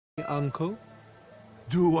uncle?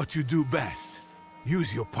 Do what you do best.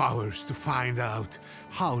 Use your powers to find out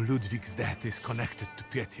how Ludwig's death is connected to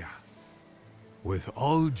Pietia. With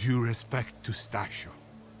all due respect to Stasio,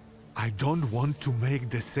 I don't want to make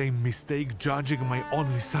the same mistake judging my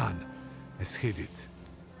only son as he did.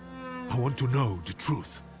 I want to know the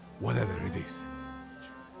truth, whatever it is.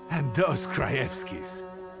 And those Krajewskis.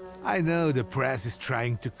 I know the press is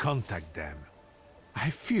trying to contact them. I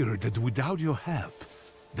fear that without your help,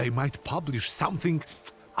 they might publish something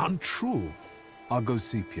untrue. I'll go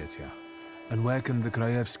see Pietia. And where can the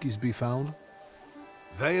Krajewskis be found?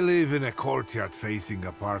 They live in a courtyard-facing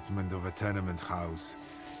apartment of a tenement house,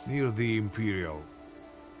 near the Imperial.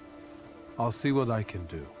 I'll see what I can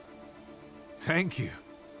do. Thank you.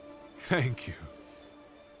 Thank you.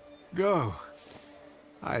 Go.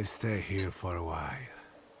 I'll stay here for a while.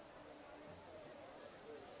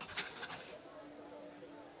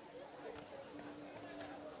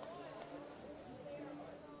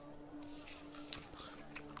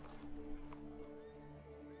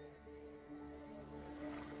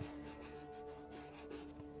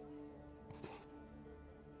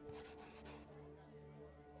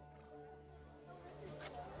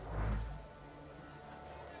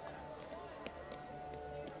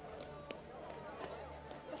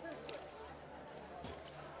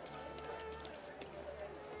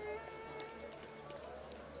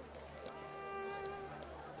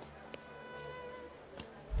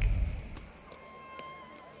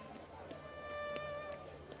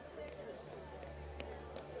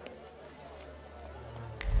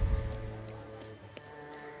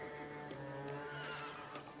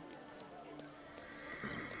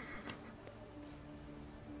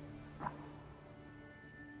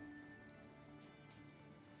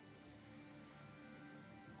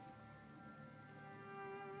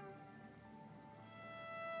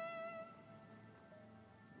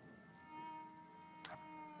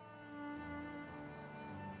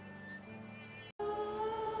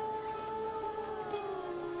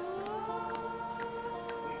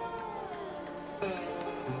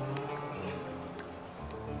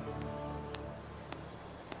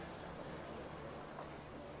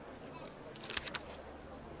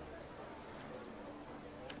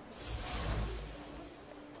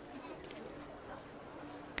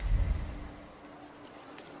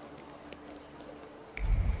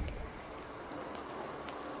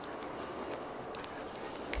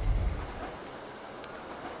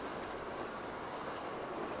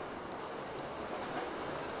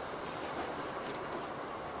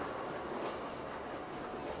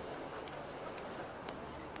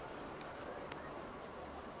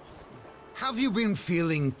 Have you been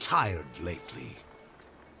feeling tired lately?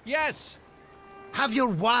 Yes! Have your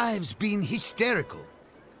wives been hysterical?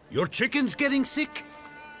 Your chickens getting sick?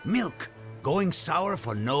 Milk going sour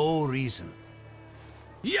for no reason?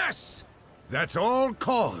 Yes! That's all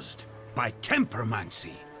caused by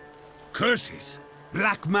tempermancy. Curses,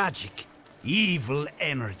 black magic, evil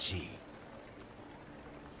energy.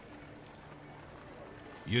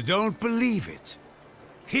 You don't believe it?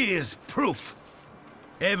 Here's proof.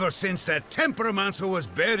 Ever since that Temperomancer was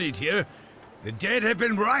buried here, the dead have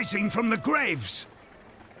been rising from the graves.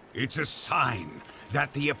 It's a sign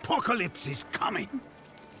that the apocalypse is coming.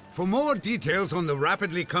 For more details on the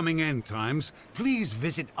rapidly coming end times, please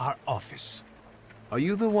visit our office. Are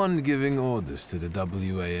you the one giving orders to the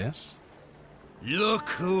WAS? Look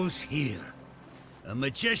who's here. A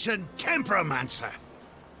magician Temperomancer.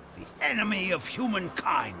 The enemy of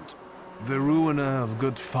humankind. The ruiner of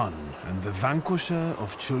good fun and the vanquisher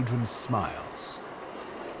of children's smiles.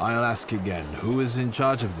 I'll ask again, who is in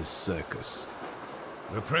charge of this circus?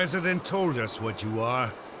 The President told us what you are.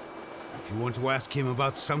 If you want to ask him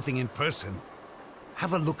about something in person,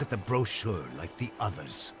 have a look at the brochure like the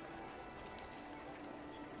others.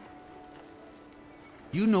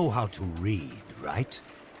 You know how to read, right?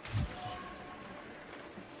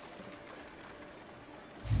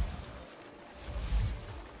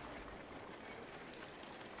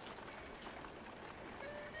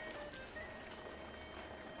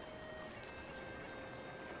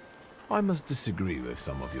 I must disagree with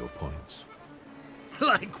some of your points.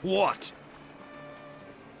 Like what?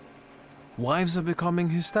 Wives are becoming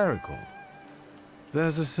hysterical.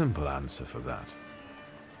 There's a simple answer for that.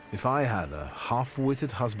 If I had a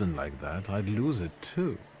half-witted husband like that, I'd lose it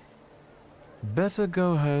too. Better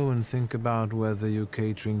go home and think about whether you're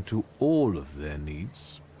catering to all of their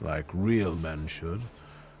needs, like real men should,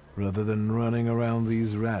 rather than running around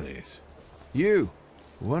these rallies. You!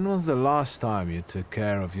 When was the last time you took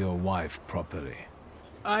care of your wife properly?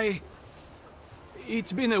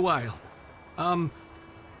 It's been a while.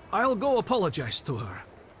 I'll go apologize to her.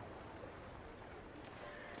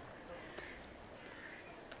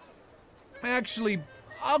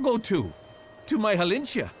 I'll go too. To my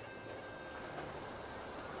Halintia.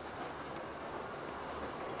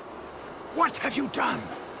 What have you done?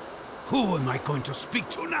 Who am I going to speak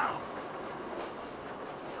to now?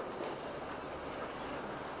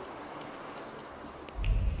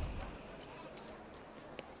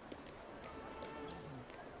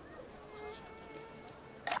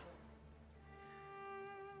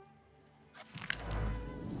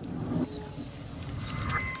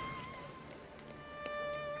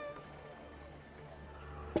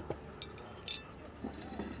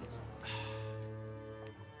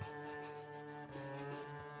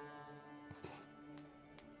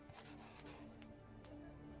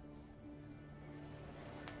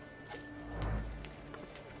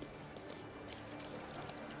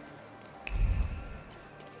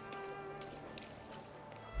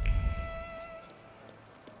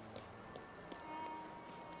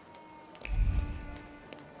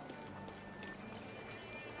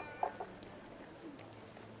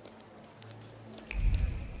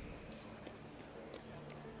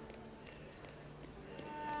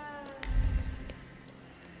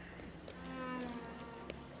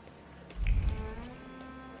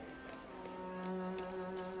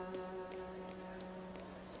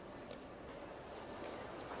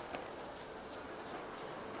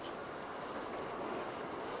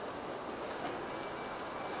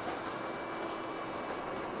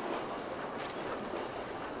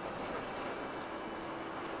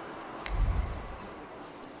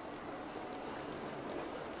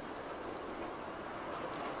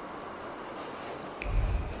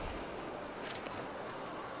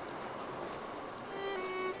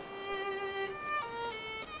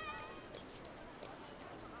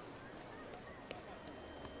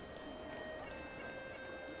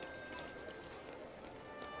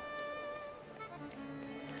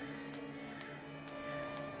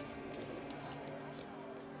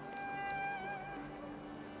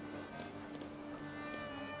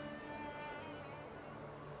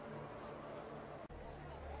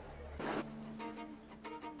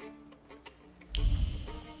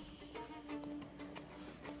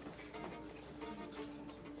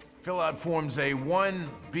 Fill out forms A1,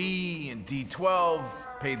 B, and D12,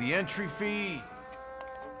 pay the entry fee.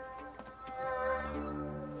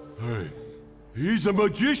 Hey, he's a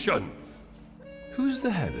magician! Who's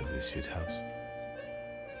the head of this shithouse?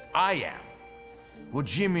 I am.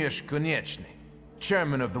 Włodzimierz Konieczny,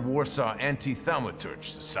 chairman of the Warsaw Anti-Thaumaturge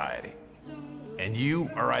Society. And you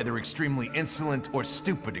are either extremely insolent or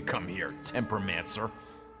stupid to come here, Tempermancer.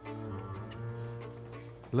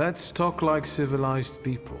 Let's talk like civilized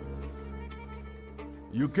people.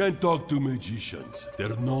 You can't talk to magicians.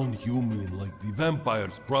 They're non-human, like the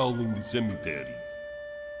vampires prowling the cemetery.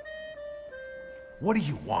 What do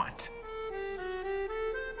you want?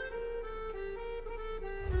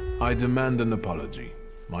 I demand an apology.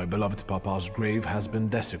 My beloved Papa's grave has been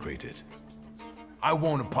desecrated. I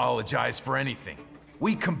won't apologize for anything.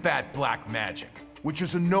 We combat black magic, which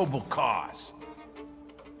is a noble cause.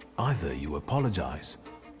 Either you apologize,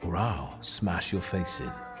 or I'll smash your face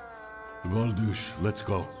in. Valdush, let's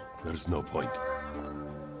go. There's no point.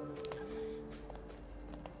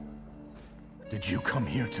 Did you come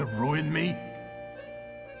here to ruin me?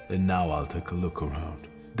 And now I'll take a look around.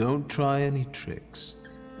 Don't try any tricks.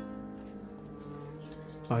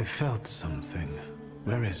 I felt something.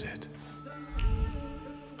 Where is it?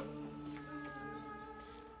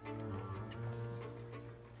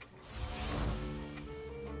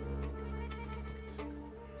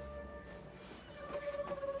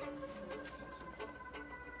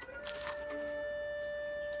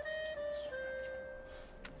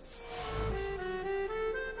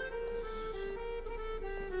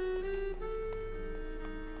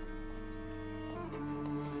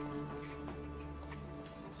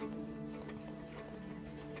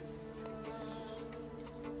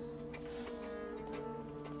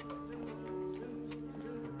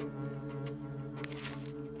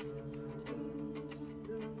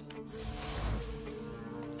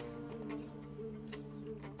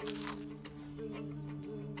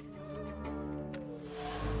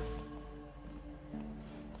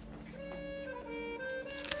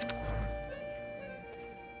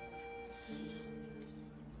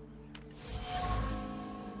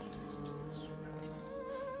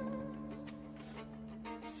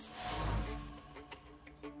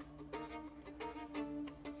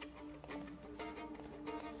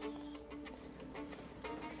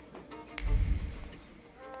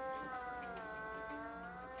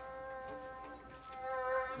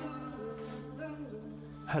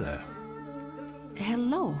 Hello.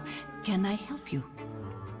 Hello. Can I help you?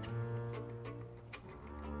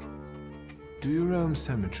 Do you roam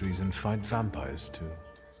cemeteries and fight vampires too?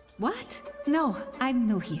 What? No, I'm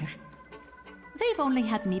new here. They've only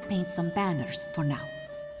had me paint some banners for now.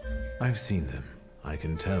 I've seen them. I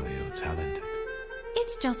can tell you're talented.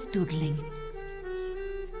 It's just doodling.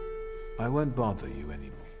 I won't bother you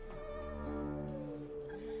anymore.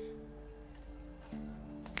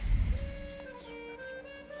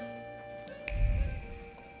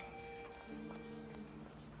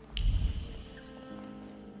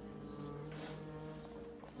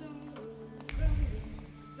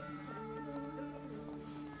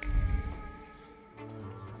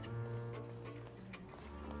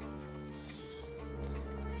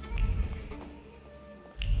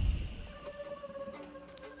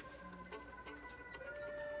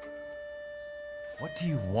 What do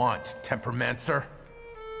you want, Tempermancer?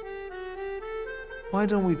 Why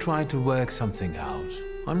don't we try to work something out?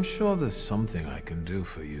 I'm sure there's something I can do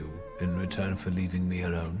for you in return for leaving me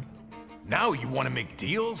alone. Now you want to make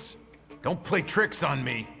deals? Don't play tricks on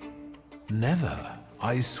me. Never.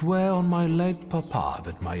 I swear on my late papa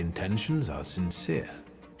that my intentions are sincere.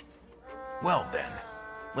 Well then,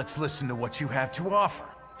 let's listen to what you have to offer.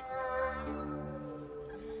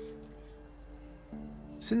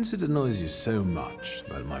 Since it annoys you so much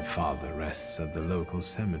that my father rests at the local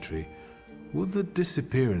cemetery, would the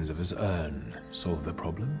disappearance of his urn solve the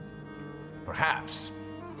problem? Perhaps.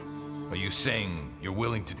 Are you saying you're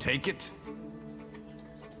willing to take it?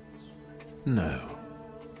 No.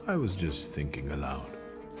 I was just thinking aloud.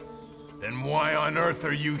 Then why on earth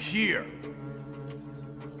are you here?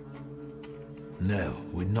 No,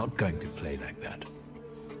 we're not going to play like that.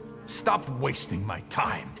 Stop wasting my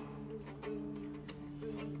time.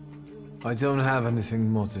 I don't have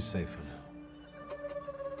anything more to say for now.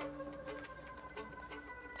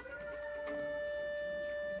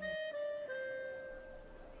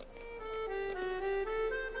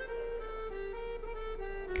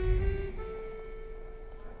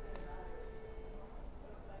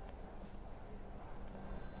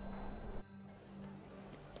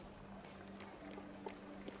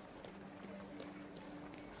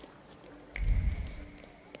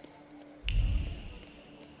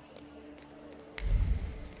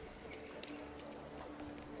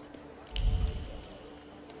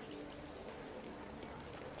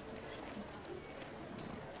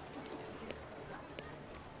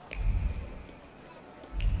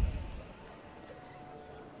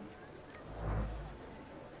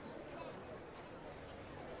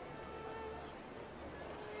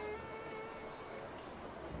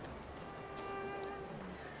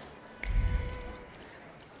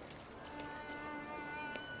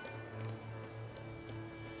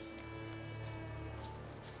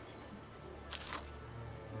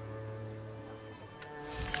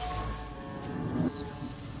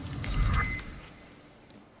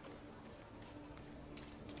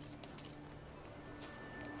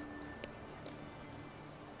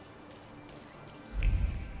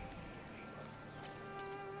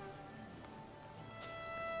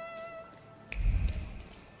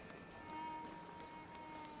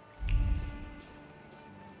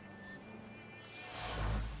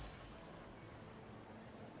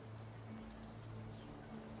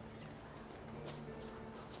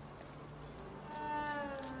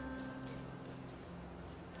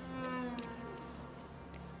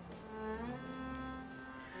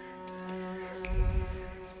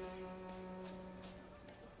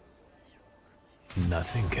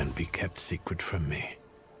 Nothing can be kept secret from me.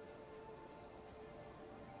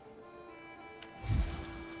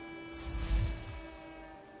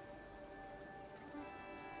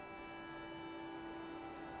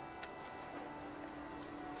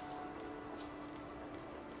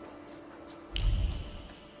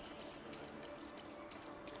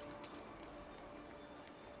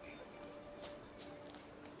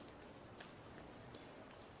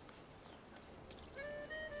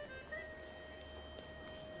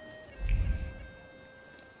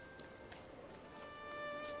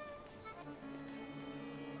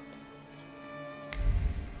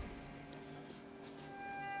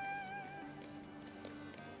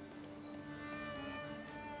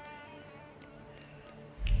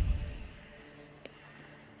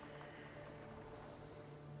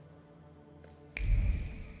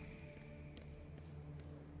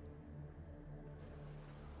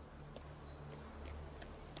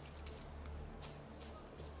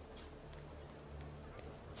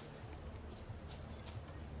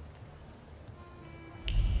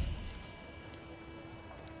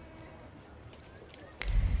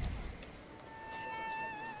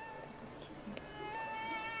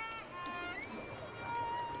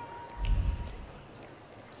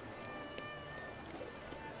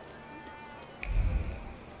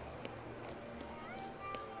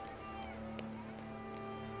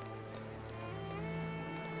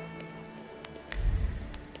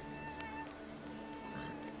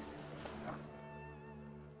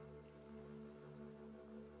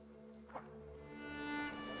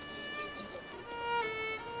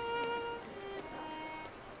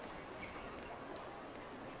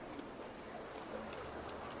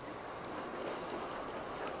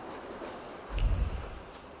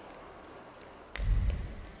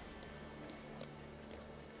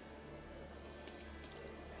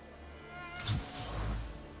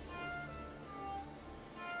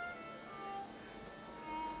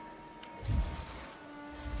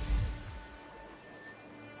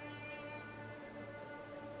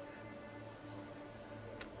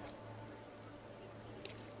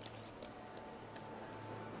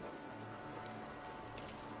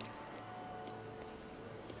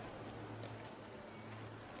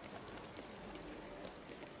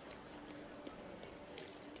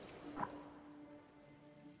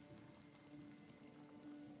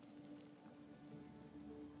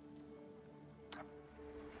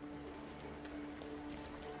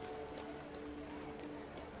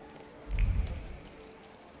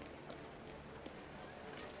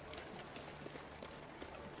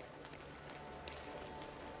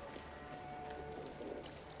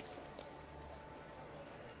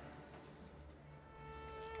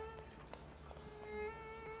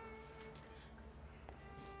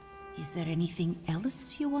 Is there anything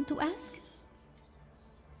else you want to ask?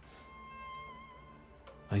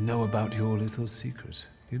 I know about your little secret.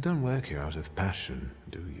 You don't work here out of passion,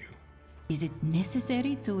 do you? Is it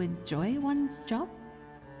necessary to enjoy one's job?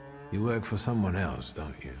 You work for someone else,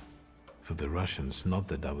 don't you? For the Russians, not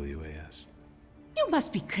the WAS. You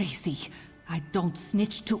must be crazy. I don't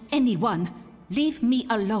snitch to anyone. Leave me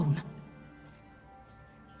alone.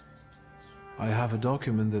 I have a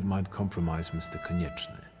document that might compromise Mr.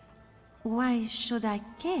 Konieczny. Why should I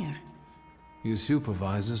care? Your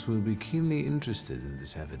supervisors will be keenly interested in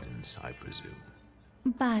this evidence, I presume.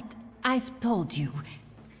 But I've told you.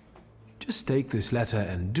 Just take this letter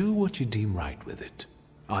and do what you deem right with it.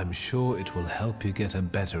 I'm sure it will help you get a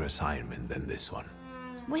better assignment than this one.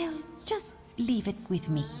 Well, just leave it with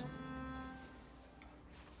me.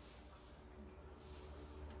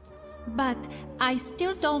 But I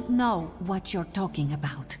still don't know what you're talking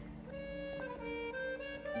about.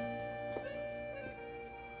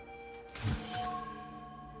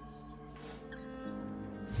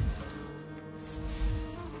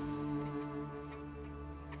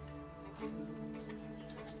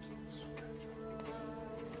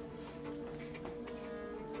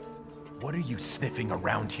 What are you sniffing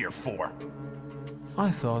around here for?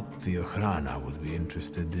 I thought the Ochrana would be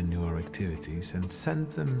interested in your activities and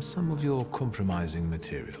sent them some of your compromising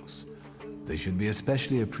materials. They should be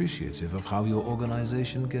especially appreciative of how your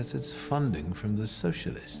organization gets its funding from the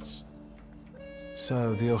socialists.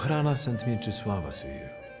 So the Ochrana sent Mieczysława to you.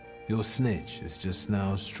 Your snitch is just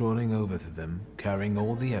now strolling over to them, carrying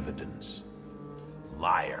all the evidence.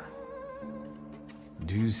 Liar.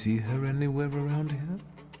 Do you see her anywhere around here?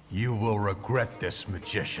 You will regret this,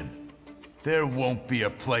 magician. There won't be a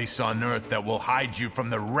place on Earth that will hide you from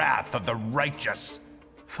the wrath of the righteous.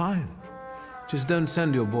 Fine. Just don't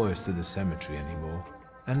send your boys to the cemetery anymore.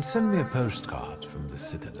 And send me a postcard from the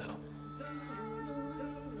Citadel.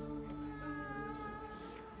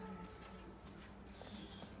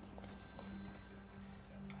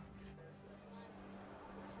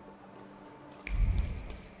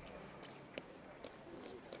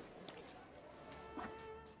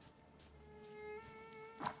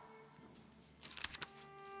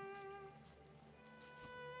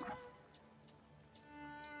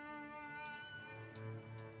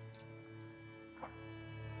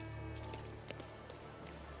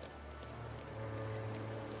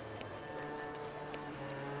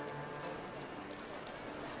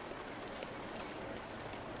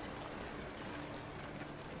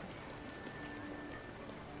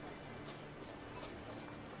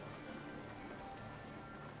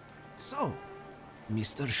 So,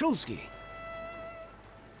 Mr. Shulsky.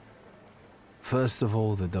 First of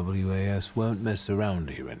all, the WAS won't mess around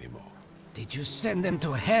here anymore. Did you send them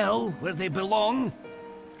to hell, where they belong?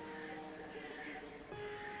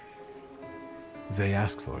 They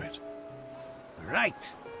asked for it. Right.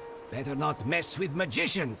 Better not mess with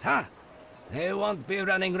magicians, huh? They won't be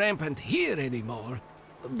running rampant here anymore.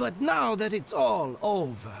 But now that it's all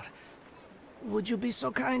over, would you be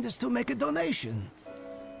so kind as to make a donation?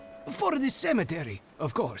 For the cemetery,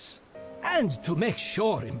 of course. And to make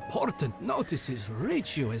sure important notices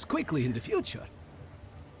reach you as quickly in the future.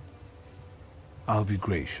 I'll be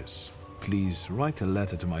gracious. Please write a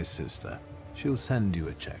letter to my sister. She'll send you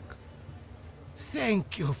a check.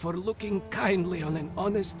 Thank you for looking kindly on an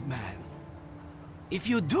honest man. If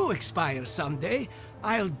you do expire someday,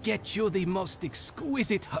 I'll get you the most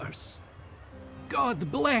exquisite hearse.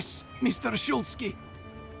 God bless Mr. Shulsky.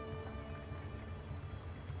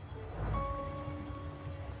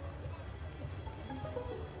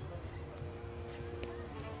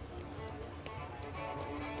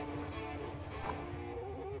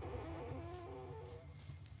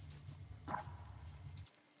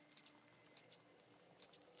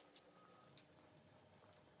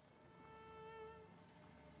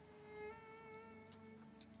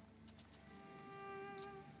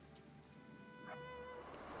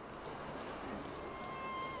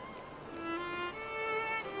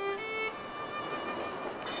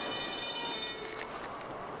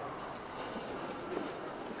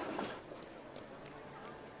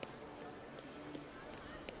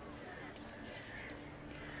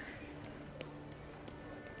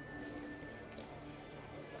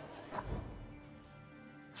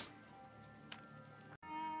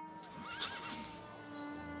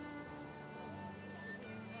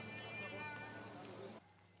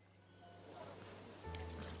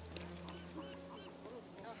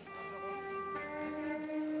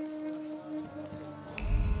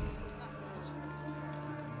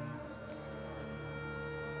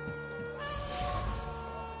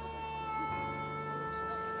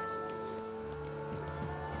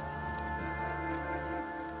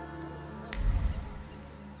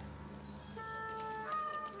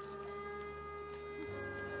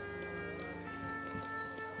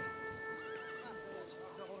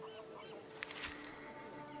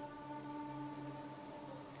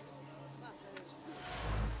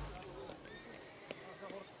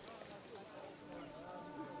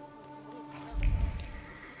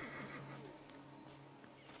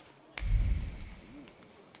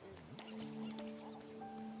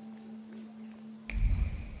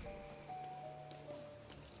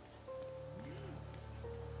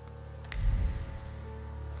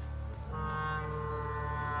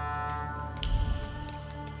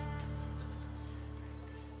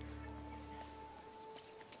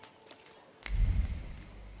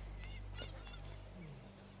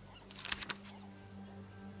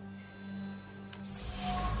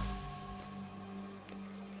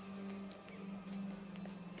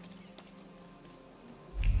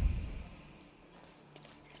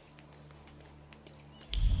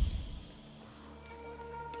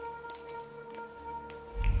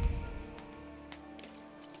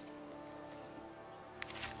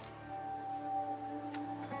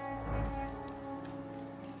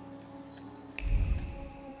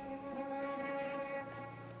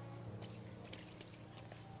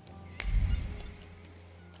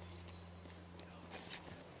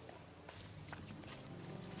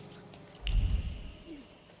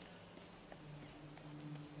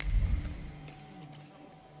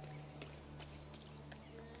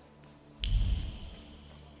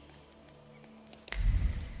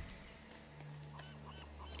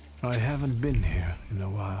 I haven't been here in a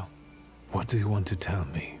while. What do you want to tell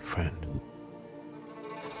me, friend?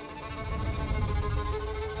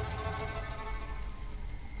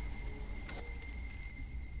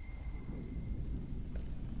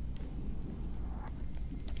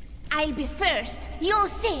 I'll be first. You'll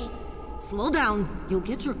see. Slow down. You'll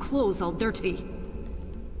get your clothes all dirty.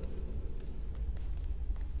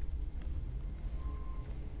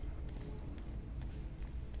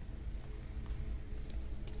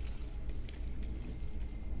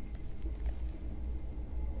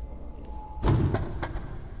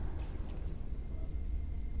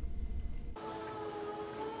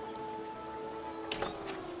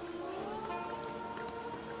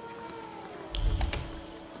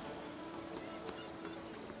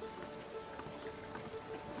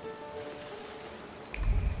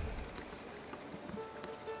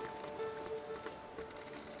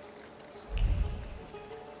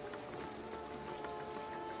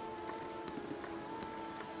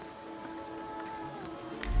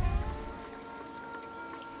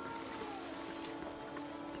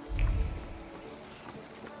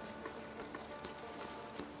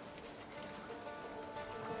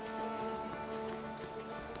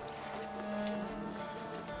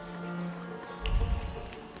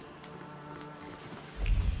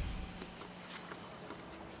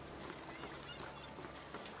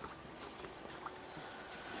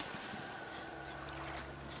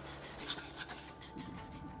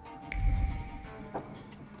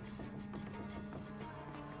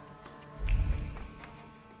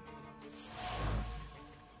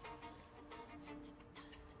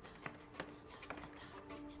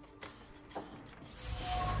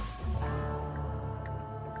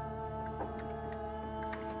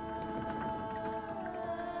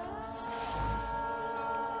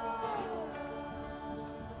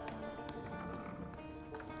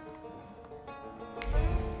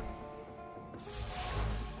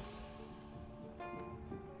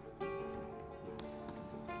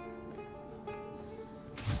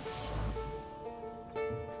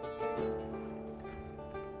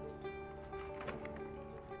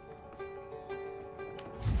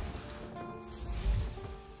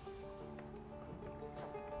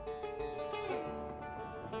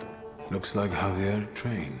 Looks like Javier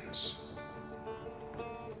trains.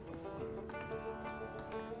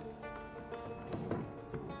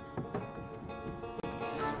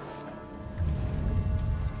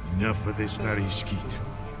 Enough of this, Narishkit.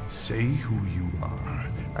 Say who you are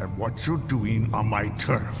and what you're doing on my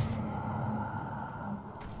turf.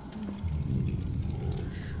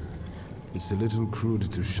 It's a little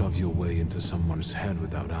crude to shove your way into someone's head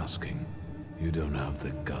without asking. You don't have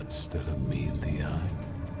the guts to look me in the eye.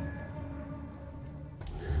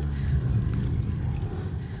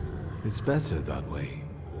 It's better that way.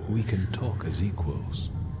 We can talk as equals.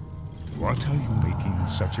 What are you making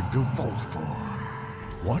such a gavolt for?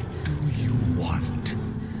 What do you want?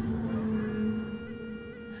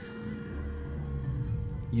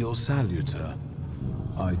 Your Salutor.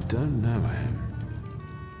 I don't know him.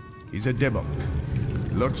 He's a demon.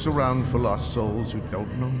 Looks around for lost souls who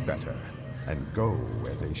don't know better, and go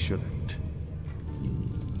where they shouldn't.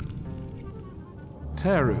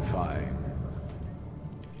 Terrifying.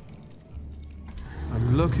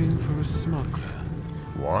 I'm looking for a smuggler.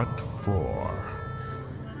 What for?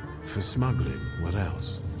 For smuggling, what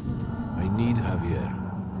else? I need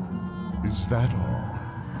Javier. Is that all?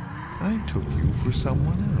 I took you for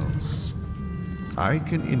someone else. I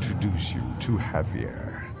can introduce you to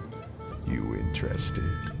Javier. You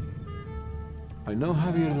interested? I know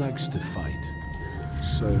Javier likes to fight.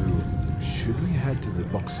 So, should we head to the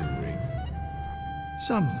boxing ring?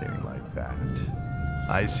 Something like that.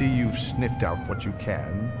 I see you've sniffed out what you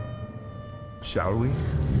can. Shall we?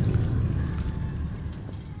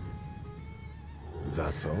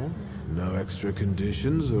 That's all? No extra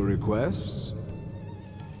conditions or requests?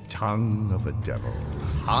 Tongue of a devil,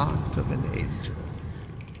 heart of an angel.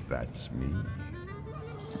 That's me.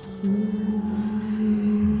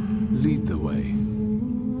 Lead the way.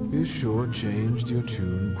 You sure changed your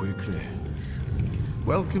tune quickly.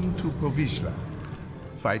 Welcome to Powisle.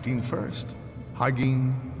 Fighting first,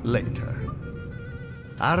 hugging later.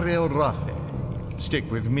 Ariel Rafe.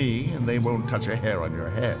 Stick with me and they won't touch a hair on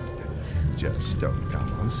your head. Just don't come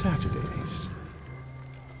on Saturdays.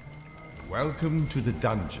 Welcome to the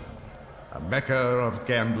dungeon, a mecca of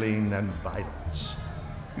gambling and violence.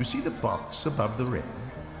 You see the box above the ring?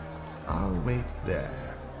 I'll wait there.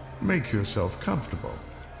 Make yourself comfortable.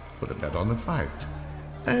 Put a bet on the fight.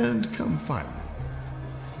 And come find me.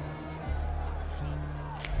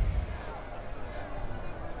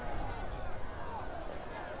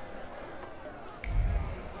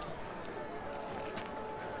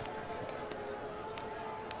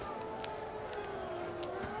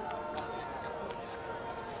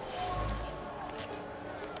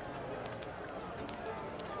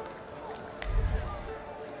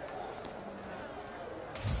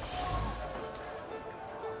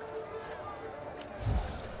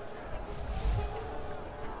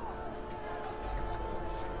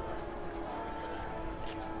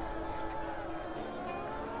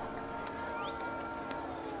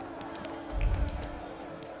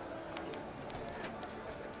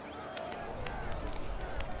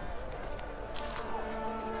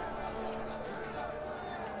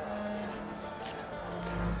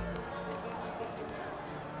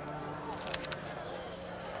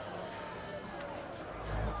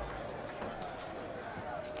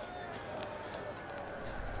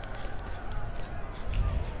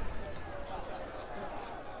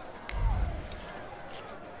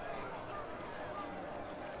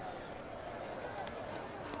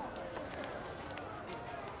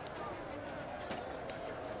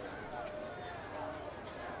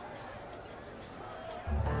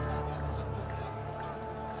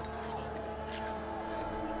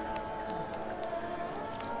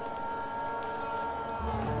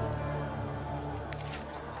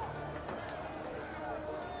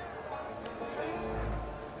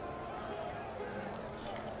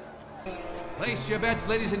 Place your bets,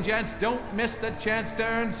 ladies and gents. Don't miss the chance to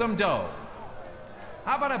earn some dough.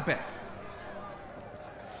 How about a bet?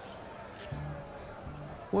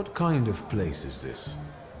 What kind of place is this?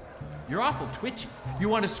 You're awful twitchy. You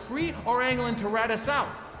want a spree or angling to rat us out?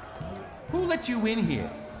 Who let you in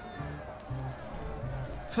here?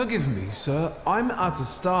 Forgive me, sir. I'm at a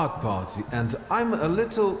start party, and I'm a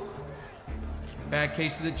little... Bad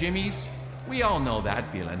case of the jimmies? We all know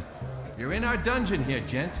that feeling. You're in our dungeon here,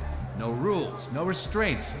 gent. No rules, no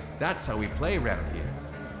restraints. That's how we play around here.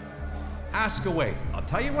 Ask away. I'll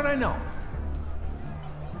tell you what I know.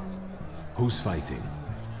 Who's fighting?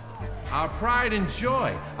 Our pride and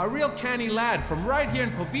joy. A real canny lad from right here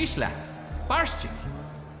in Powisle. Barszczyk.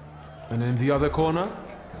 And in the other corner?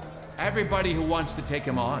 Everybody who wants to take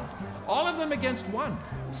him on. All of them against one.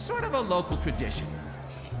 Sort of a local tradition.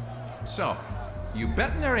 So, you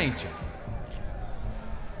betting there, ain't you?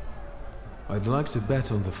 I'd like to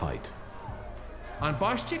bet on the fight. On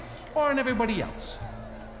Barszczyk or on everybody else?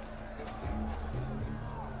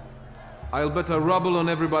 I'll bet a ruble on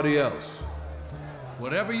everybody else.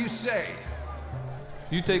 Whatever you say.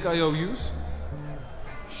 You take IOUs?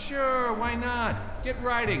 Sure, why not? Get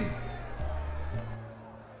riding.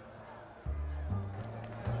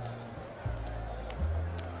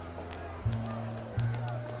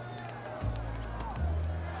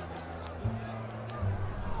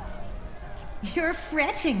 You're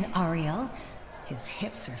fretting, Ariel. His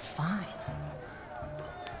hips are fine.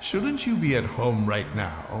 Shouldn't you be at home right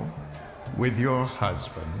now? With your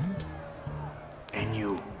husband? And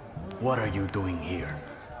you, what are you doing here?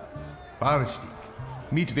 Barszczyk,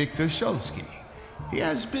 meet Wiktor Szulski. He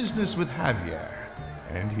has business with Javier,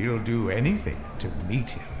 and he'll do anything to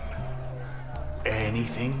meet him.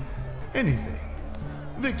 Anything? Anything.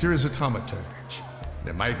 Wiktor is a Thaumaturge.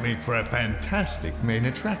 It might make for a fantastic main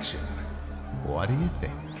attraction. What do you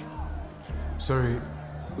think? Sorry,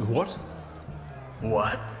 what?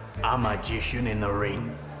 What? A magician in the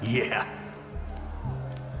ring? Yeah.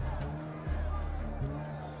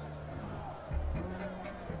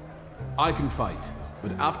 I can fight,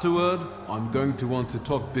 but afterward, I'm going to want to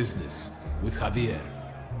talk business with Javier.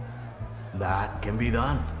 That can be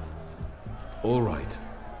done. All right.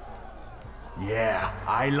 Yeah,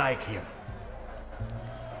 I like him.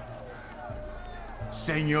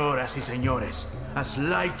 Señoras y señores, a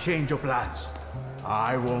slight change of plans.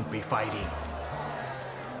 I won't be fighting.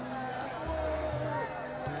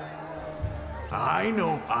 I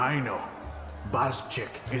know. Barszczyk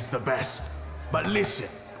is the best. But listen.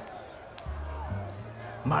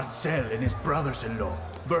 Marcel and his brothers-in-law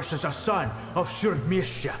versus a son of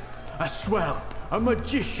Shurmishya, a swell, a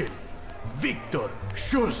magician, Wiktor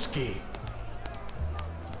Szulski.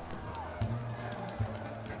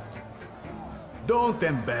 Don't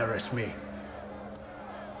embarrass me.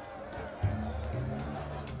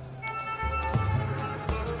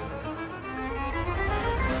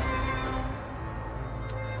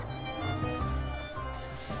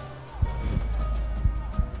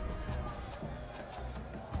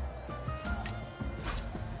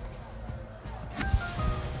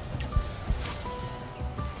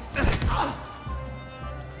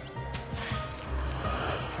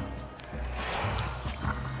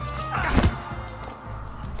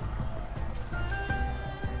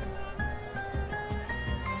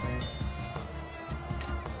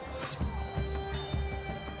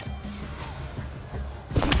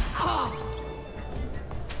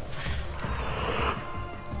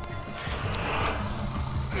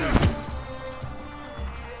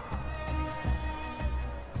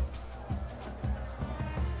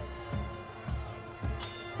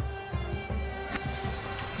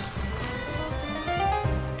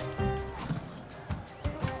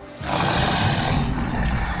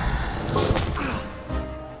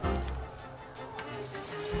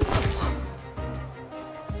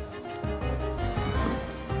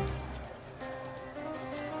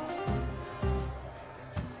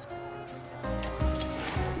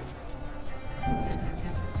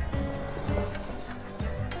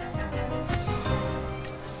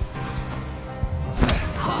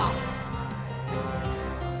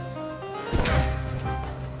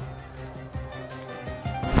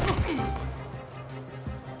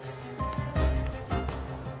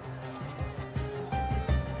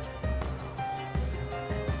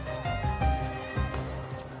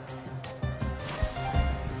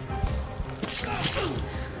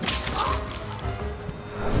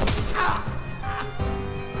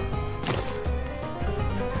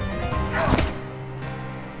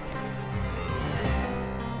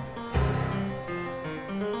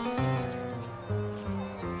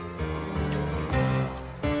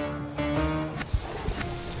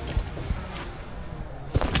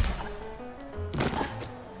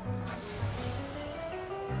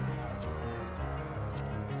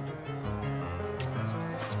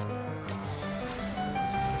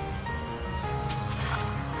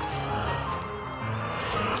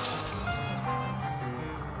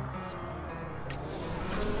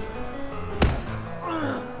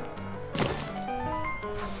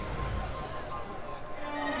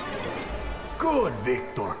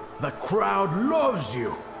 Wiktor. The crowd loves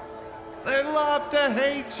you. They love to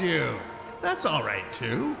hate you. That's all right,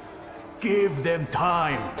 too. Give them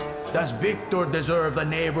time. Does Wiktor deserve the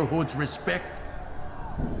neighborhood's respect?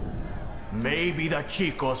 Maybe the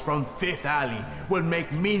chicos from Fifth Alley will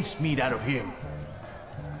make mincemeat out of him.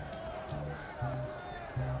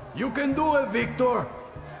 You can do it, Wiktor!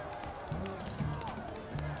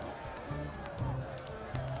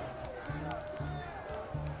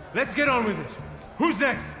 Let's get on with it. Who's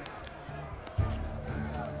next?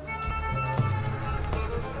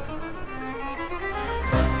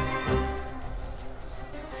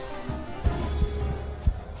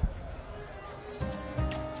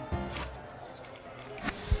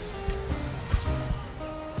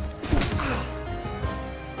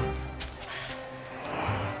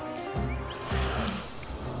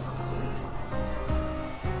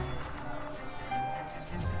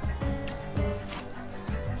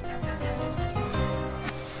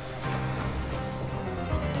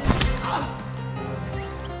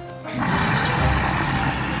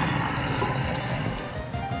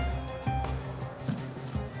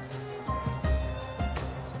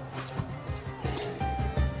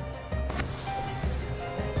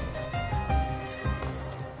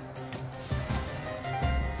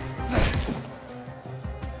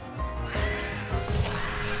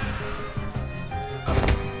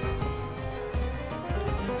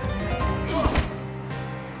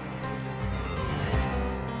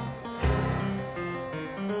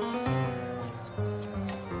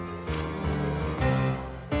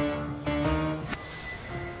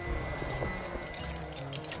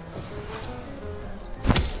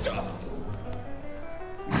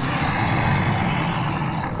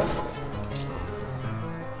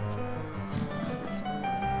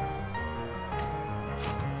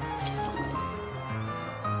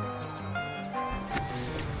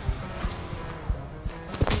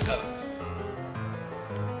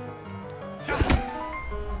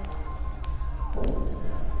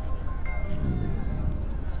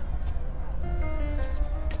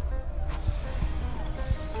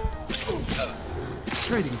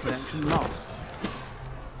 Trading connection lost.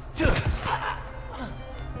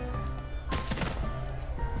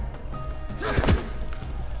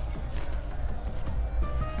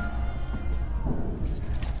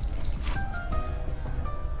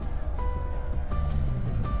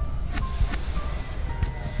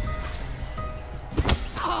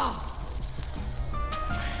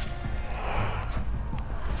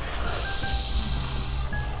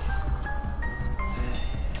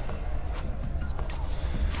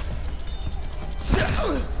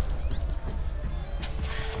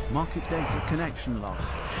 Market data connection lost.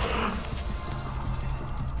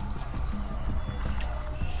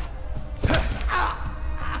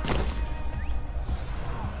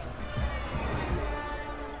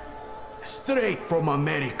 Straight from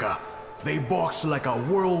America. They box like a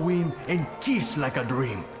whirlwind and kiss like a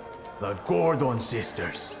dream. The Gordon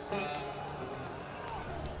sisters.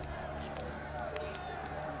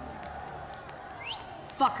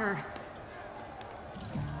 Fucker.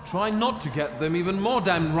 Try not to get them even more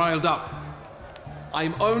damn riled up.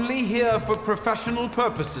 I'm only here for professional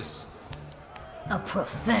purposes. A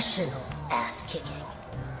professional ass-kicking.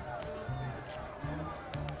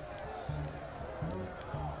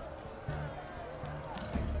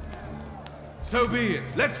 So be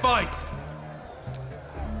it. Let's fight!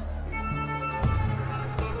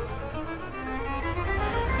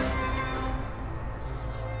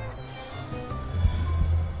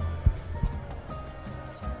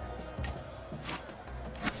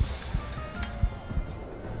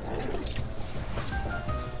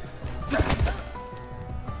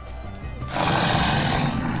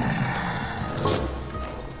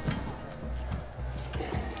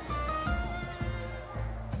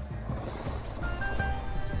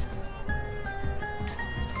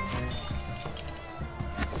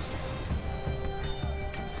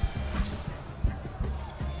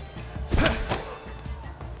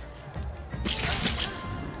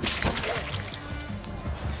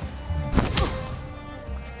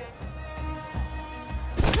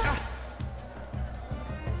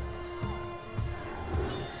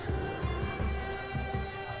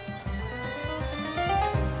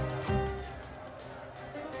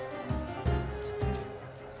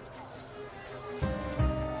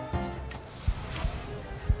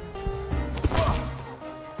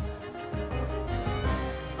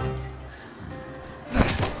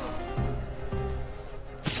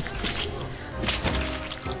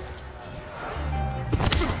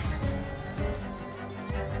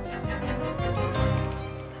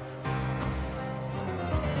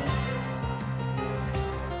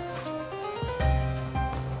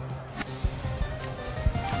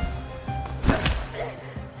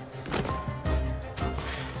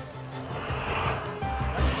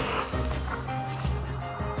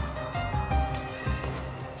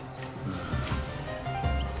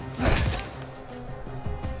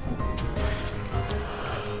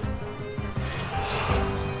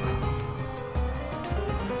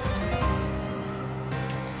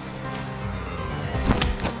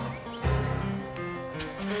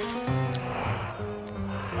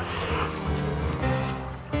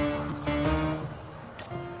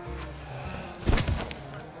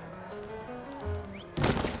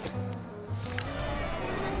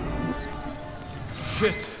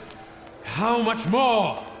 Shit! How much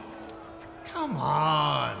more? Come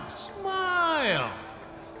on, smile!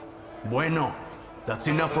 Bueno, that's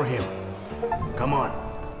enough for him. Come on,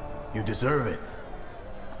 you deserve it.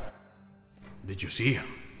 Did you see him?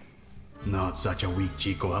 Not such a weak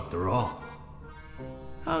chico after all.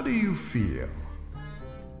 How do you feel?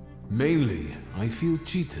 Mainly, I feel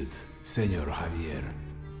cheated, Senor Javier.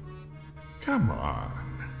 Come on.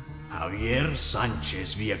 Javier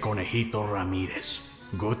Sanchez Villaconejito Ramirez.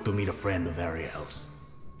 Good to meet a friend of Ariel's.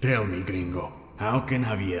 Tell me, gringo, how can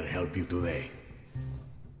Javier help you today?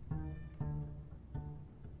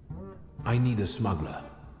 I need a smuggler.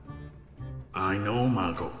 I know,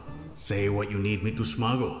 Mago. Say what you need me to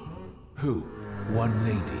smuggle. Who? One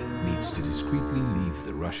lady needs to discreetly leave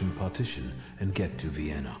the Russian partition and get to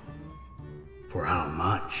Vienna. For how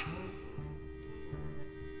much?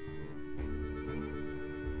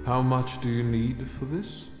 How much do you need for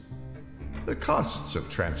this? The costs of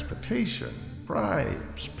transportation,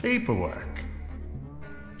 bribes, paperwork.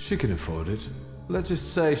 She can afford it. Let's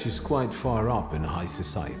just say she's quite far up in high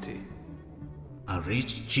society. A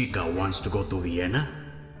rich chica wants to go to Vienna?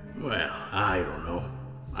 Well, I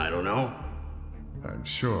don't know. I'm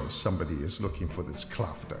sure somebody is looking for this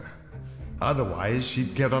Klafter. Otherwise,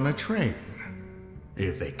 she'd get on a train.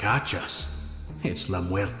 If they catch us, it's la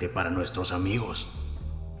muerte para nuestros amigos.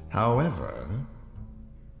 However,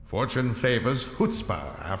 fortune favors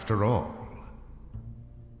chutzpah after all.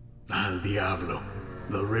 Al diablo.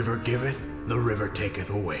 The river giveth, the river taketh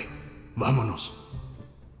away. Vámonos.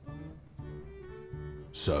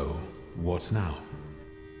 So, what's now?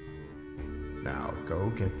 Now go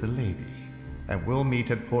get the lady, and we'll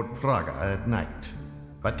meet at Port Praga at night.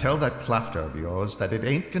 But tell that Klafter of yours that it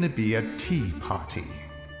ain't gonna be a tea party.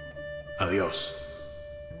 Adios.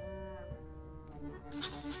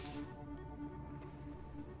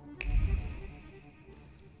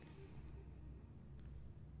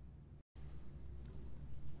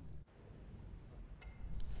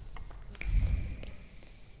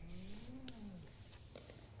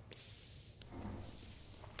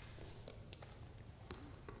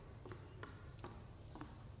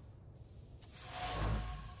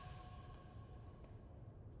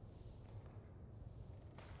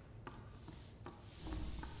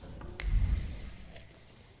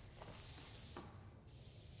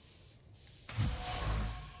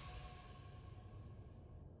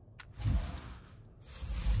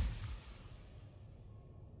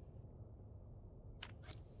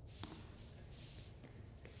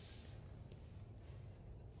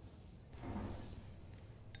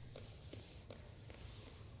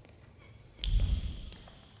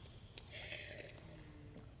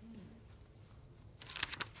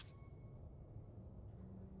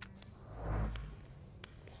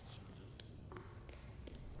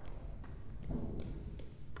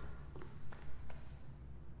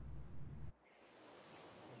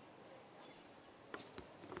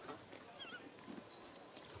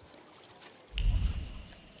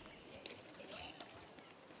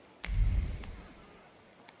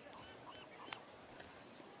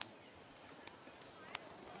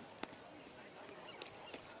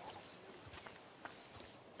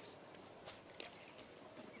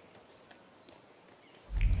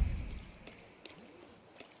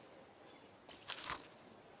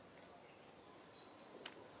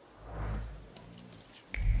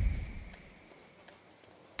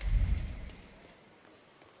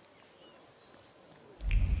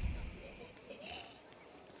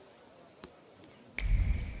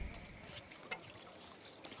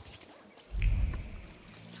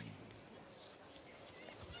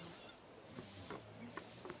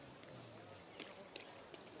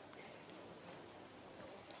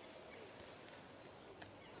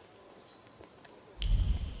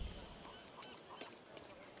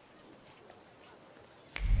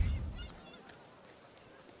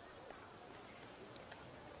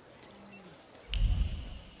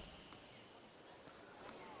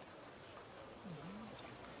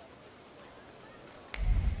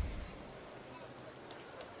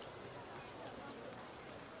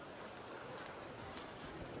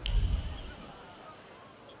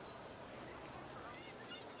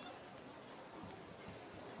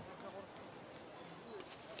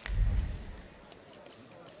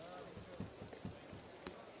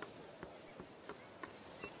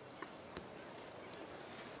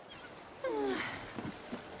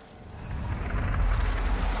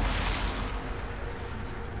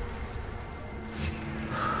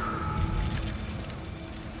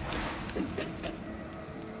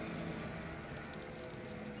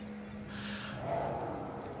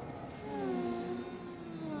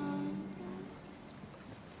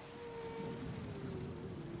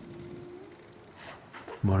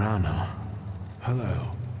 Morano.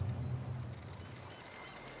 Hello.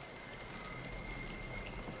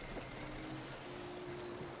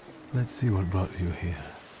 Let's see what brought you here.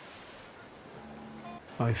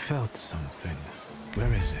 I felt something.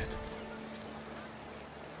 Where is it?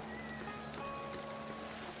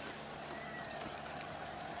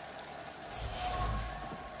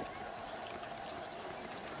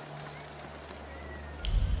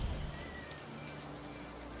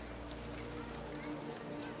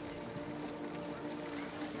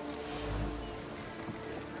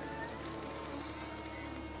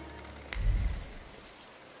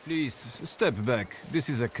 Please, step back. This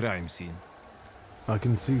is a crime scene. I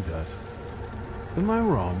can see that. Am I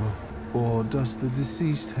wrong? Or does the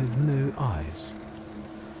deceased have no eyes?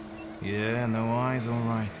 Yeah, no eyes, all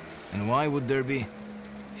right. And why would there be?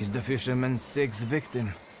 He's the fisherman's sixth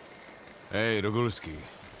victim. Hey, Rogulski,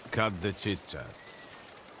 cut the chit-chat.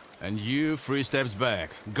 And you, 3 steps back.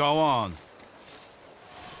 Go on!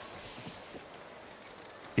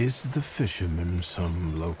 Is the fisherman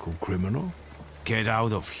some local criminal? Get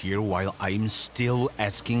out of here while I'm still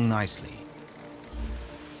asking nicely.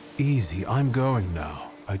 Easy, I'm going now.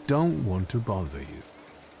 I don't want to bother you.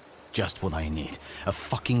 Just what I need. A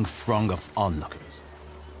fucking throng of onlookers.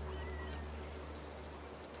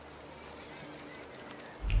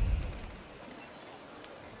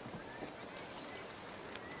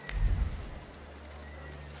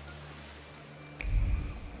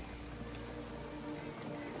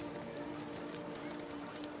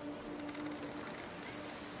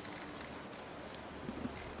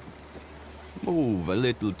 Move a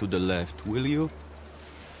little to the left, will you?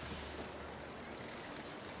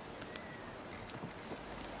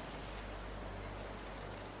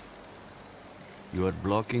 You are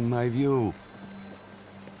blocking my view.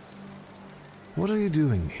 What are you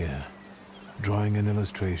doing here? Drawing an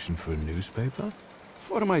illustration for a newspaper?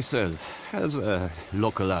 For myself, as a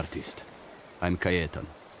local artist. I'm Cayetan.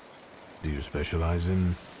 Do you specialize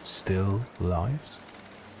in still lives?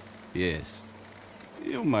 Yes,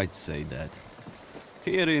 you might say that.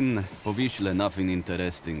 Here in Powisle, nothing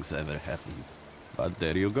interesting's ever happened. But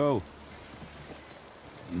there you go.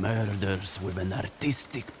 Murders with an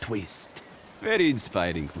artistic twist. Very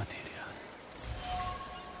inspiring material.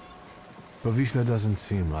 Powisle doesn't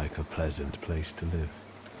seem like a pleasant place to live.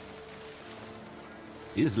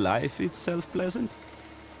 Is life itself pleasant?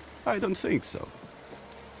 I don't think so.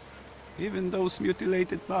 Even those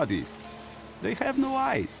mutilated bodies, they have no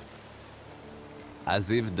eyes.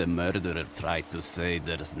 As if the murderer tried to say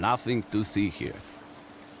there's nothing to see here.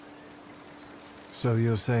 So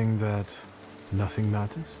you're saying that nothing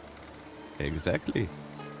matters? Exactly.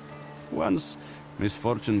 Once,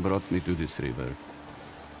 misfortune brought me to this river.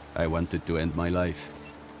 I wanted to end my life.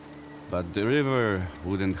 But the river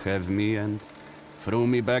wouldn't have me and threw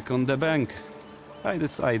me back on the bank. I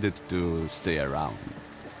decided to stay around.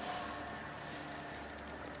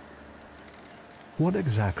 What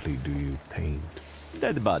exactly do you paint?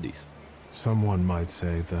 Dead bodies. Someone might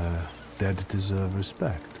say the dead deserve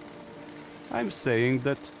respect. I'm saying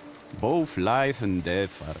that both life and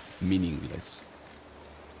death are meaningless.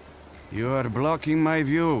 You are blocking my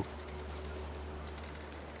view.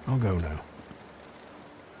 I'll go now.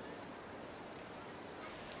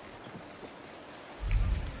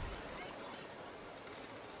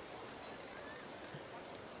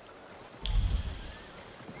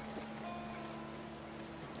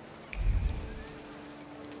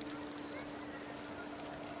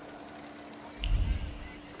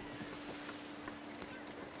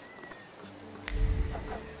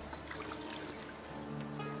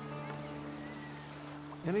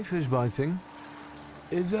 Any fish biting?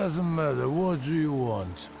 It doesn't matter. What do you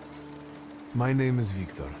want? My name is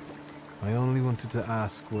Wiktor. I only wanted to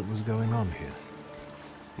ask what was going on here.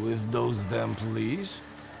 With those damn police?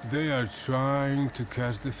 They are trying to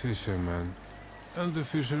catch the fisherman, and the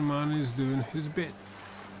fisherman is doing his bit.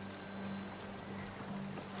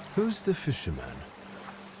 Who's the fisherman?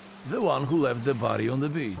 The one who left the body on the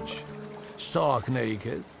beach. Stark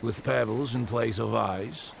naked, with pebbles in place of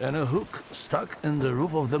eyes, and a hook stuck in the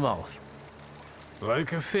roof of the mouth.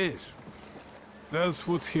 Like a fish. That's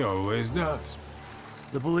what he always does.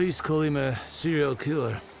 The police call him a serial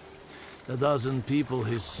killer. A dozen people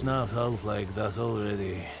he's snuffed out like that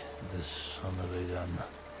already. The son of a gun.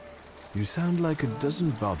 You sound like it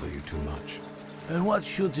doesn't bother you too much. And what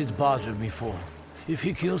should it bother me for? If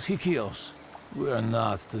he kills, he kills. We are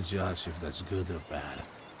not to judge if that's good or bad.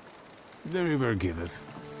 The river giveth,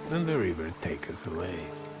 and the river taketh away.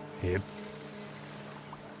 Yep.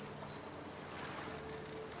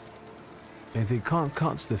 And they can't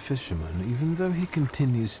catch the fisherman even though he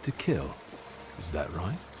continues to kill. Is that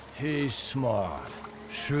right? He's smart,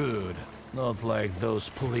 shrewd, not like those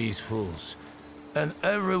police fools. And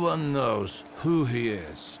everyone knows who he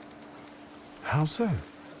is. How so?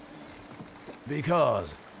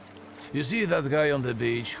 Because, you see that guy on the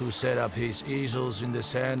beach who set up his easels in the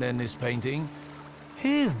sand and is painting?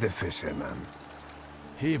 He's the fisherman.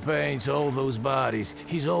 He paints all those bodies.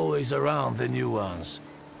 He's always around the new ones.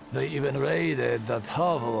 They even raided that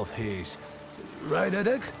hovel of his. Right,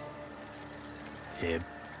 Edek? Yep.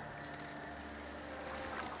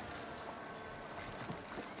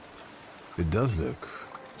 It does look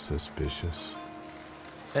suspicious.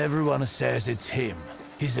 Everyone says it's him.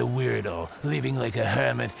 He's a weirdo, living like a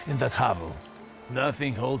hermit in that hovel.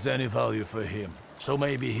 Nothing holds any value for him, so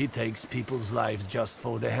maybe he takes people's lives just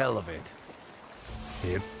for the hell of it.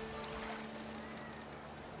 Yep.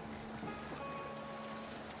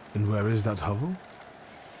 And where is that hovel?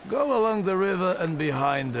 Go along the river and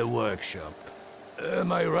behind the workshop.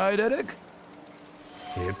 Am I right, Edek?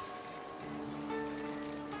 Yep.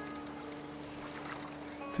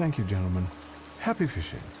 Thank you, gentlemen. Happy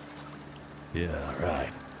fishing. Yeah,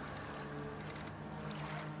 right.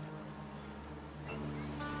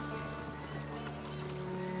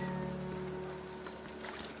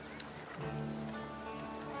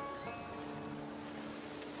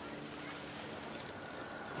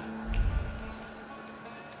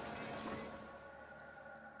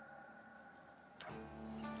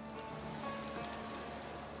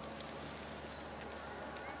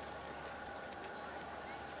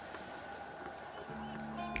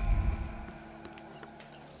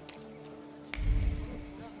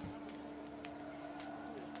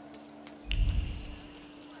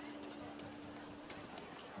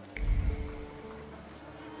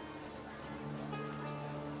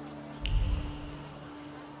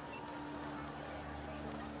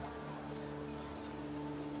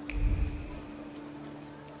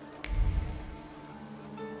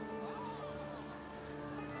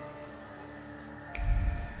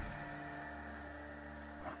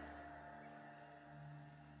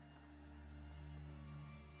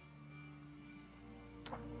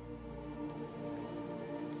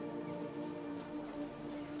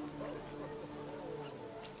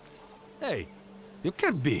 Hey, you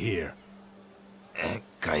can't be here.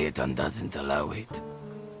 Cayetan doesn't allow it.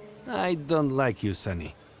 I don't like you,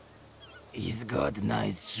 Sonny. He's got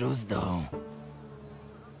nice shoes, though.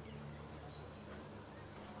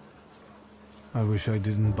 I wish I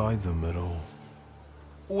didn't buy them at all.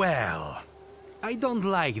 Well, I don't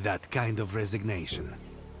like that kind of resignation.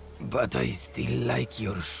 But I still like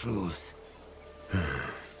your shoes.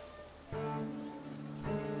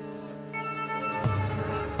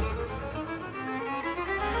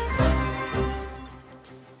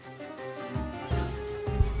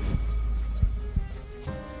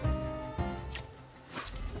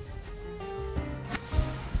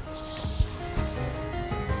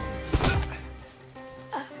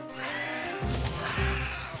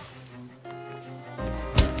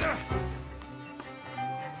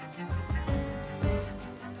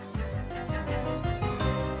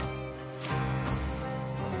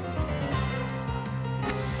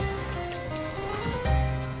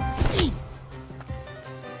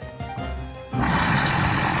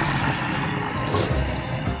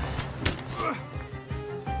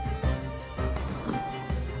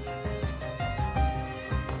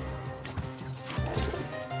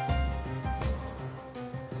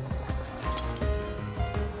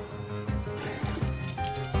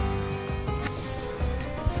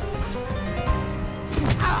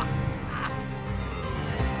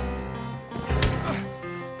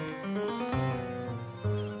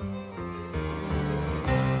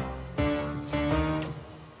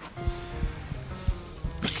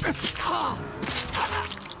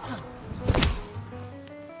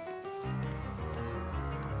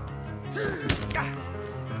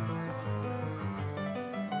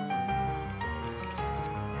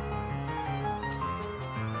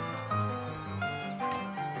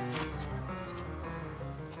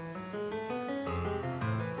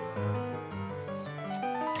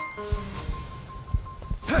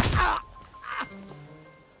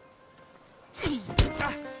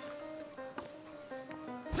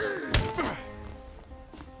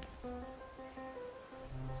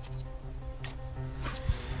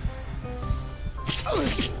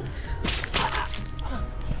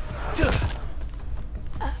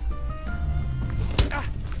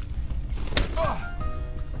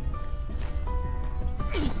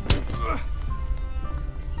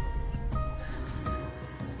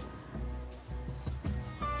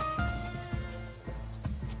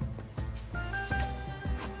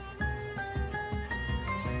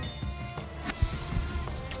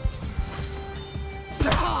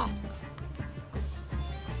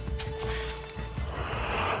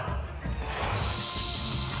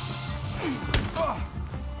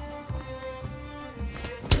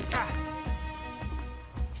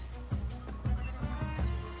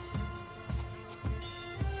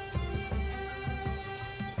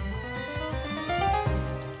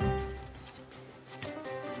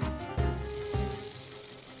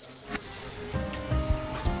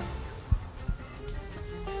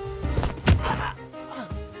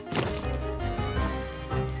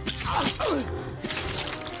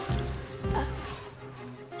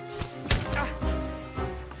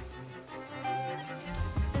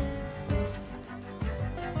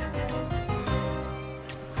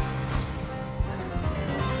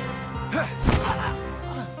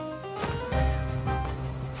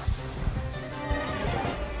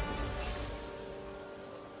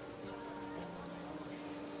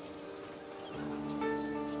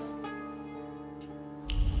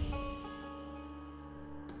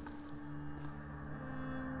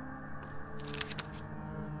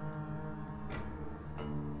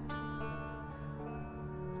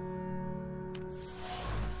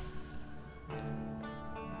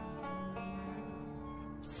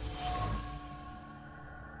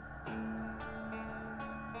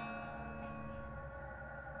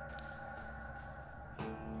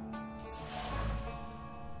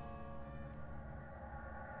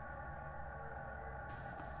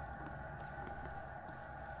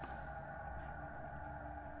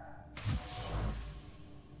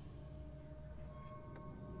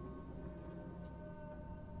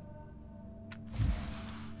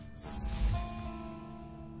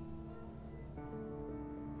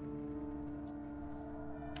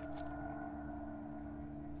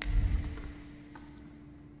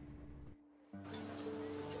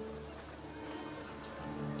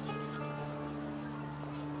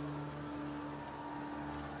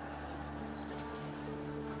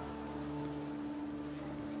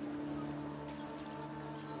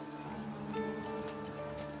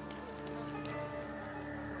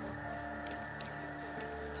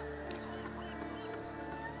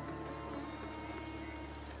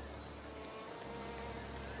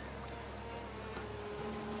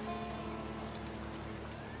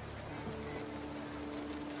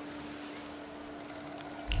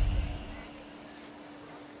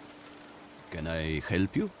 Can I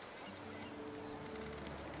help you?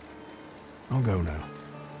 I'll go now.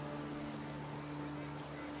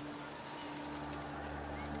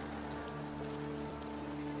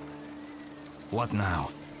 What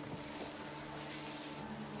now?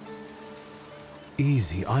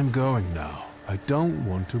 Easy, I'm going now. I don't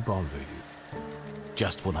want to bother you.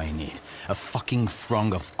 Just what I need. A fucking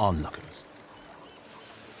throng of onlookers.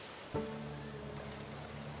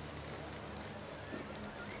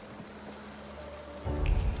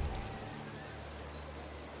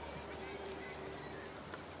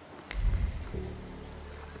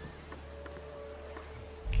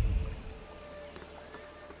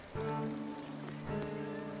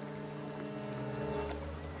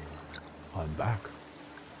 I'm back.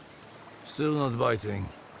 Still not biting.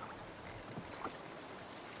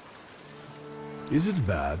 Is it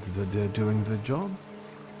bad that they're doing the job?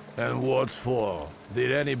 And what for?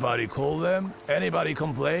 Did anybody call them? Anybody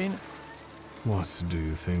complain? What, do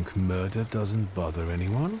you think murder doesn't bother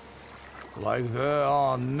anyone? Like there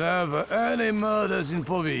are never any murders in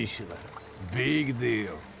Powisle. Big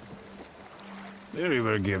deal. The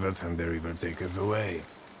river giveth and the river taketh away.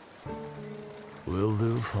 We'll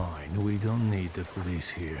do fine. We don't need the police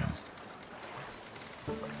here.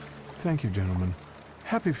 Thank you, gentlemen.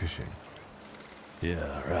 Happy fishing.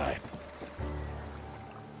 Yeah, right.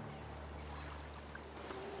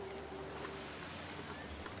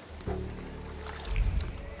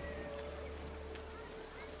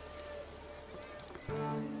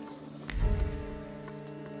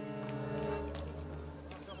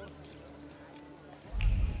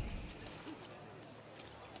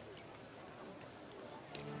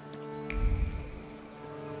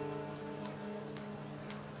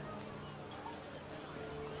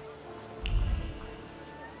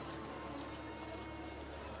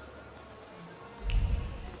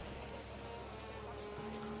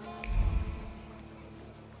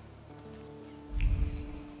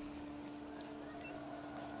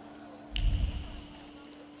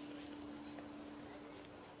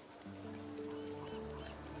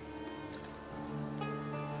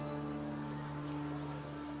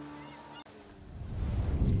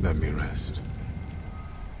 Let me rest.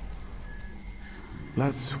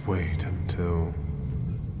 Let's wait until...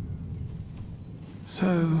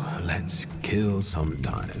 So, let's kill some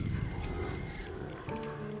time.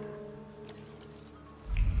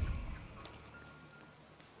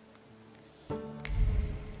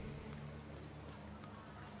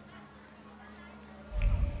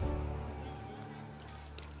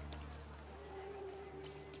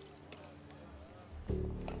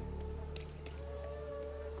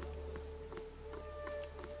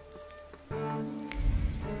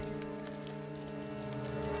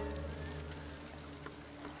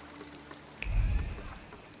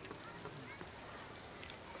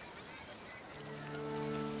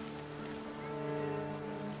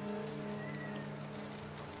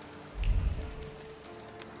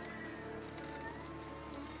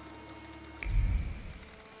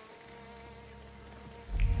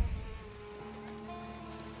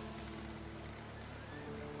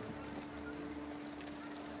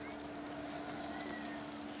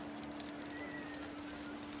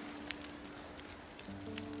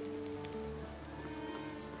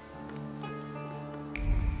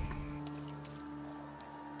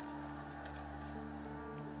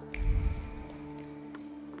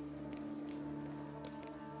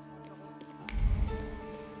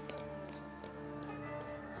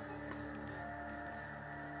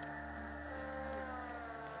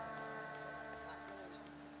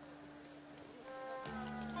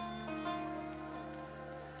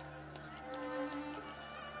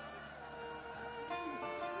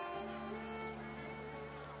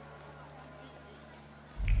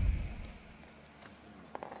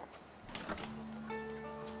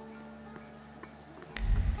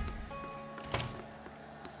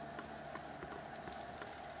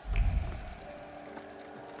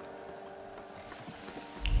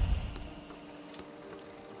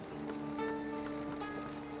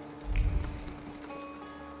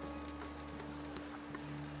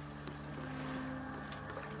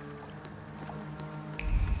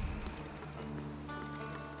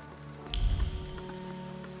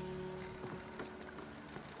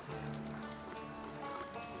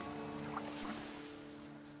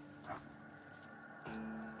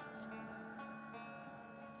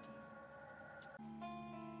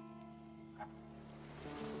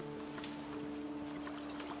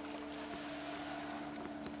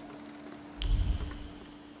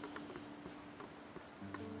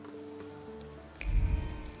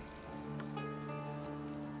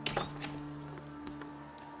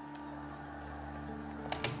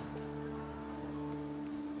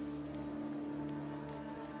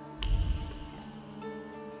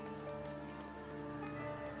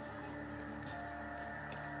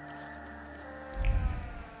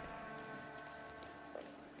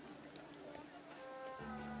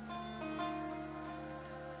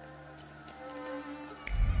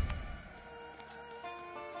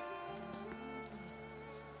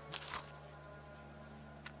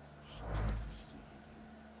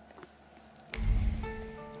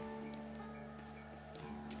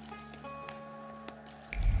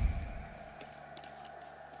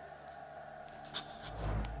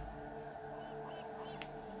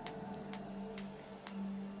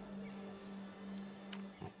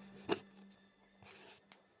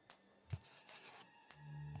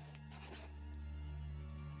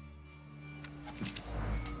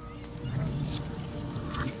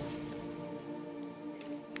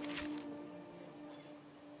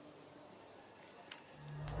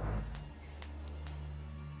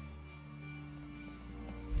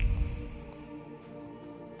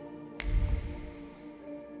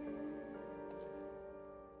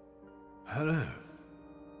 Hello.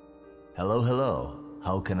 Hello, hello.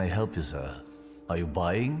 How can I help you, sir? Are you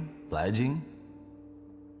buying? Pledging?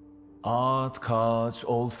 Art, cards,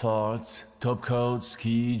 old farts, top coats,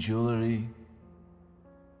 ski, jewelry.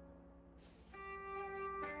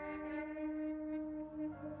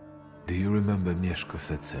 Do you remember Mieszko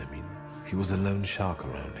Setsemin? He was a lone shark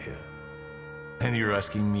around here. And you're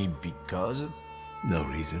asking me because? No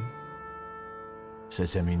reason.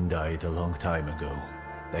 Setsemin died a long time ago.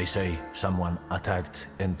 They say someone attacked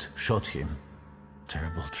and shot him.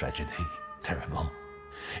 Terrible tragedy. Terrible.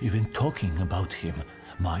 Even talking about him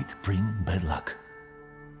might bring bad luck.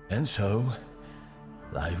 And so,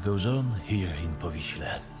 life goes on here in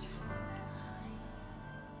Powisle.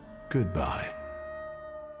 Goodbye.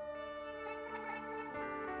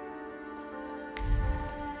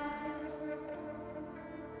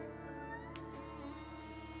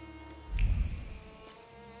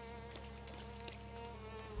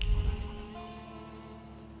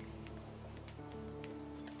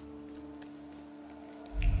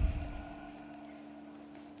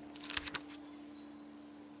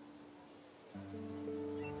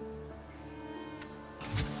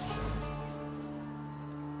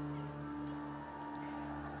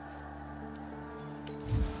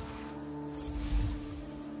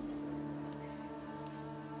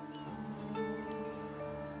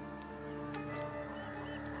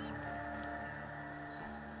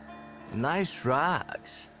 Nice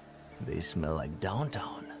rugs. They smell like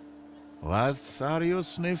downtown. What are you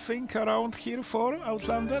sniffing around here for,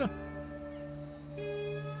 Outlander?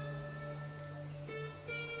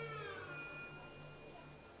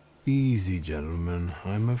 Easy, gentlemen.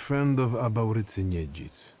 I'm a friend of Abauricy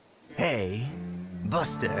Niedzic. Hey,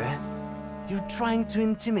 Buster. You're trying to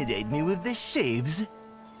intimidate me with the shaves?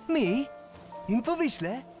 Me? In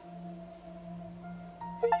Powisle?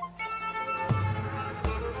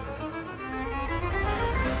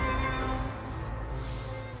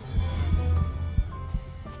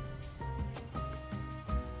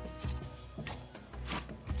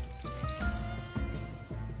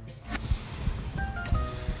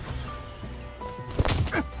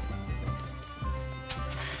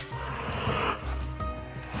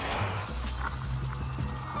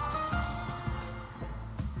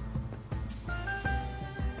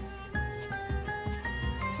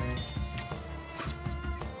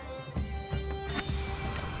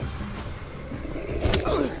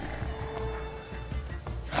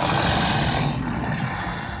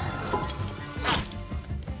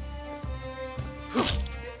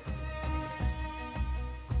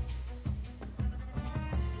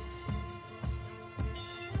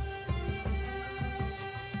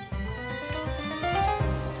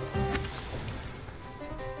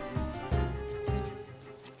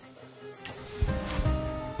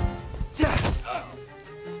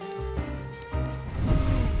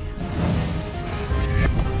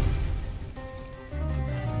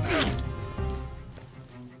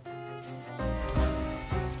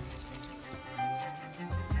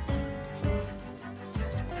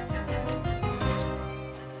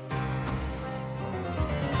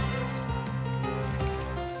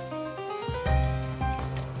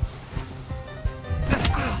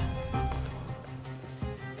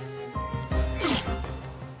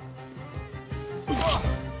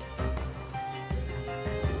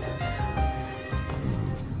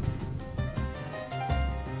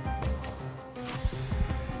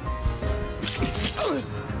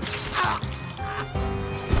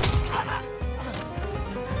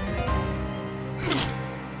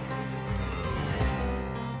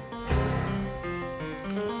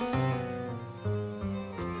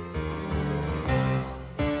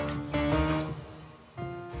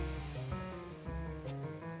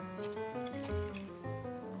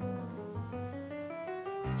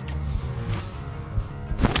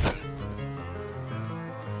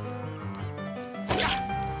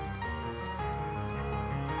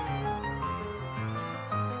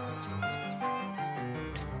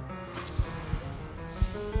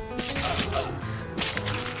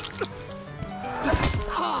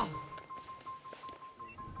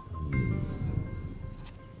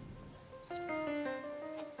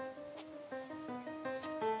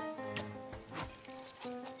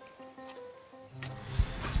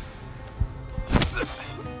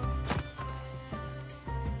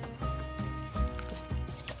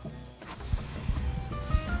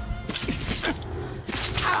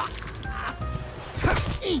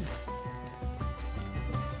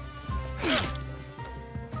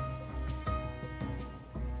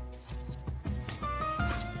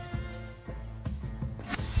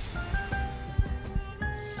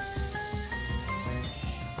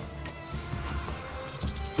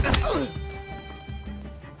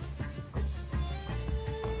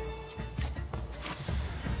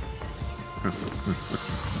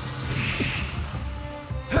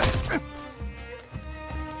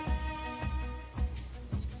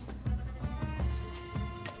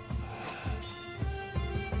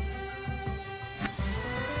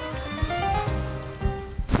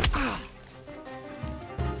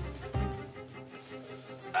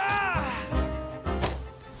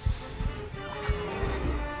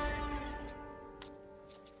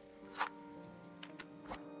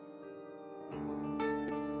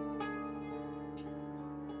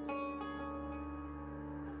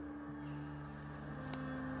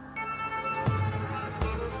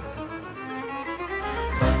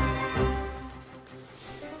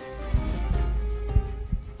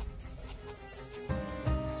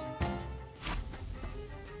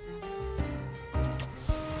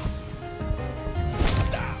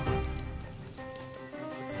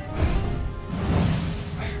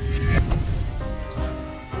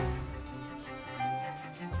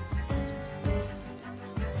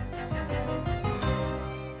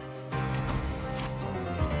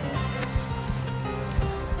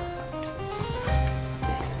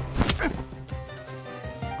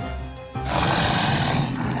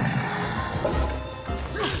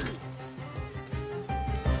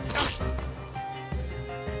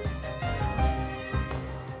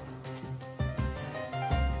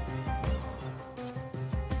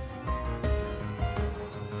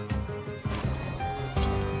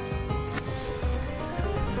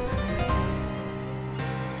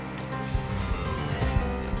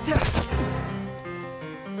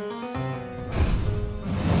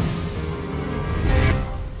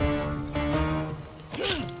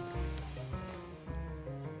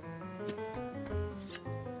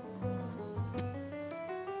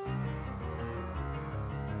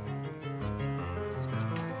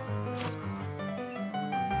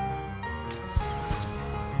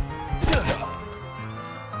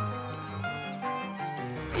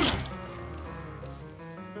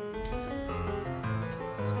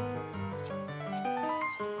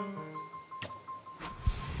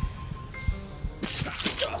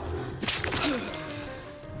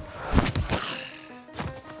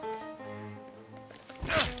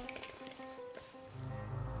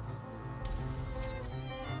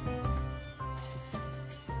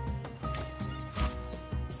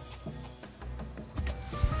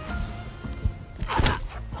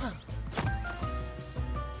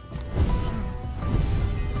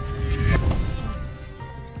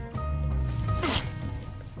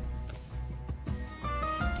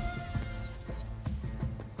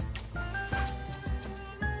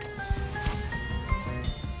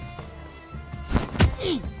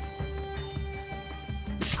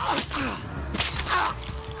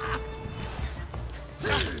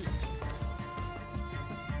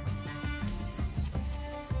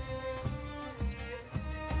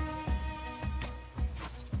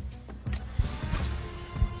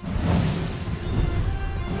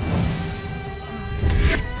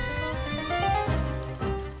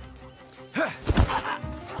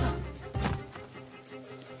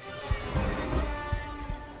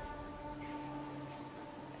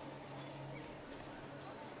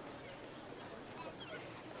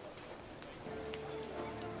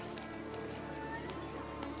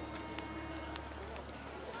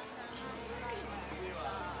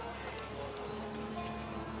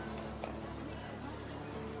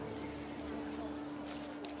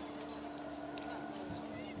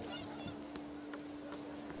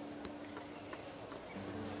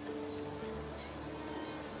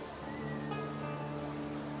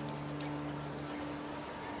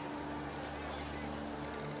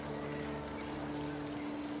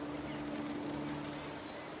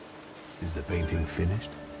 Is the painting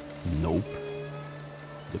finished? Nope.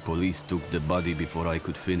 The police took the body before I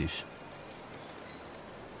could finish.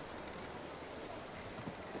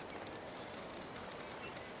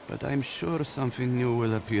 But I'm sure something new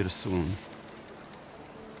will appear soon.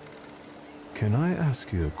 Can I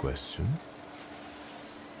ask you a question?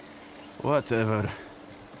 Whatever.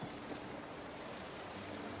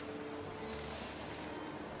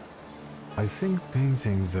 I think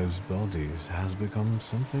painting those bodies has become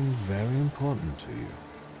something very important to you.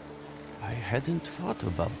 I hadn't thought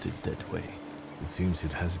about it that way. It seems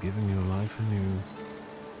it has given your life a new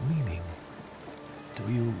meaning.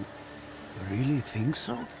 Do you really think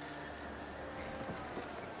so?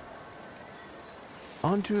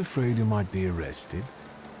 Aren't you afraid you might be arrested?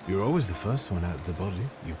 You're always the first one out of the body.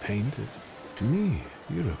 You paint it. To me,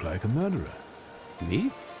 you look like a murderer.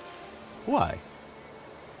 Me? Why?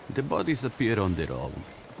 The bodies appear on their own.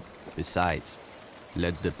 Besides,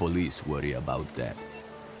 let the police worry about that.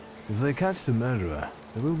 If they catch the murderer,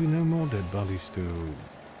 there will be no more dead bodies to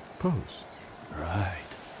pose. Right.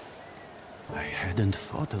 I hadn't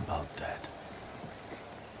thought about that.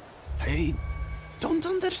 I don't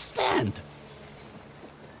understand.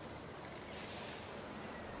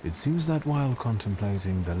 It seems that while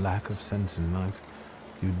contemplating the lack of sense in life,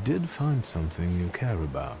 you did find something you care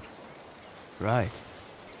about. Right.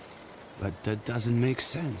 But that doesn't make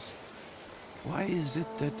sense. Why is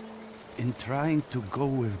it that in trying to go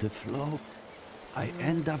with the flow, I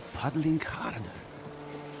end up paddling harder?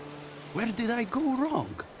 Where did I go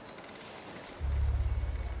wrong?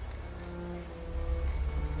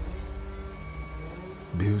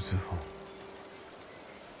 Beautiful.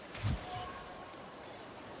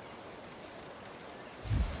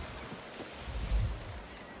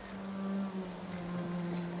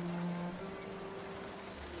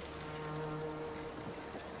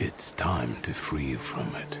 It's time to free you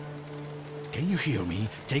from it. Can you hear me?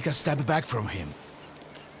 Take a step back from him.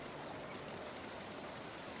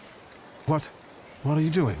 What? What are you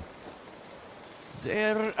doing?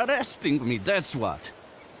 They're arresting me, that's what.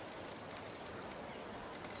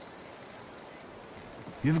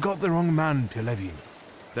 You've got the wrong man, Pyelevin.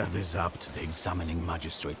 That is up to the examining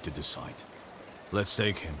magistrate to decide. Let's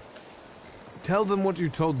take him. Tell them what you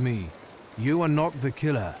told me. You are not the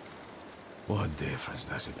killer. What difference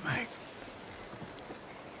does it make?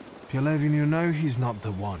 Pyelevin, you know he's not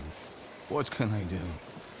the one. What can I do?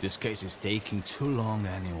 This case is taking too long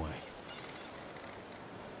anyway.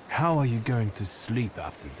 How are you going to sleep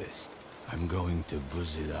after this? I'm going to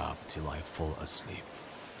booze it up till I fall asleep.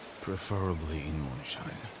 Preferably in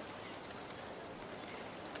moonshine.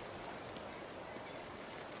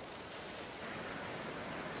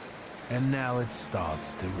 And now it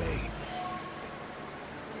starts to rain.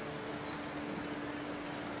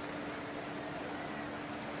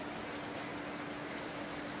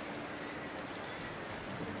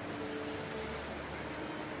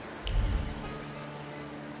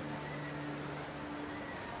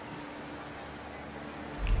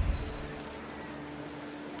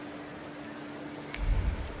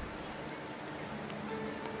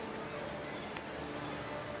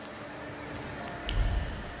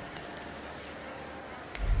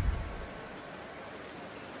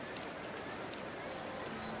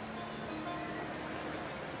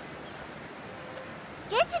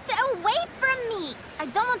 Get it away from me! I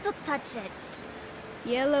don't want to touch it.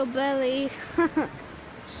 Yellow belly.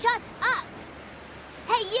 Shut up!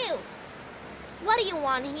 Hey, you! What do you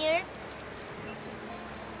want here?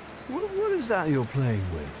 What is that you're playing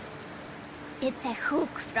with? It's a hook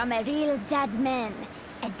from a real dead man.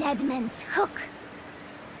 A dead man's hook.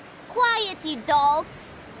 Quiet, you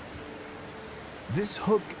dolts! This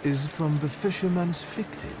hook is from the fisherman's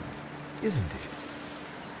victim, isn't it?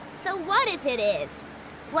 So what if it is?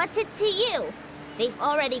 What's it to you? They've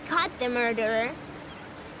already caught the murderer.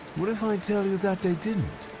 What if I tell you that they didn't?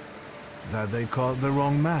 That they caught the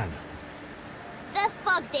wrong man? The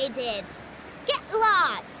fuck they did? Get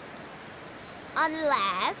lost!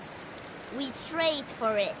 Unless we trade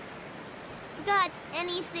for it. Got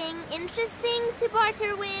anything interesting to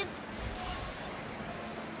barter with?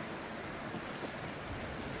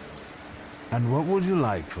 And what would you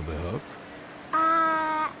like for the hook?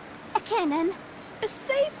 A cannon. A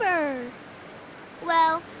saber!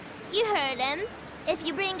 Well, you heard him. If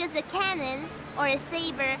you bring us a cannon or a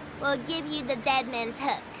saber, we'll give you the dead man's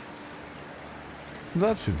hook.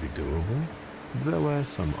 That should be doable. There were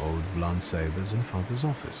some old blunt sabers in Father's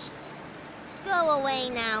office. Go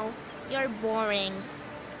away now. You're boring.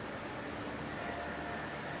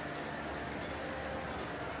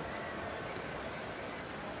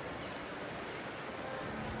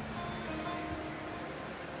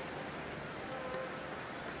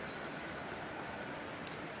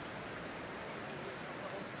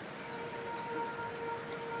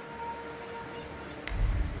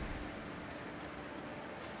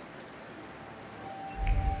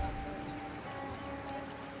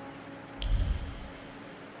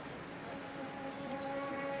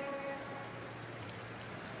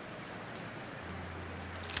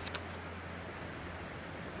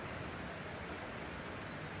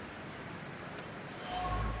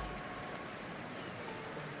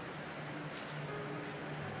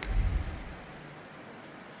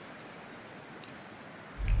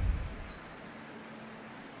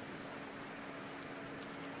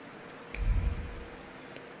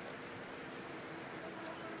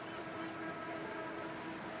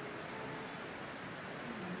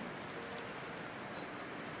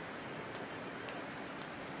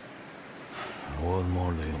 What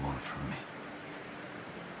more do you want from me?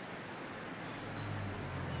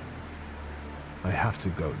 I have to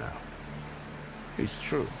go now. It's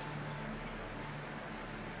true.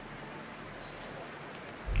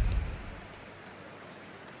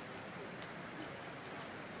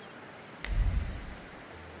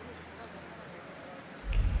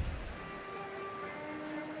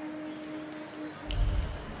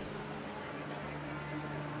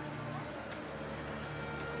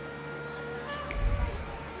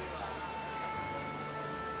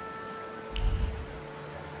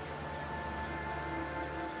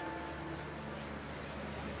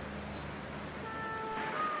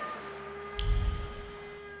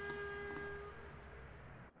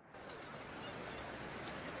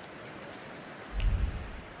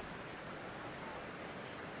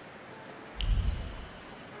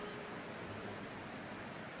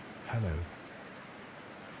 Hello.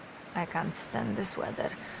 I can't stand this weather.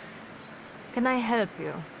 Can I help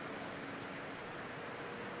you?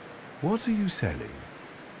 What are you selling?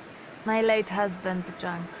 My late husband's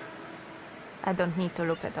junk. I don't need to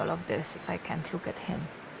look at all of this if I can't look at him.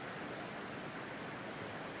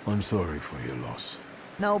 I'm sorry for your loss.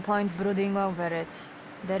 No point brooding over it.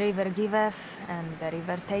 The river giveth, and the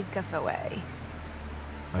river taketh away.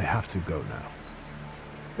 I have to go now.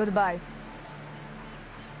 Goodbye.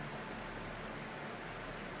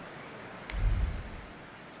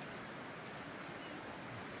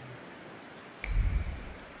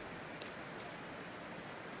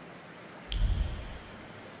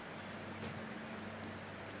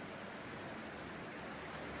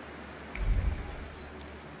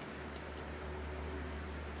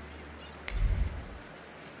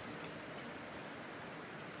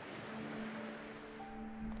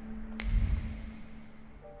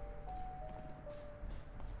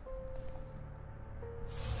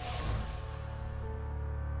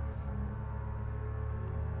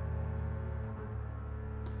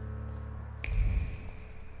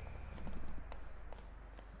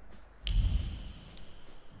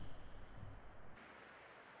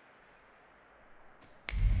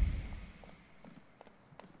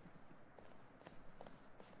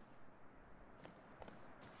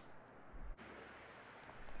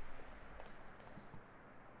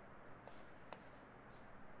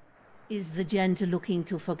 Is the gent looking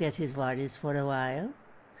to forget his worries for a while?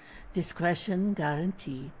 Discretion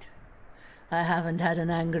guaranteed. I haven't had an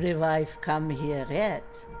angry wife come here yet.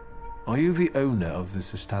 Are you the owner of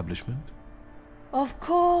this establishment? Of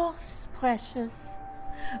course, precious.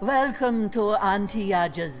 Welcome to Auntie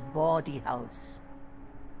Yaja's bawdy house.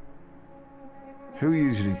 Who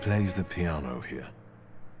usually plays the piano here?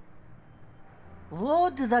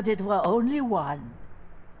 Would that it were only one.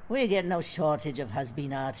 We get no shortage of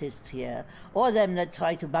has-been artists here, or them that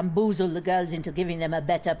try to bamboozle the girls into giving them a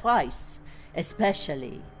better price,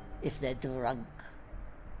 especially if they're drunk.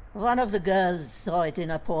 One of the girls saw it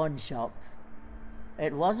in a pawn shop.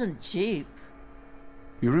 It wasn't cheap.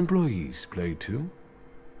 Your employees play too?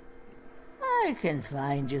 I can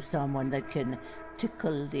find you someone that can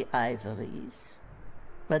tickle the ivories.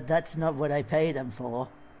 But that's not what I pay them for.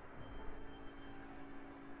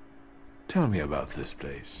 Tell me about this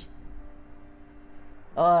place.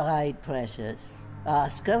 All right, precious.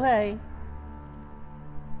 Ask away.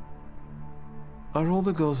 Are all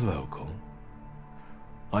the girls local?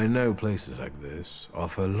 I know places like this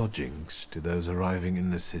offer lodgings to those arriving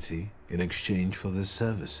in the city in exchange for their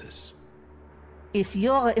services. If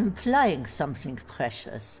you're implying something,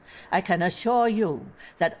 precious, I can assure you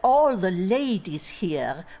that all the ladies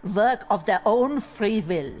here work of their own free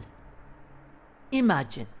will.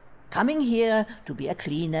 Imagine coming here to be a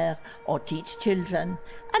cleaner or teach children,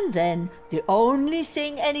 and then the only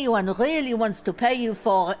thing anyone really wants to pay you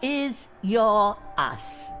for is your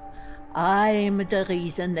ass. I'm the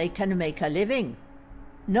reason they can make a living.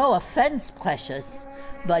 No offense, precious,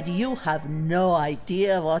 but you have no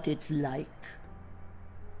idea what it's like.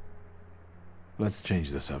 Let's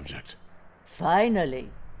change the subject. Finally.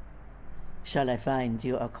 Shall I find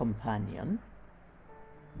you a companion?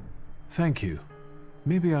 Thank you.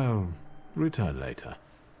 Maybe I'll return later.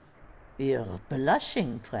 You're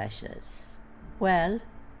blushing, precious. Well,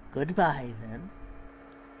 goodbye then.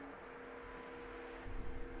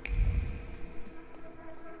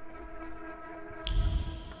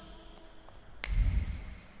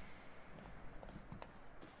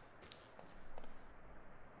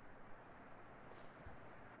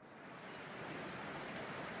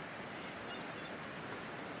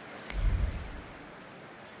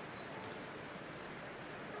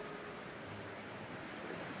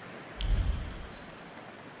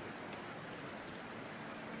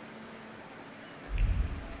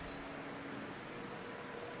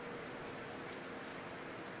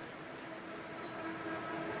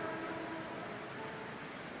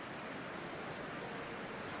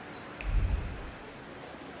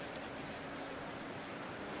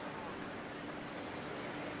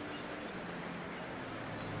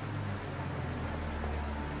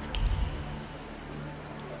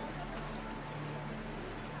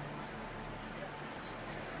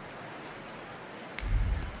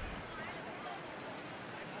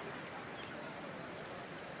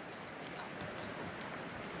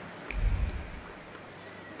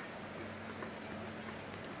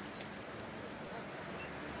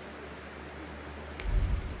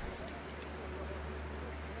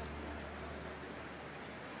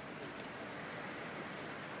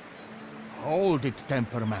 Hold it,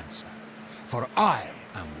 Tempermancer, for I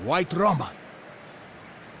am White Roman.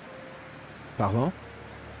 Pardon?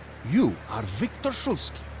 You are Wiktor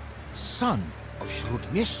Szulski, son of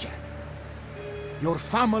Śródmieścia. Your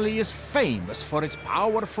family is famous for its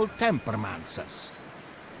powerful tempermancers.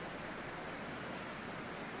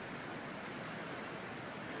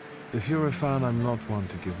 If you're a fan, I'm not one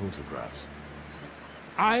to give autographs.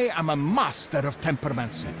 I am a master of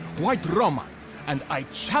tempermancy, White Roman, and I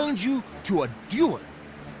challenge you to a duel.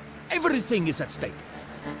 Everything is at stake.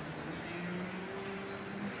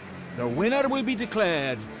 The winner will be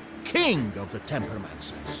declared King of the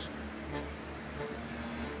Tempermancers.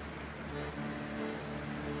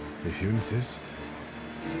 If you insist.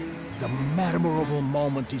 The memorable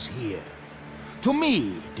moment is here. To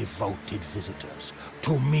me, devoted visitors.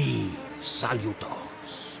 To me,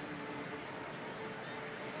 salutors.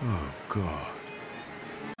 Oh, God.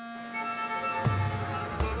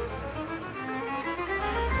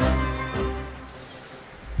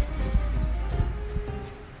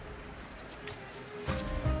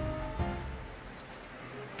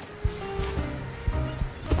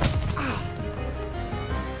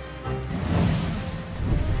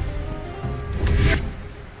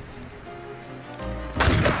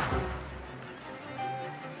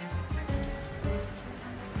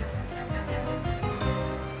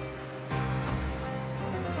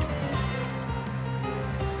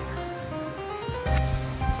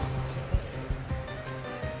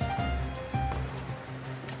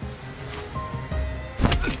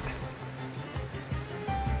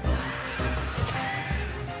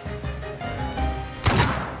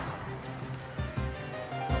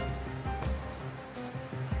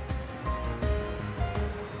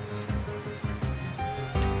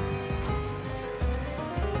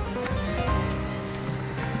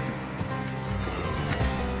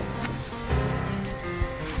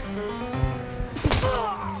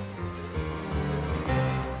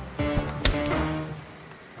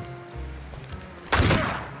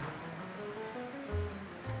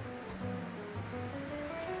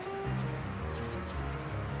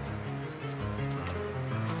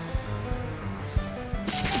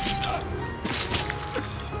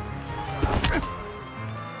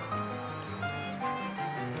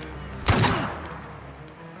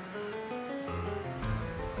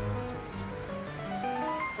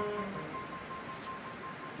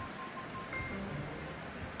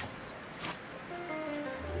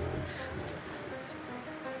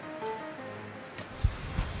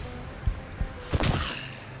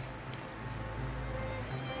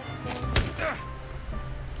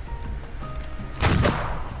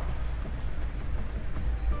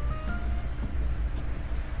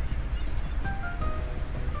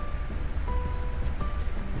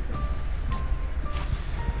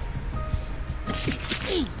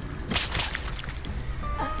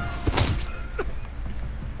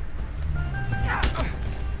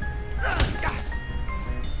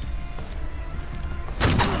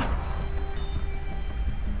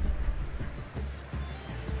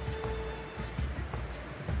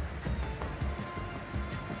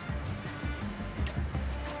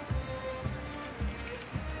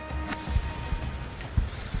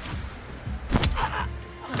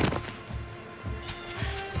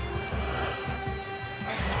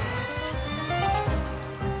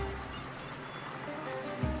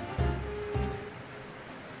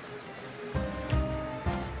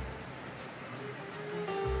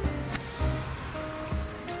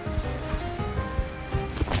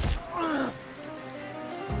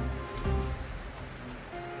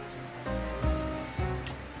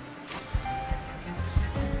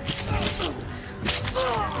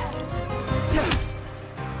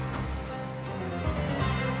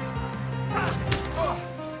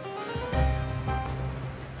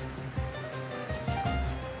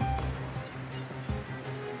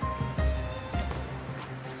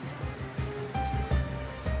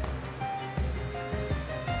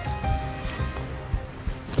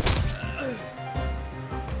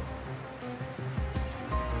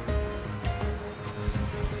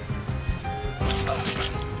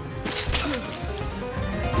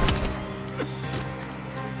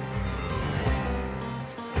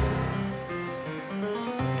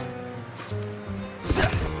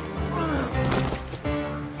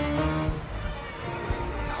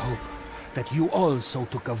 That you also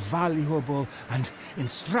took a valuable and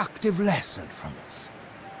instructive lesson from us.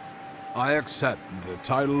 I accept the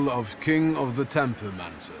title of King of the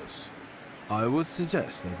Tempermancers. I would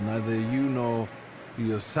suggest that neither you nor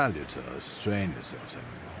your Salutor strain yourselves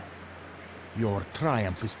anymore. Your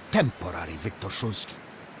triumph is temporary, Wiktor Szulski.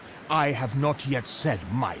 I have not yet said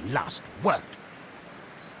my last word.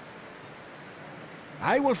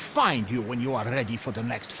 I will find you when you are ready for the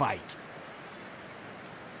next fight.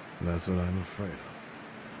 That's what I'm afraid of.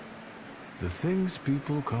 The things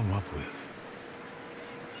people come up with.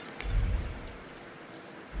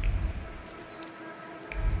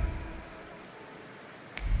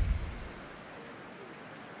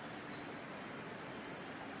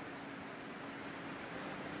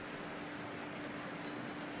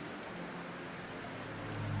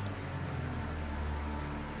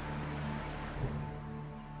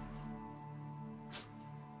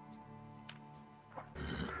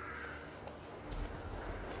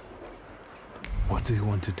 What do you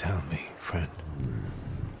want to tell me, friend?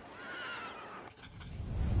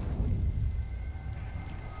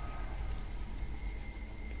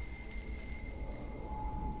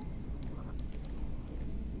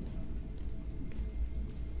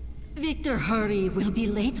 Wiktor, hurry. We'll be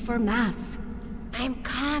late for Mass. I'm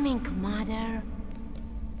coming, Mother.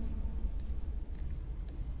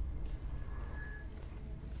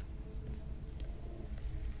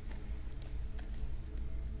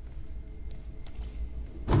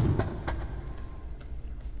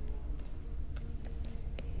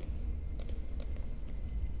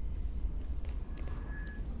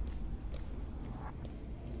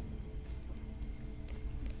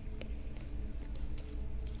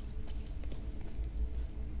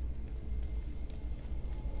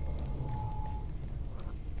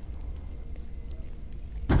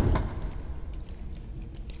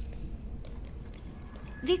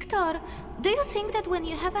 Wiktor, do you think that when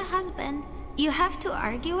you have a husband, you have to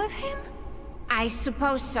argue with him? I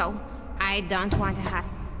suppose so. I don't want to have...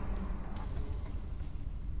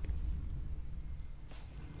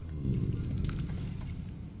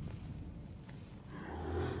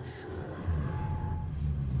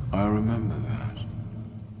 I remember that.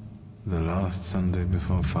 The last Sunday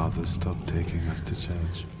before Father stopped taking us to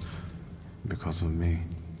church. Because of me.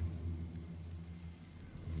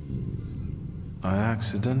 I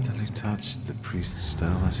accidentally touched the priest's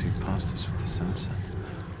stele as he passed us with the censer.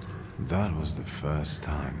 That was the first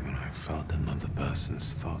time when I felt another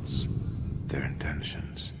person's thoughts, their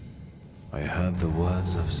intentions. I heard the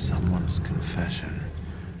words of someone's confession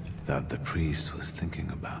that the priest was thinking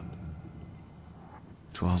about.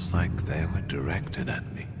 It was like they were directed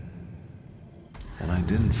at me. And I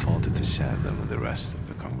didn't falter to share them with the rest of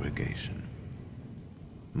the congregation.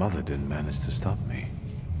 Mother didn't manage to stop me.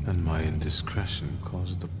 And my indiscretion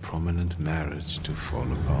caused a prominent marriage to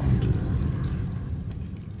fall apart.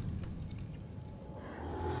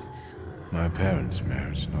 My parents'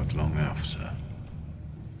 marriage not long after.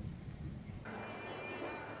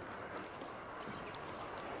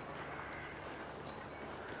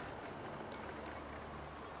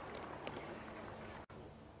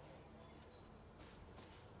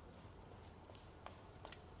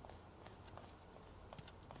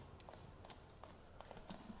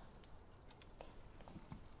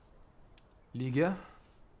 Ligia?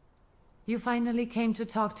 You finally came to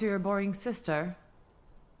talk to your boring sister?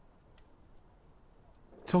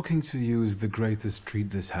 Talking to you is the greatest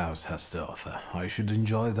treat this house has to offer. I should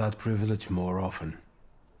enjoy that privilege more often.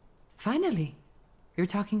 Finally. You're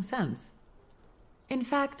talking sense. In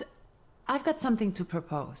fact, I've got something to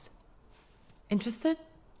propose. Interested?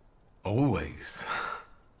 Always.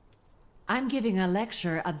 I'm giving a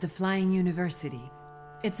lecture at the Flying University.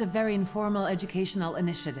 It's a very informal educational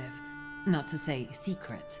initiative. Not to say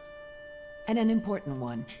secret. And an important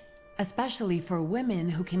one, especially for women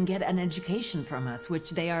who can get an education from us,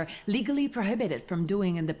 which they are legally prohibited from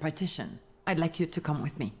doing in the partition. I'd like you to come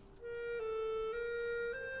with me.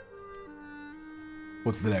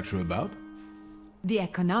 What's the lecture about? The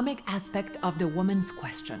economic aspect of the woman's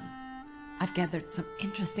question. I've gathered some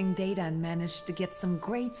interesting data and managed to get some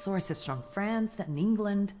great sources from France and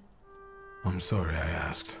England. I'm sorry I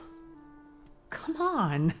asked. Come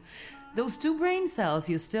on. Those 2 brain cells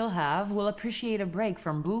you still have will appreciate a break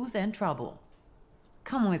from booze and trouble.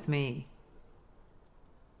 Come with me.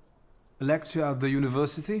 A lecture at the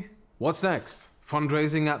university? What's next?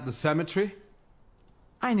 Fundraising at the cemetery?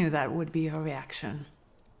 I knew that would be your reaction.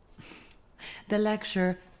 The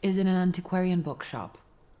lecture is in an antiquarian bookshop.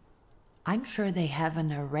 I'm sure they have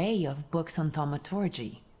an array of books on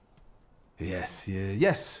thaumaturgy. Yes.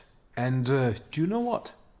 And do you know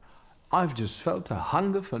what? I've just felt a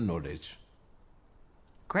hunger for knowledge.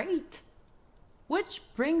 Great. Which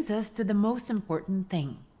brings us to the most important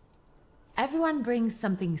thing. Everyone brings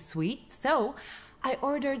something sweet, so I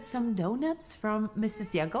ordered some donuts from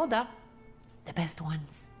Mrs. Jagoda. The best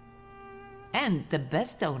ones. And the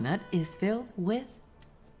best donut is filled with...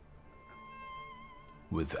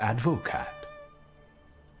 With advocat.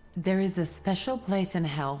 There is a special place in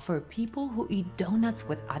hell for people who eat donuts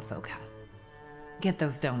with advocat. Get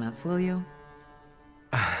those donuts, will you?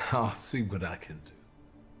 I'll see what I can do.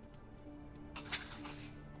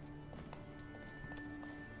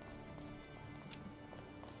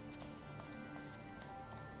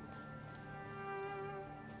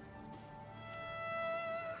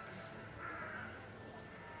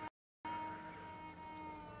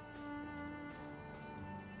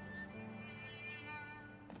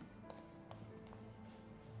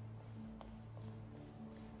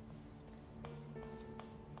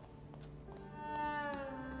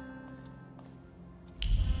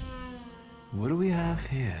 What do we have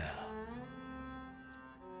here?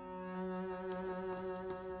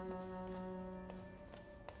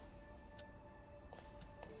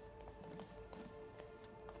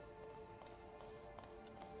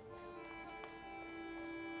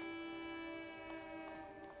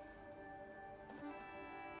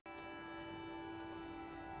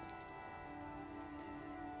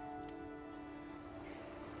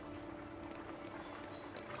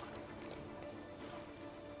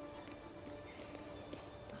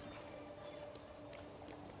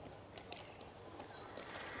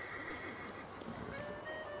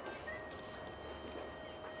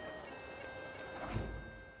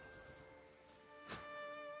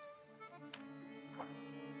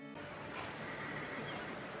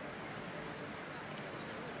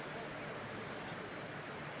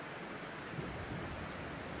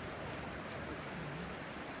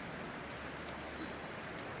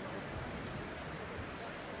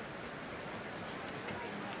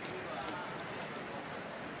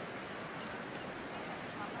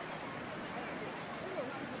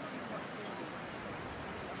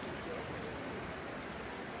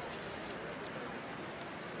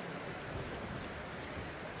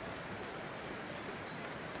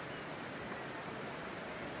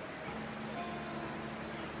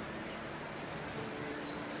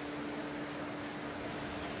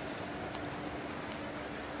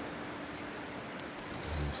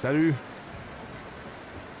 Salut!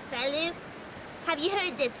 Salut! Have you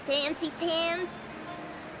heard this fancy pants?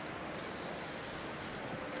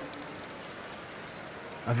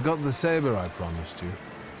 I've got the saber I promised you.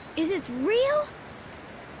 Is it real?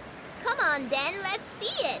 Come on then, let's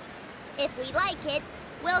see it! If we like it,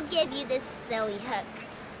 we'll give you this silly hook.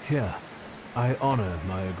 Here, I honor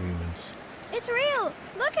my agreements. It's real!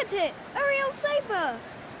 Look at it! A real saber!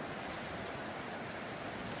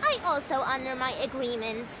 I also honor my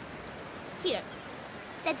agreements. Here,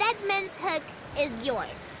 the dead man's hook is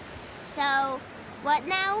yours. So, what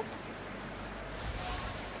now?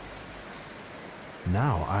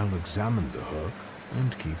 Now I'll examine the hook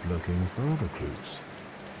and keep looking for other clues.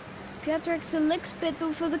 Piotr's a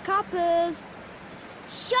lickspittle for the coppers.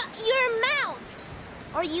 Shut your mouths!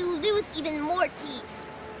 Or you lose even more teeth.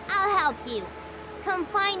 I'll help you. Come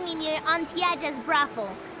find me near Antiaja's brothel.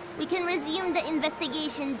 We can resume the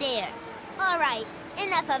investigation there. All right,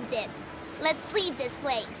 enough of this. Let's leave this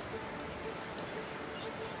place.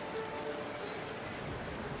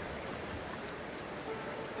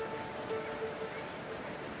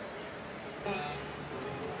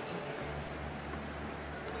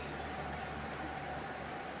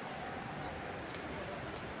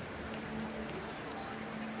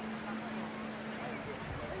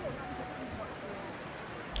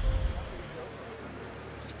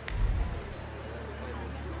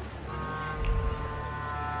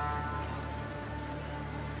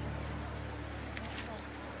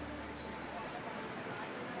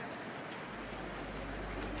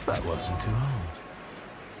 That wasn't too hard.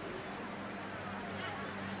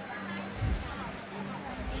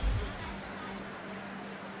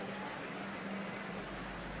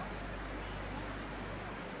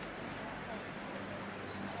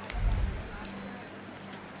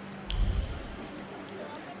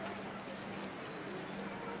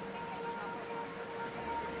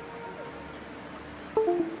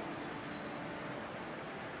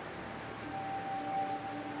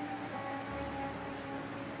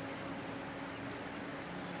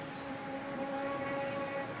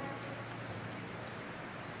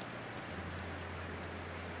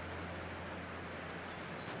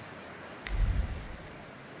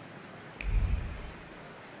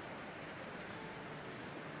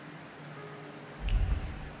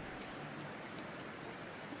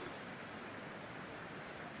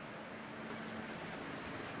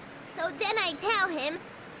 So then I tell him,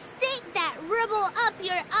 stick that rubble up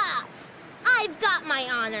your ass. I've got my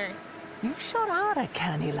honor. You sure are a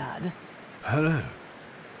canny lad. Hello.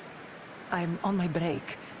 I'm on my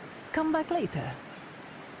break. Come back later.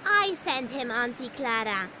 I sent him Auntie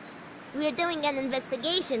Clara. We're doing an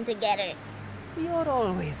investigation together. You're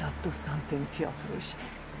always up to something, Piotruś.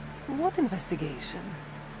 What investigation?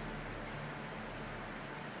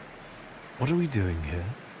 What are we doing here?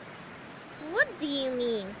 What do you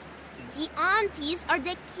mean? The aunties are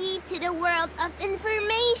the key to the world of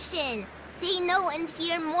information. They know and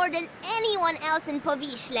hear more than anyone else in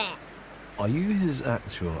Powisle. Are you his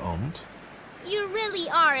actual aunt? You really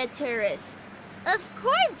are a tourist. Of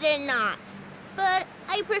course they're not. But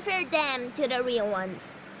I prefer them to the real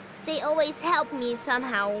ones. They always help me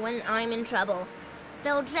somehow when I'm in trouble.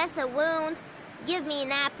 They'll dress a wound, give me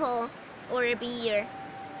an apple, or a beer.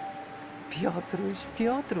 Piotruś,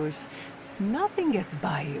 Piotruś. Nothing gets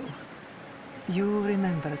by you. You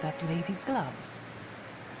remember that lady's gloves?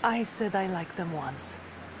 I said I liked them once,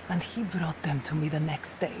 and he brought them to me the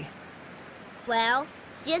next day. Well,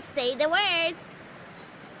 just say the word.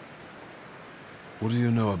 What do you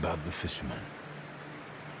know about the fisherman?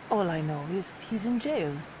 All I know is he's in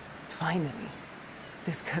jail. Finally.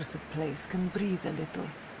 This cursed place can breathe a little.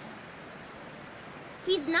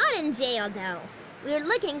 He's not in jail, though. We're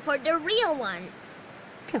looking for the real one.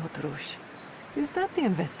 Piotruś, is that the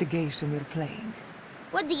investigation you're playing?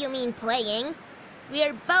 What do you mean, playing?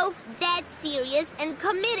 We're both dead serious and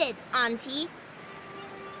committed, Auntie.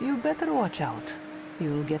 You better watch out.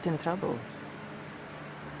 You'll get in trouble.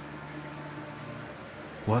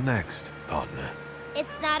 What next, partner?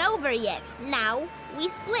 It's not over yet. Now, we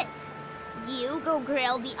split. You go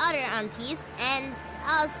grill the other aunties, and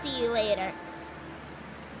I'll see you later.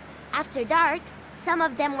 After dark, some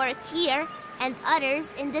of them work here, and others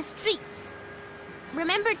in the streets.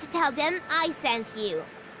 Remember to tell them I sent you.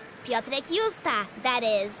 Piotrek Justa, that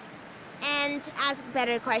is. And ask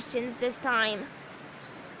better questions this time.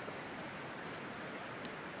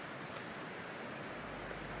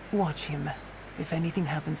 Watch him. If anything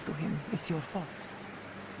happens to him, it's your fault.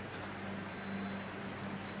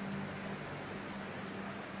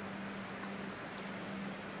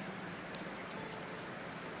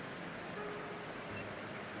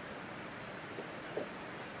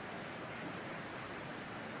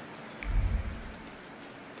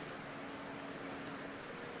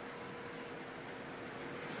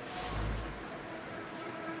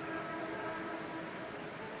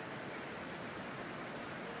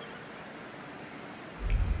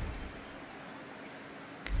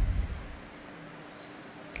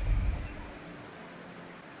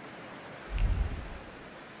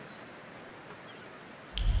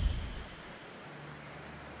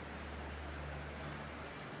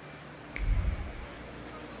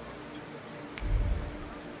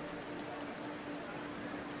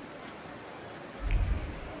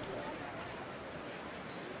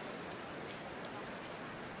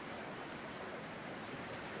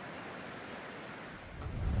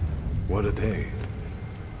 What a day.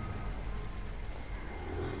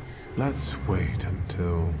 Let's wait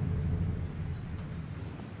until...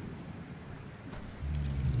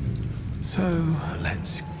 So,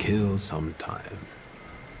 let's kill some time.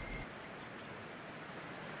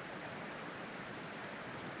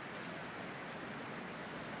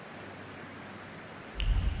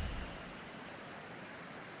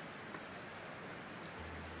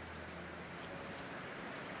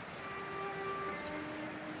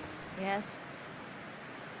 Yes?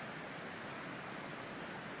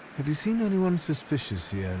 Have you seen anyone suspicious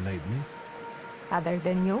here lately? Other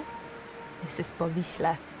than you? This is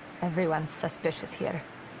Powisle. Everyone's suspicious here.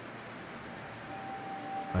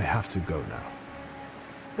 I have to go now.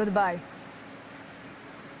 Goodbye.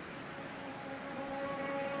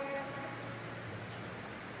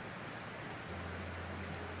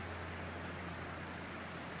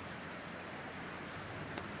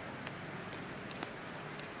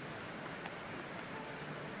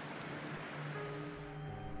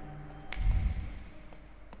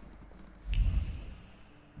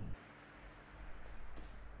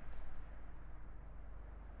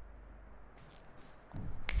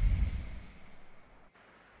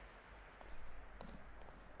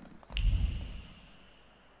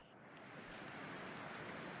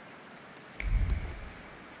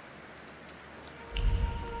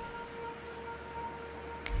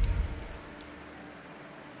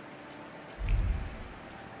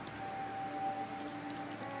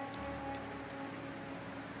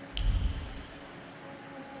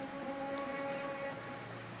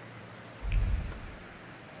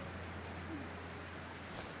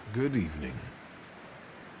 Good evening.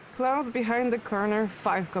 Cloud behind the corner,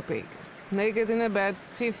 5 kopecks. Naked in a bed,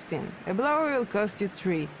 15. A blower will cost you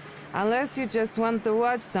 3. Unless you just want to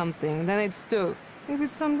watch something, then it's 2. If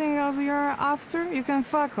it's something else you're after, you can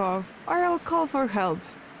fuck off, or I'll call for help.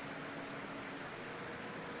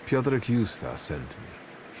 Piotrek Justa sent me.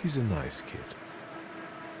 He's a nice kid.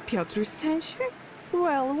 Piotr sent you?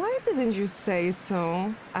 Well, why didn't you say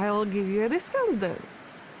so? I'll give you a discount then.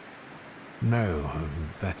 No,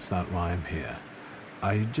 that's not why I'm here.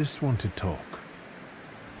 I just want to talk.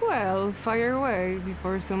 Well, fire away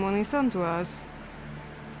before someone is onto us.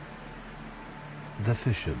 The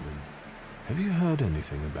fisherman. Have you heard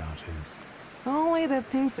anything about him? Only the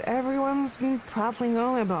things everyone's been prattling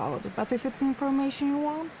on about. But if it's information you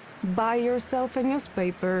want, buy yourself a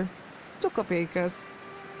newspaper. 2 kopeckas.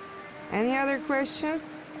 Any other questions?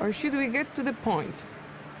 Or should we get to the point?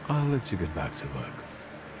 I'll let you get back to work.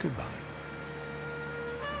 Goodbye.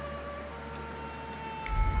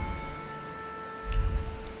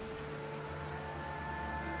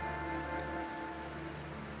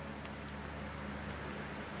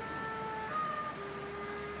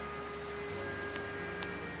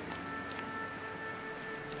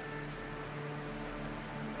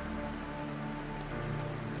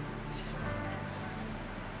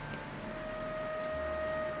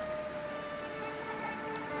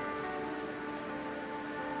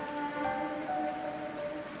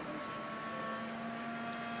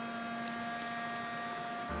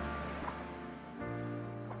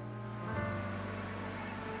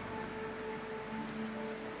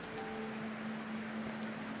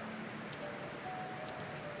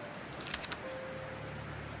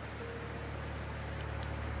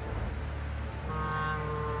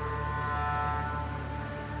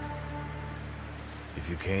 if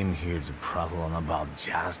you came here to prattle on about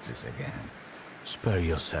justice again, spare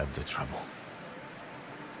yourself the trouble.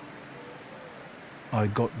 I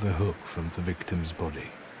got the hook from the victim's body.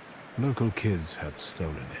 Local kids had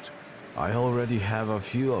stolen it. I already have a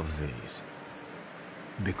few of these.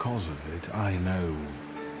 Because of it, I know,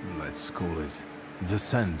 let's call it, the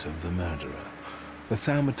scent of the murderer. The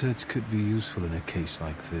Thaumaturge could be useful in a case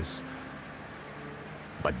like this.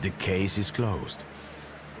 But the case is closed.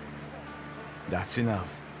 That's enough.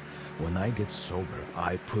 When I get sober,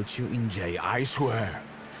 I put you in jail, I swear.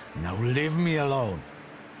 Now leave me alone.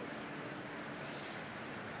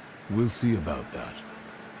 We'll see about that.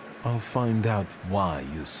 I'll find out why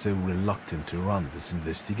you're so reluctant to run this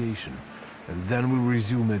investigation, and then we'll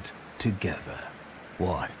resume it together.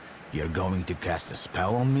 What? You're going to cast a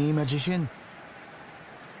spell on me, magician?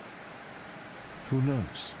 Who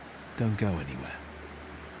knows? Don't go anywhere.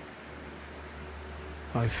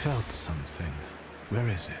 I felt something. Where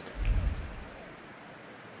is it?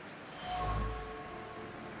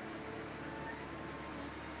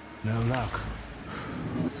 No luck.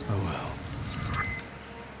 Oh well.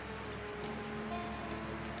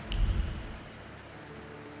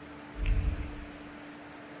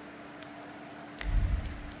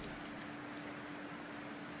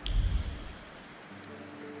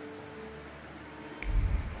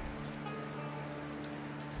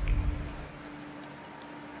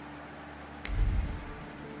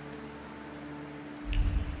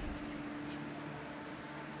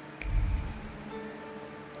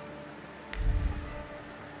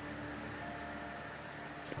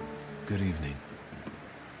 Good evening.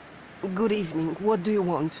 Good evening. What do you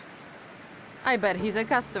want? I bet he's a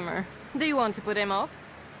customer. Do you want to put him off?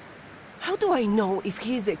 How do I know if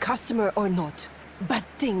he's a customer or not? Bad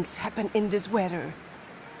things happen in this weather.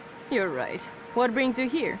 You're right. What brings you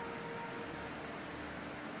here?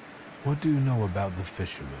 What do you know about the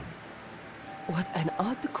fisherman? What an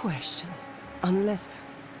odd question. Unless...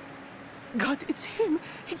 God, it's him!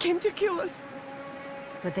 He came to kill us!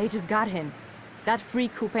 But they just got him. That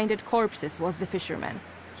freak who painted corpses was the fisherman.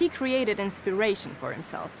 He created inspiration for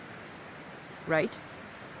himself. Right?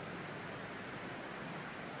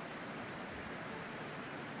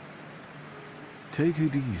 Take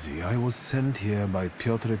it easy. I was sent here by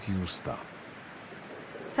Piotrek Justa.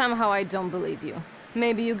 Somehow I don't believe you.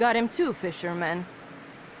 Maybe you got him too, fisherman.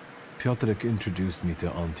 Piotrek introduced me to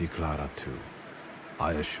Auntie Clara too.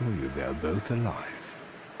 I assure you they're both alive.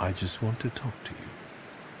 I just want to talk to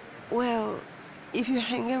you. Well, if you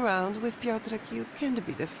hang around with Piotrek, you can't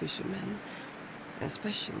be the fisherman.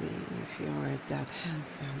 Especially if you're that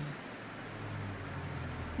handsome.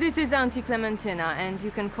 This is Auntie Clementina, and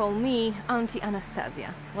you can call me Auntie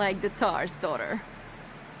Anastasia, like the Tsar's daughter.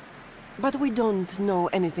 But we don't know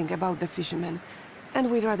anything about the fisherman,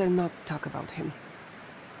 and we'd rather not talk about him.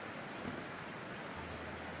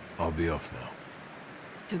 I'll be off now.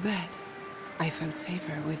 Too bad. I felt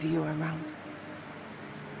safer with you around.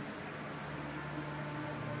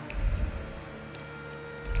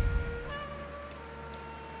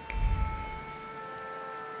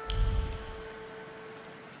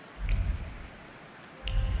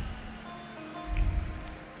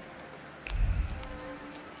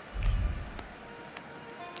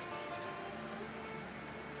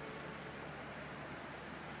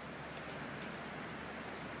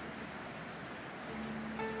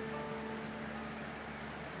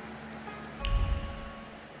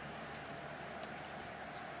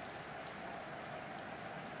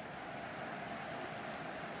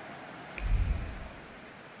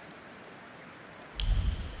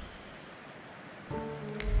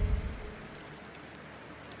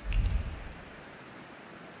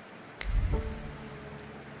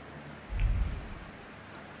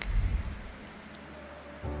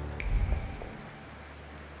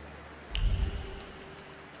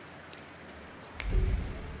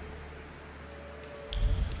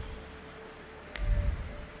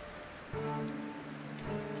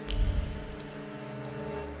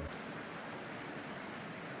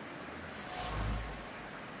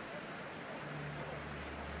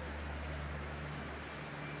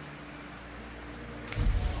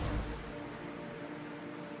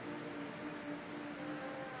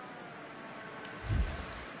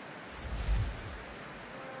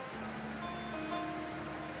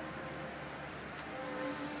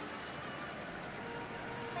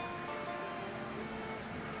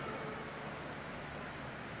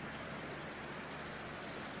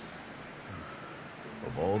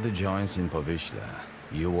 Of all the joints in Powisle,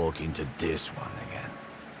 you walk into this one again.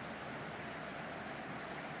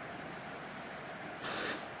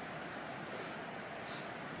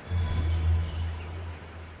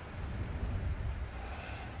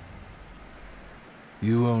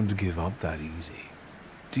 You won't give up that easy.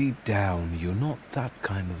 Deep down, you're not that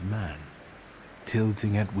kind of man.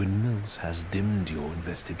 Tilting at windmills has dimmed your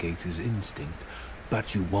investigator's instinct,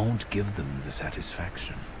 but you won't give them the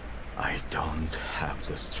satisfaction. I don't have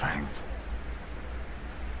the strength.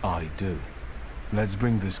 I do. Let's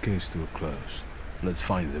bring this case to a close. Let's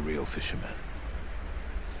find the real fisherman.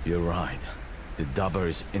 You're right. The dubber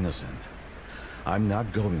is innocent. I'm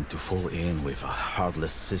not going to fall in with a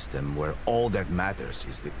heartless system where all that matters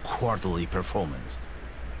is the quarterly performance.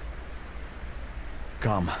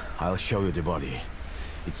 Come, I'll show you the body.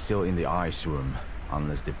 It's still in the ice room,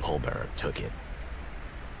 unless the pallbearer took it.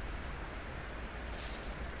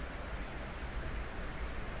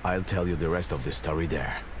 I'll tell you the rest of the story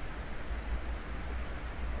there.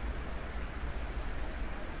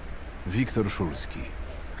 Wiktor Szulski,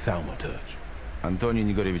 Thaumaturge. Antoni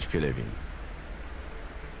Nigorevich Pielewin.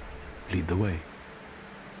 Lead the way.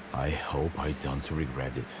 I hope I don't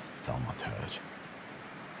regret it, Thaumaturge.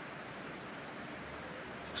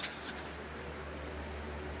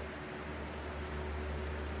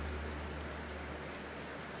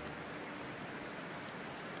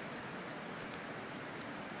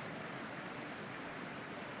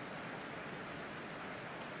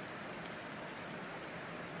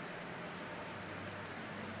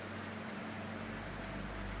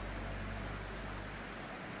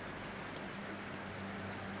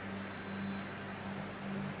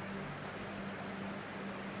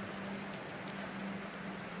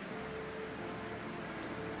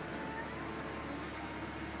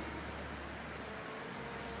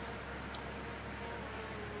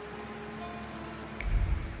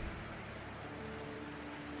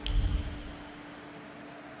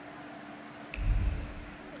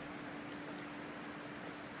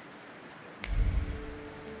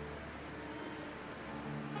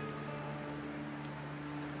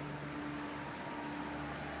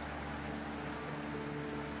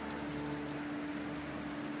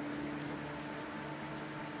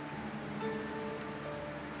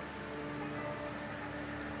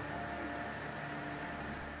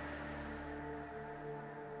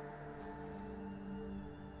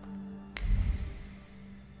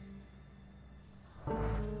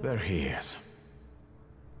 There he is.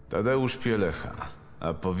 Tadeusz Pielecha,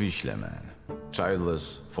 a Powisle man.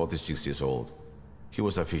 Childless, 46 years old. He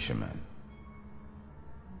was a fisherman.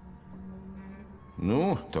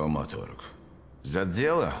 Ну, Thaumaturge, за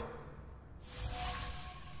дело.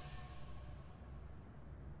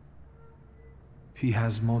 He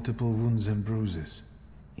has multiple wounds and bruises.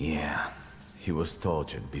 Yeah, he was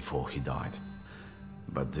tortured before he died.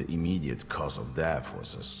 But the immediate cause of death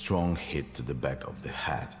was a strong hit to the back of the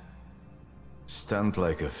head. Stunned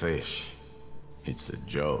like a fish. It's a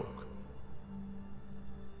joke.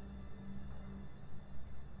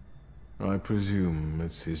 I presume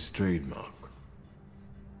it's his trademark.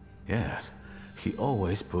 Yes, he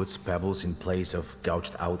always puts pebbles in place of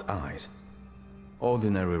gouged out eyes.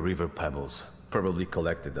 Ordinary river pebbles, probably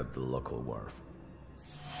collected at the local wharf.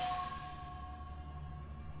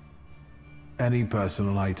 Any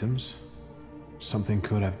personal items? Something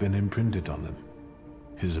could have been imprinted on them.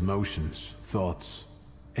 His emotions, thoughts,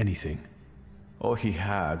 anything. All he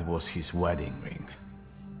had was his wedding ring.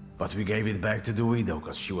 But we gave it back to the widow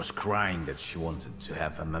because she was crying that she wanted to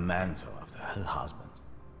have a memento of her husband.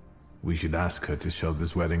 We should ask her to show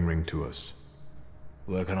this wedding ring to us.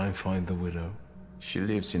 Where can I find the widow? She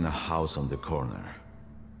lives in a house on the corner,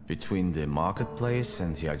 between the marketplace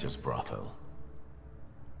and Yaja's brothel.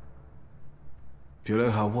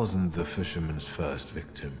 Pielecha wasn't the fisherman's first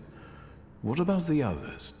victim. What about the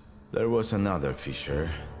others? There was another fisher,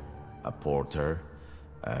 a porter,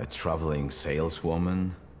 a traveling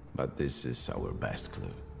saleswoman, but this is our best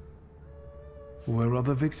clue. Were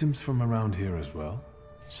other victims from around here as well?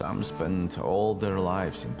 Some spent all their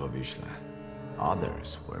lives in Powisle.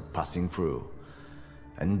 Others were passing through,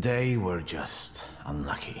 and they were just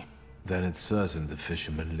unlucky. Then it's certain the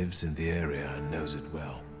fisherman lives in the area and knows it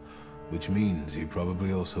well. Which means he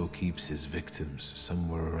probably also keeps his victims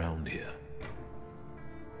somewhere around here.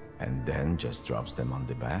 And then just drops them on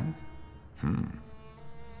the bank?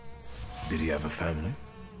 Did he have a family?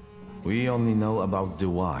 We only know about the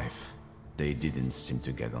wife. They didn't seem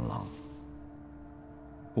to get along.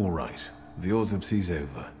 All right, the autopsy's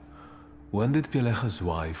over. When did Pielecha's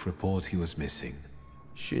wife report he was missing?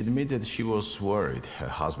 She admitted she was worried her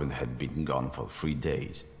husband had been gone for 3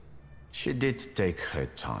 days. She did take her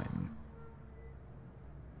time.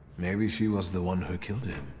 Maybe she was the one who killed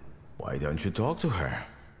him. Why don't you talk to her?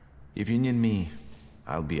 If you need me,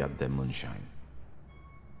 I'll be at the moonshine.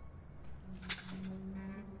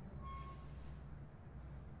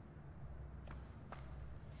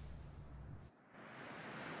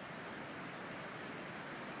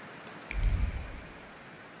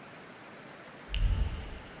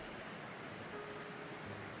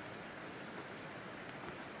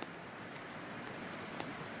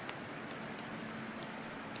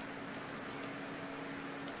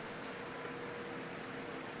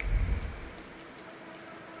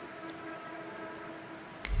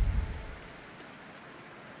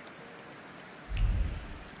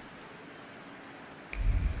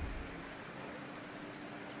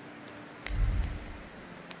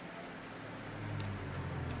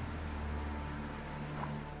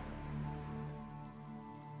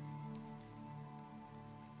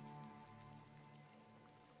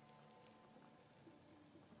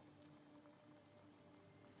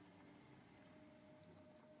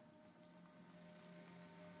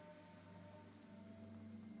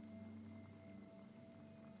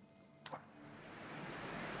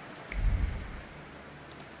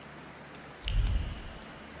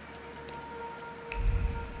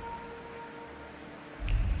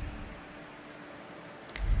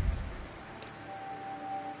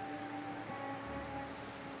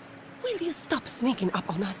 Will you stop sneaking up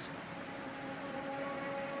on us?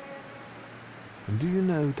 Do you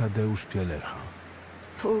know Tadeusz Pielecha?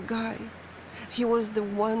 Poor guy. He was the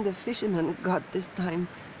one the fisherman got this time.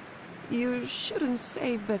 You shouldn't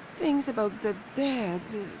say bad things about the dead.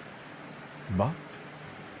 But?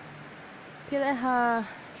 Pielecha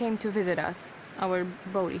came to visit us, our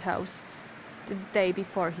boaty house, the day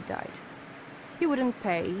before he died. He wouldn't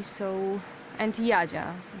pay, so Auntie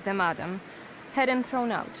Jadzia, the madam, had him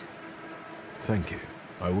thrown out. Thank you.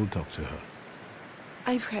 I will talk to her.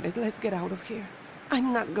 I've had it. Let's get out of here.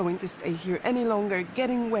 I'm not going to stay here any longer,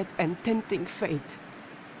 getting wet and tempting fate.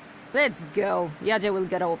 Let's go. Jadzia will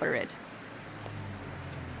get over it.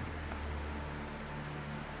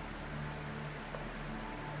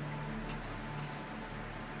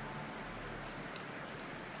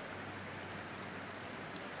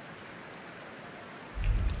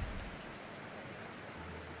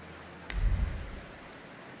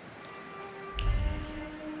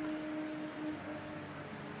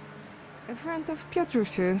 A friend of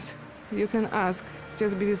Piotrusz's. You can ask.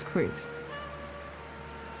 Just be discreet.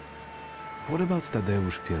 What about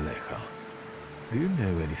Tadeusz Pielecha? Do you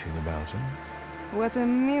know anything about him? What a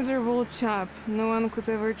miserable chap. No one could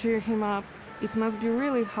ever cheer him up. It must be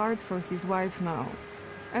really hard for his wife now.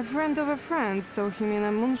 A friend of a friend saw him in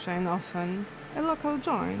a moonshine often. A local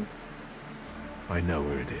joint. I know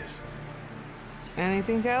where it is.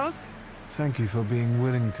 Anything else? Thank you for being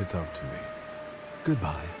willing to talk to me.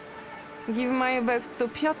 Goodbye. Give my best to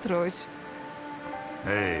Piotrusz.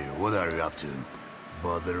 Hey, what are you up to?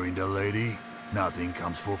 Bothering the lady? Nothing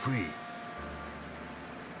comes for free.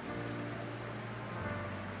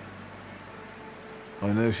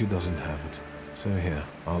 I know she doesn't have it. So here,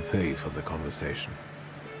 I'll pay for the conversation.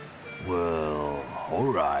 Well,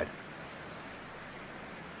 alright.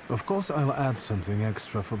 Of course, I'll add something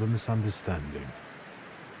extra for the misunderstanding.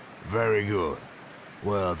 Very good.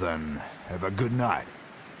 Well then, have a good night.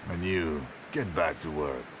 And you, get back to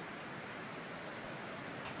work.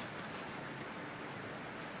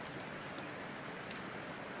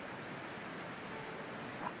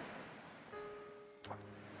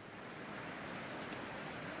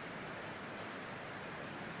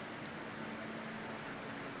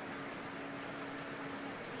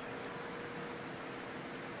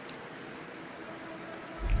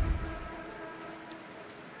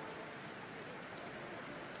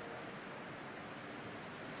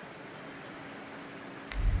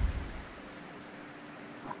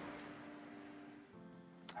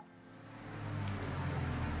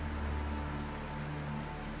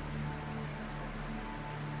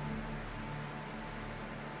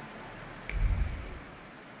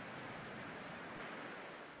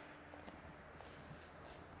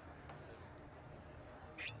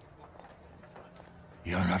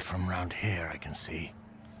 You're not from round here, I can see.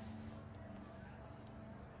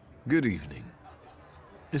 Good evening.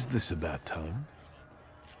 Is this a bad time?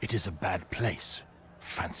 It is a bad place,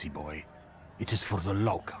 fancy boy. It is for the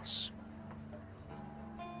locals.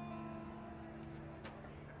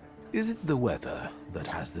 Is it the weather that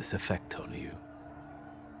has this effect on you?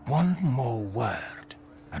 One more word,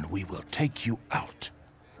 and we will take you out.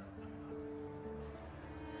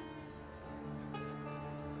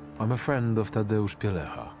 I'm a friend of Tadeusz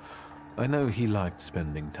Pielecha. I know he liked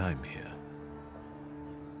spending time here.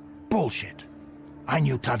 Bullshit. I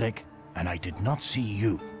knew Tadek, and I did not see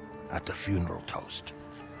you at the funeral toast.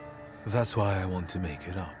 That's why I want to make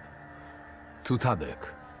it up. To Tadek,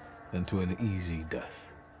 and to an easy death.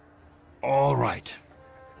 All right.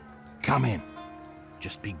 Come in.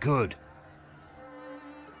 Just be good.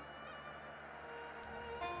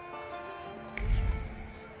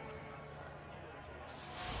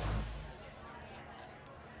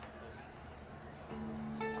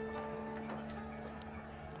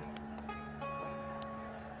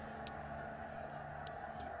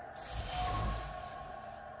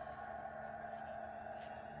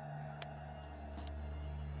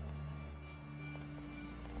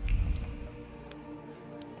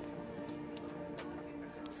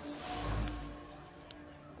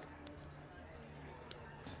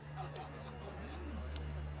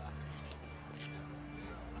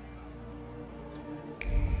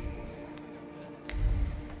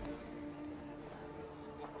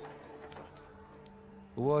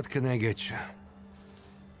 What can I get you?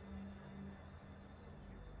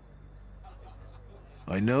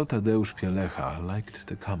 I know Tadeusz Pielecha liked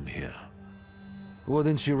to come here.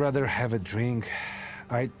 Wouldn't you rather have a drink?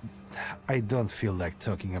 I don't feel like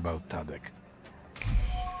talking about Tadek.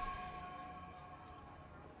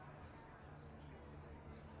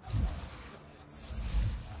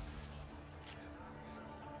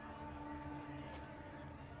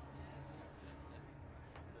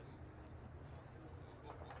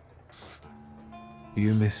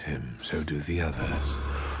 You miss him, so do the others.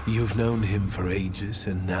 You've known him for ages,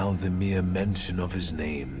 and now the mere mention of his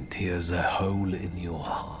name tears a hole in your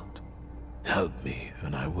heart. Help me,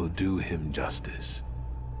 and I will do him justice.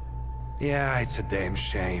 Yeah, it's a damn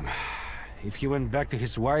shame. If he went back to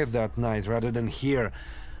his wife that night rather than here,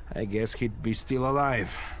 I guess he'd be still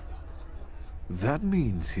alive. That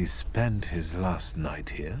means he spent his last night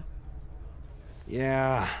here?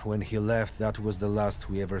 Yeah, when he left, that was the last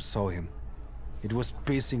we ever saw him. It was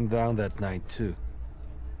pissing down that night too.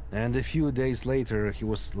 And a few days later, he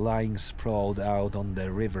was lying sprawled out on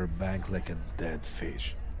the river bank like a dead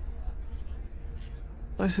fish.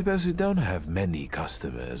 I suppose you don't have many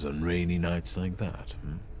customers on rainy nights like that,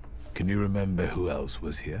 hmm? Can you remember who else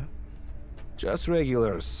was here? Just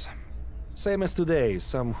regulars. Same as today,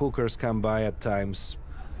 some hookers come by at times.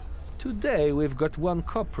 Today we've got one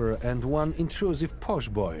copper and one intrusive posh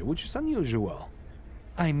boy, which is unusual.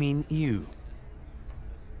 I mean you.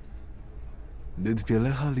 Did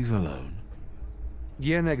Pielecha leave alone?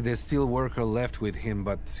 Gienek, the steel worker, left with him,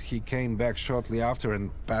 but he came back shortly after and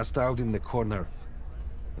passed out in the corner.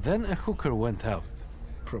 Then a hooker went out,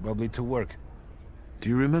 probably to work. Do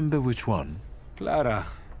you remember which one? Clara.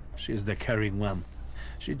 She's the caring one.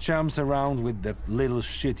 She chumps around with that little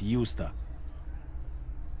shit Justa.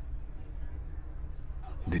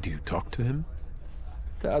 Did you talk to him?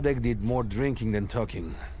 Tadek did more drinking than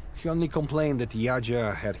talking. He only complained that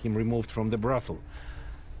Yadzia had him removed from the brothel.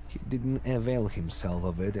 He didn't avail himself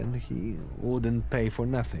of it, and he wouldn't pay for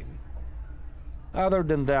nothing. Other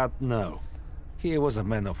than that, no. He was a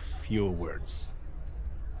man of few words.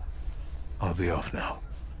 I'll be off now.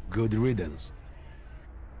 Good riddance.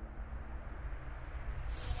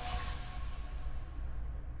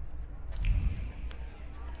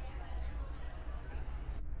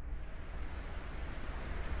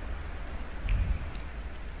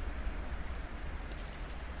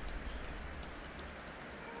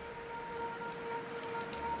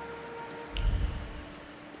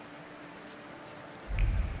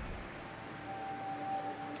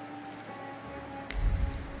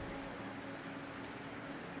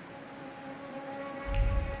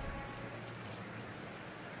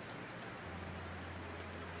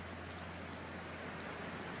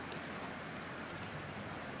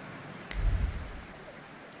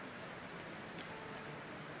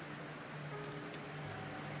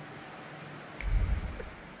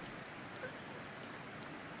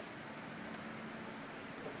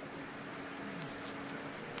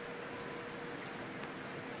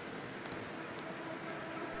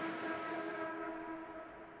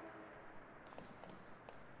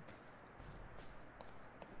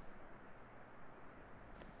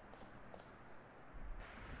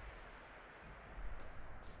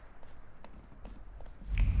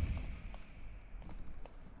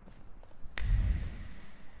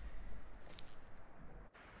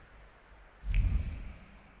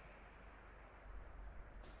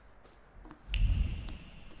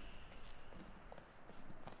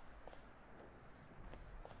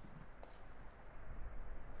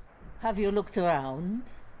 Have you looked around?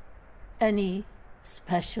 Any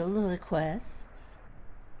special requests?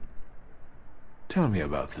 Tell me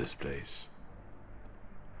about this place.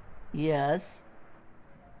 Yes?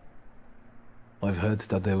 I've heard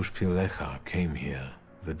Tadeusz Pielecha came here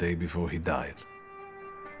the day before he died.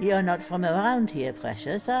 You're not from around here,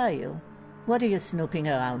 Precious, are you? What are you snooping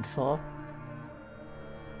around for?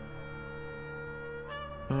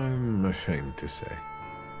 I'm ashamed to say.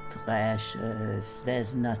 Precious,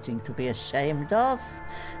 there's nothing to be ashamed of.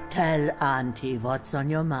 Tell Auntie what's on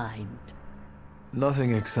your mind.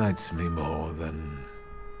 Nothing excites me more than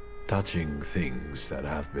touching things that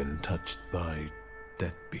have been touched by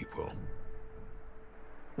dead people.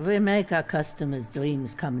 We make our customers'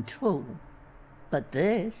 dreams come true, but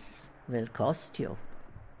this will cost you.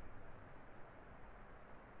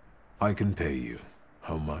 I can pay you.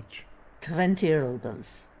 How much? 20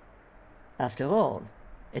 rubles. After all,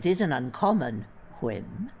 it is an uncommon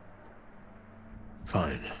whim.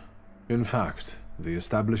 Fine. In fact, the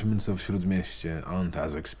establishments of Śródmieście aren't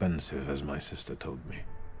as expensive as my sister told me.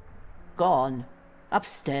 Go on.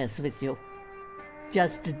 Upstairs with you.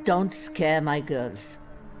 Just don't scare my girls.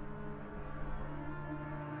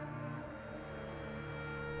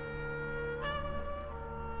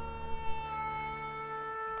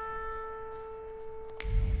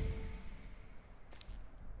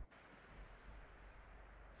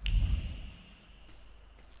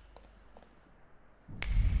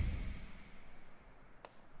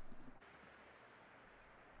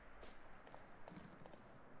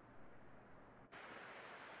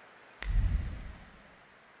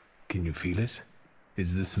 Can you feel it?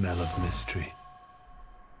 It's the smell of mystery.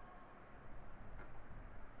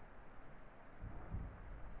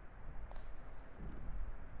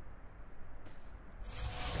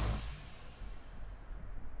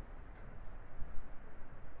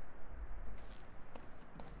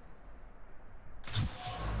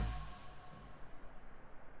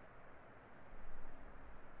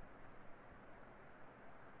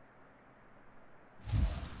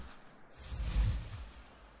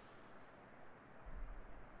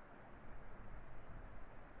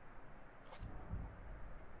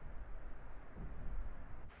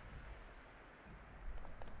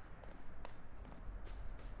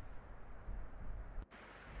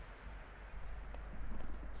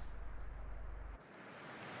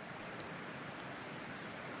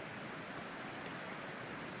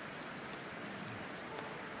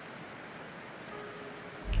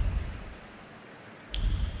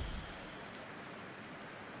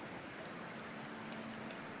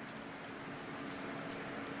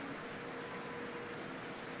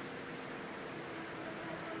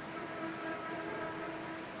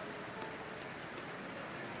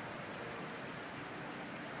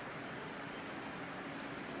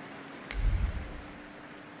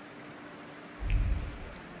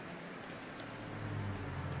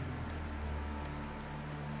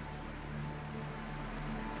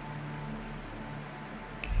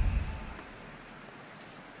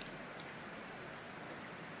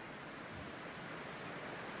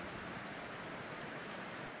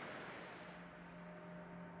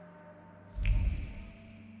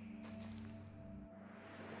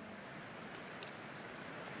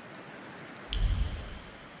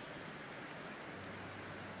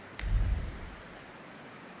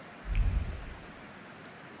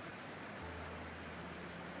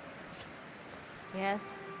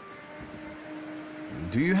 Yes?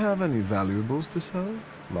 Do you have any valuables to sell?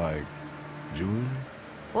 Like jewelry?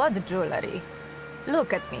 What jewelry?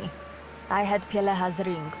 Look at me. I had Pieleha's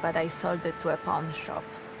ring, but I sold it to a pawn shop.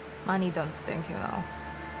 Money don't stink, you know.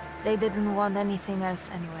 They didn't want anything else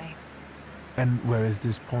anyway. And where is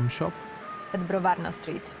this pawn shop? At Brovarna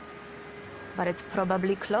Street. But it's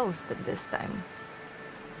probably closed at this time.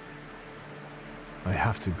 I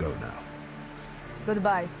have to go now.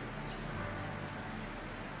 Goodbye.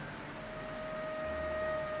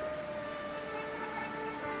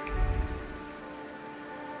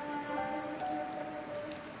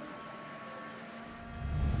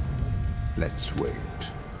 Let's wait.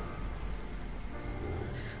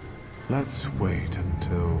 Let's wait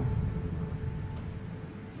until...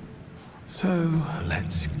 So,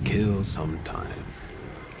 let's kill some time.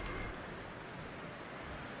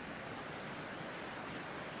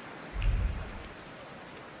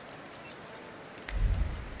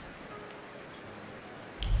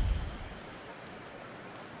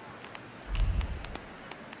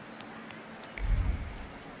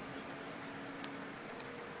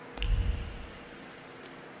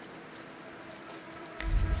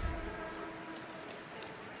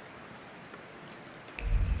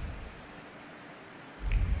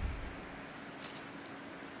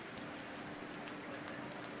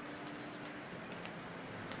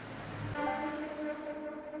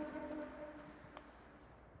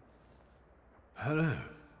 Hello.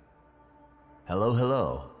 Hello,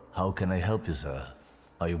 hello. How can I help you, sir?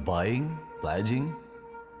 Are you buying? Pledging?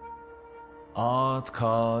 Art,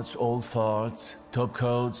 cards, old farts, top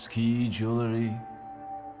coats, key, jewelry.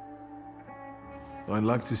 I'd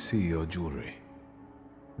like to see your jewelry.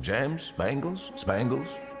 Gems? Bangles? Spangles?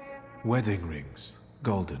 Wedding rings.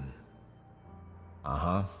 Golden.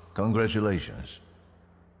 Uh-huh. Congratulations.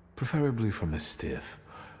 Preferably from a stiff.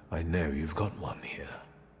 I know you've got one here.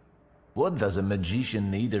 What does a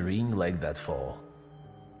magician need a ring like that for?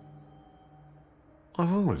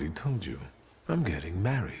 I've already told you. I'm getting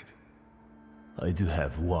married. I do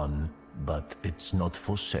have one, but it's not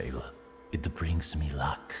for sale. It brings me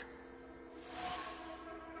luck.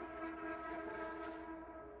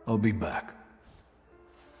 I'll be back.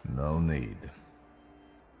 No need.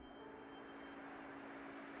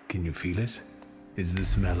 Can you feel it? It's the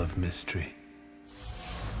smell of mystery.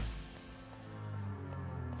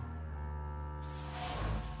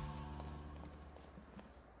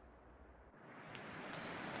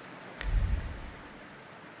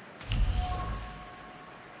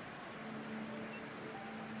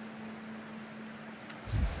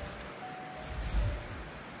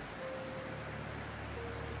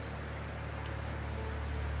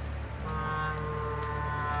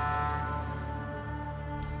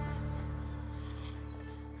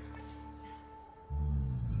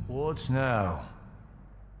 What now?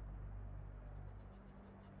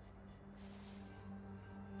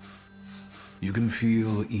 You can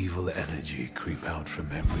feel evil energy creep out from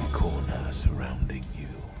every corner surrounding you.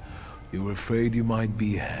 You're afraid you might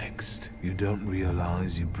be hexed. You don't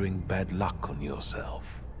realize you bring bad luck on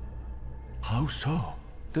yourself. How so?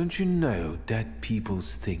 Don't you know dead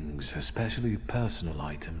people's things, especially personal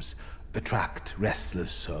items, attract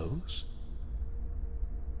restless souls?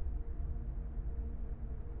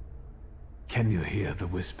 Can you hear the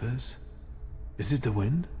whispers? Is it the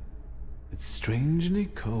wind? It's strangely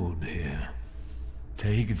cold here.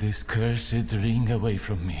 Take this cursed ring away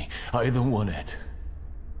from me. I don't want it.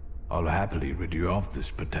 I'll happily rid you of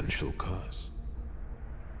this potential curse.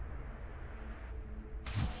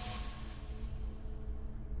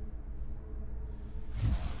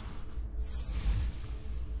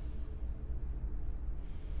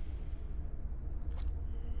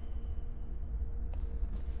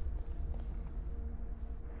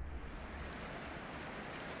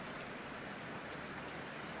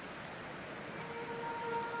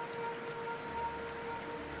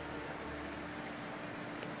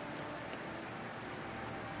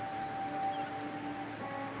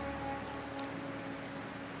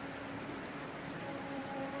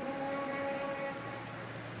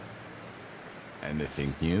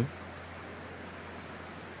 Anything new?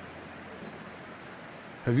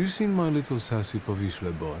 Have you seen my little sassy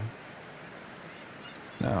Powisle boy?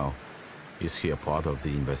 No. Is he a part of the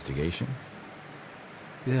investigation?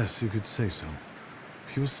 Yes, you could say so.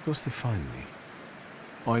 He was supposed to find me.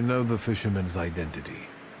 I know the fisherman's identity.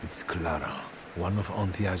 It's Clara, one of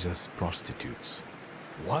Antiaja's prostitutes.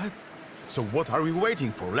 What? So what are we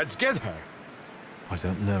waiting for? Let's get her! I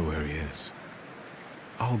don't know where he is.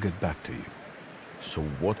 I'll get back to you. So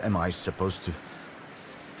what am I supposed to...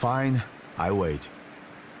 Fine, I wait.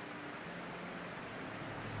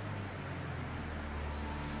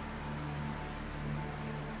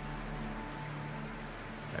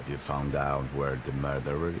 You found out where the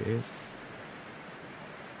murderer is?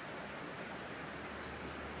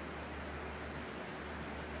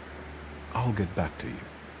 I'll get back to you.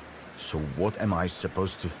 So what am I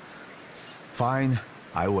supposed to... Fine,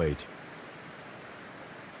 I wait.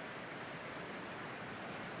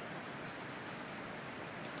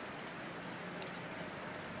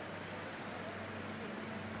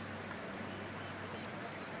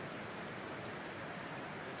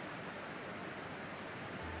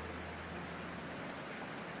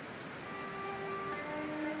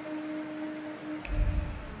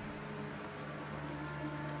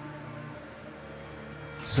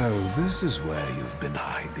 So this is where you've been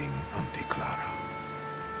hiding, Auntie Clara.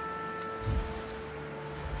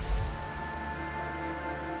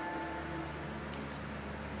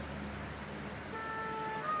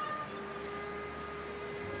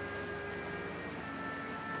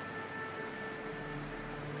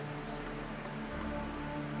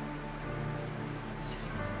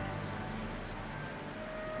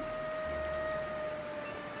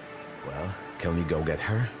 Well, can we go get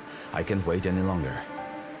her? I can't wait any longer.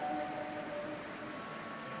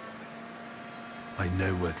 I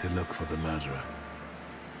know where to look for the murderer.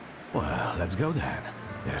 Well, let's go then.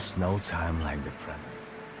 There's no time like the present.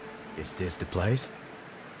 Is this the place?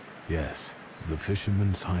 Yes, the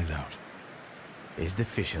fisherman's hideout. Is the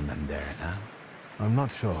fisherman there now? I'm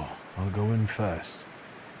not sure. I'll go in first.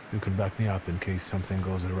 You can back me up in case something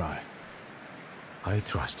goes awry. I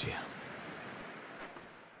trust you.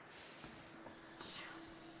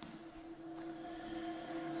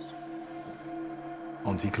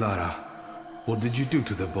 Auntie Clara, what did you do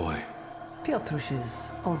to the boy?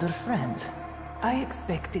 Piotrus's older friend. I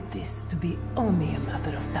expected this to be only a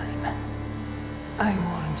matter of time. I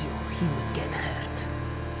warned you he would get hurt.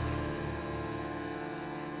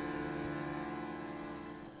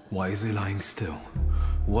 Why is he lying still?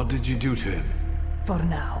 What did you do to him? For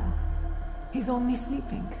now, he's only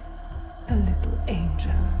sleeping. The little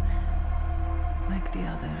angel. Like the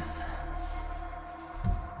others.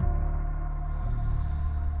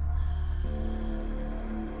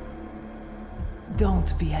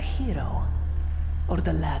 Don't be a hero, or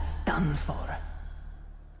the lad's done for.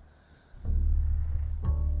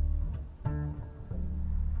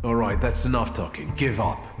 All right, that's enough talking. Give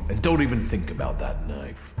up. And don't even think about that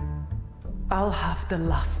knife. I'll have the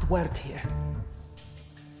last word here.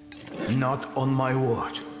 Not on my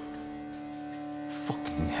watch.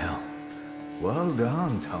 Fucking hell. Well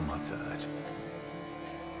done, Thaumaturge.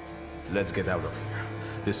 Let's get out of here.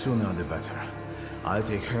 The sooner the better. I'll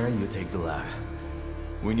take her, you take the lad.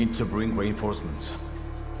 We need to bring reinforcements.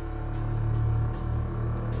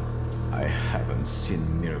 I haven't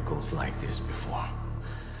seen miracles like this before.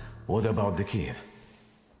 What about the kid?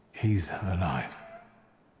 He's alive.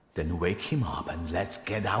 Then wake him up and let's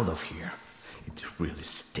get out of here. It really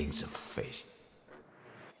stinks of fish.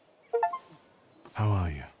 How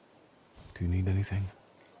are you? Do you need anything?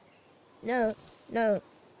 No,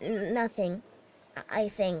 nothing. I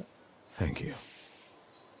think. Thank you.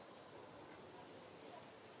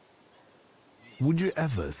 Would you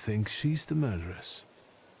ever think she's the murderess?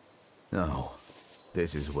 No.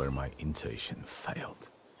 This is where my intuition failed.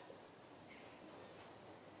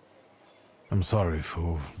 I'm sorry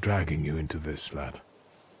for dragging you into this, lad.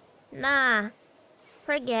 Nah,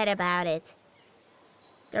 forget about it.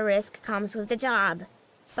 The risk comes with the job.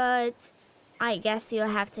 But I guess you'll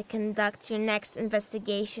have to conduct your next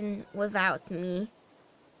investigation without me.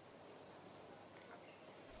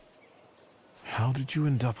 How did you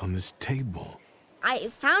end up on this table? I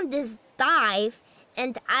found this dive,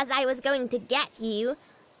 and as I was going to get you,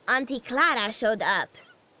 Auntie Clara showed up.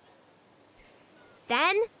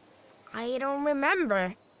 Then, I don't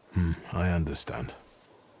remember. I understand.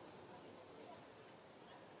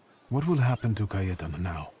 What will happen to Cayetana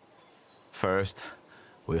now? First,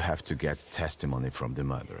 we'll have to get testimony from the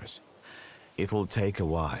murderers. It'll take a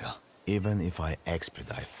while, even if I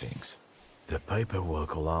expedite things. The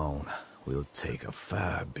paperwork alone will take a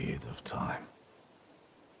fair bit of time.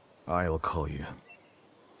 I'll call you.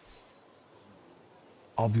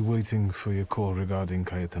 I'll be waiting for your call regarding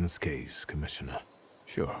Cayetana's case, Commissioner.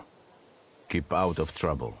 Sure. Keep out of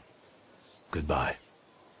trouble. Goodbye.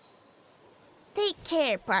 Take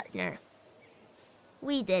care, partner.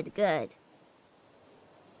 We did good.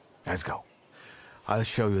 Let's go. I'll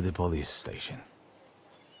show you the police station.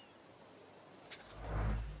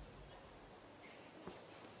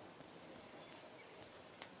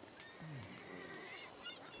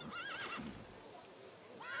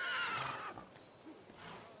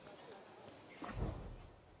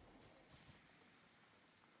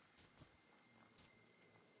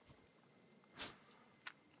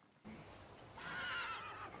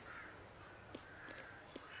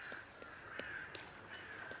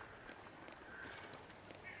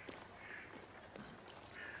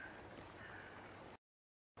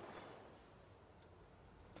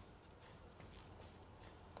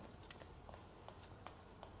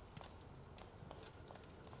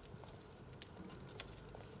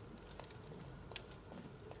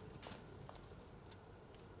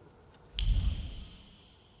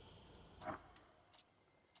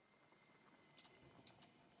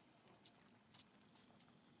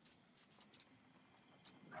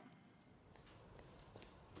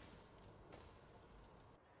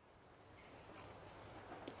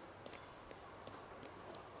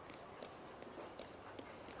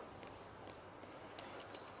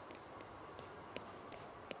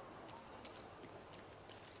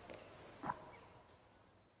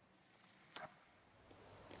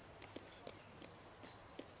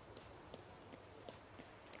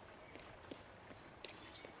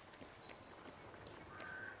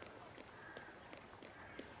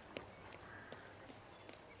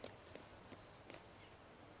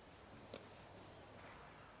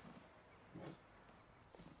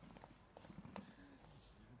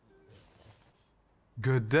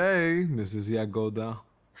 Good day, Mrs. Yagoda.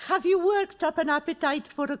 Have you worked up an appetite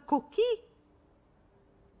for a cookie?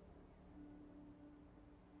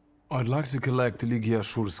 I'd like to collect Ligia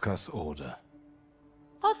Shurska's order.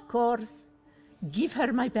 Of course. Give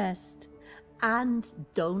her my best. And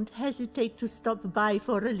don't hesitate to stop by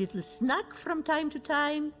for a little snack from time to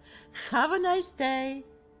time. Have a nice day.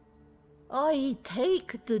 Oi,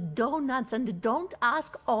 take the donuts and don't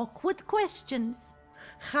ask awkward questions.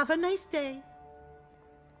 Have a nice day.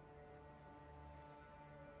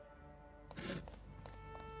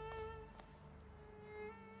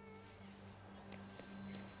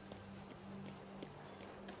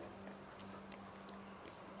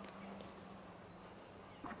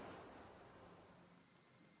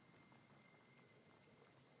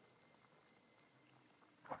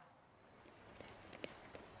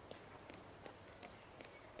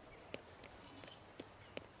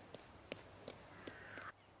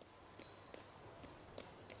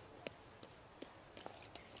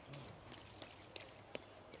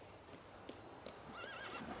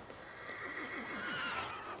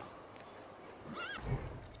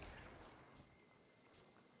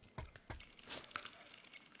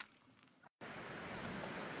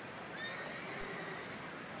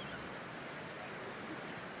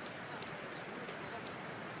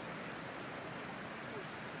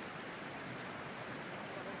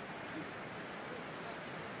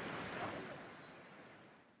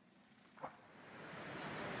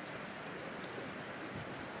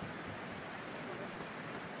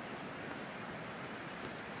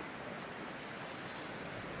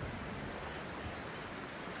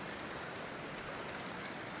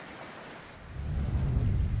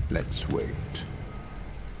 Let's wait.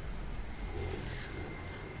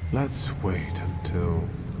 Let's wait until...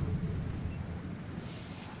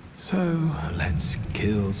 So, let's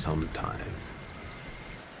kill some time.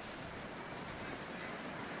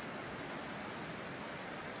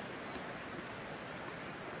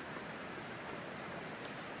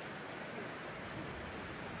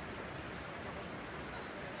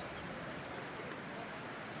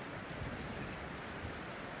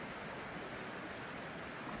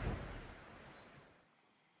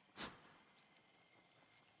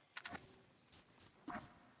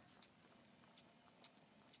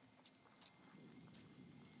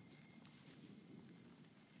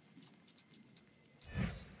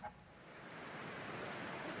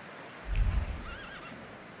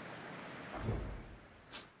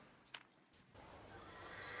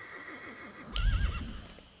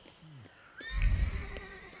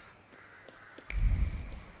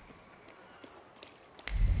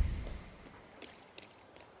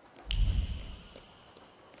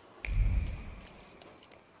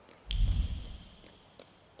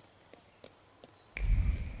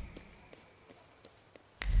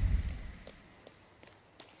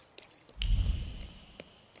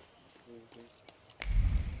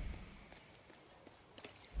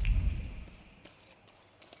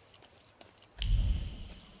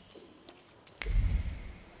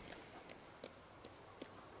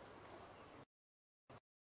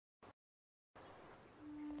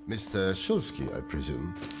 Mr. Shulsky, I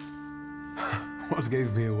presume. What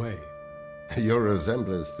gave me away? Your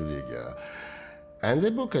resemblance to Ligia. And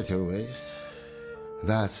the book at your waist.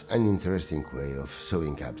 That's an interesting way of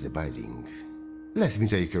sewing up the binding. Let me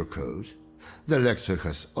take your coat. The lecture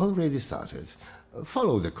has already started.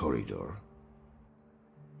 Follow the corridor.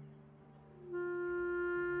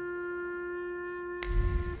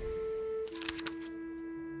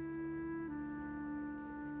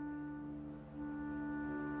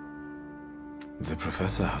 The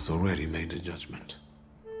professor has already made a judgment.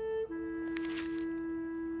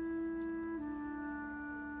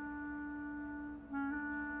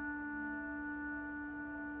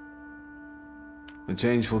 A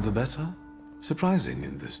change for the better? Surprising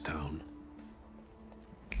in this town.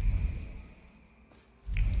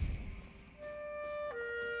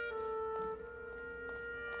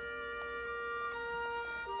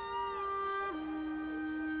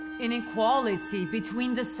 Inequality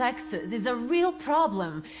between the sexes is a real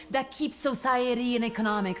problem that keeps society in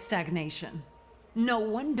economic stagnation. No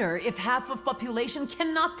wonder if half of population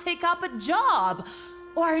cannot take up a job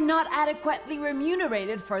or are not adequately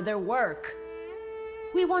remunerated for their work.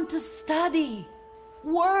 We want to study,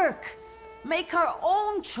 work, make our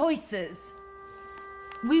own choices.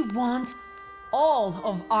 We want all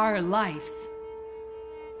of our lives.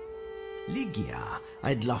 Ligia,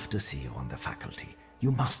 I'd love to see you on the faculty.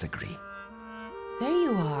 You must agree. There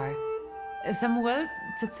you are. Samuel,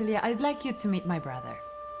 Cecilia, I'd like you to meet my brother.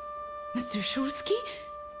 Mr. Shulsky?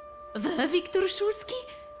 The Wiktor Shulsky?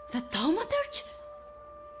 The Thaumaturge?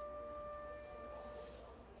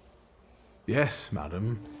 Yes,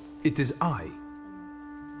 madam. It is I.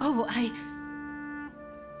 Oh,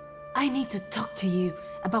 I need to talk to you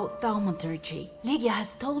about Thaumaturge. Lygia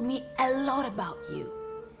has told me a lot about you.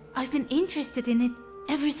 I've been interested in it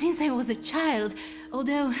ever since I was a child,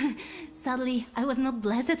 although, sadly, I was not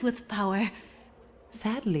blessed with power.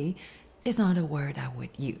 Sadly is not a word I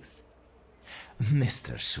would use.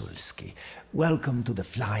 Mr. Shulsky, welcome to the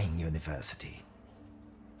Flying University.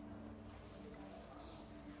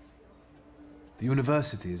 The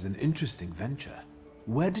university is an interesting venture.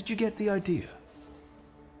 Where did you get the idea?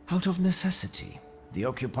 Out of necessity. The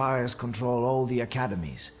occupiers control all the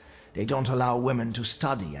academies. They don't allow women to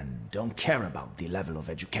study and don't care about the level of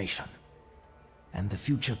education. And the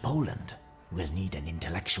future Poland will need an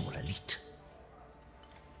intellectual elite.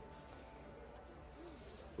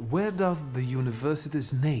 Where does the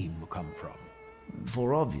university's name come from?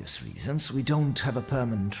 For obvious reasons, we don't have a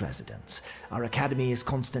permanent residence. Our academy is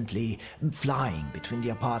constantly flying between the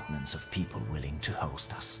apartments of people willing to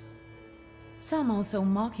host us. Some also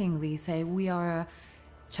mockingly say we are a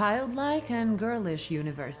childlike and girlish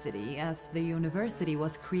university, as the university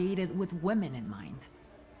was created with women in mind.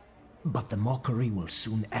 But the mockery will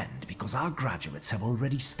soon end, because our graduates have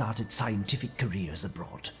already started scientific careers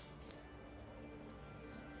abroad.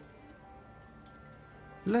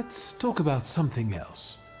 Let's talk about something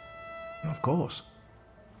else. Of course.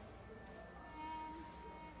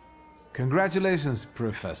 Congratulations,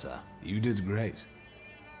 Professor. You did great.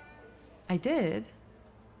 I did?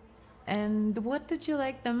 And what did you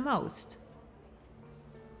like the most?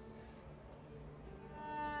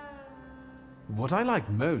 What I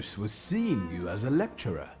liked most was seeing you as a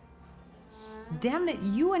lecturer. Damn it,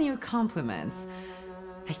 you and your compliments.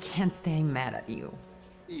 I can't stay mad at you.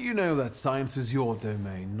 You know that science is your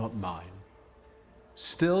domain, not mine.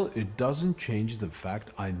 Still, it doesn't change the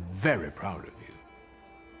fact I'm very proud of you.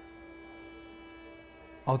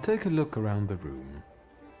 I'll take a look around the room.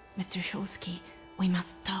 Mr. Shulsky, we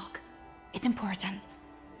must talk. It's important.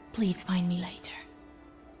 Please find me later.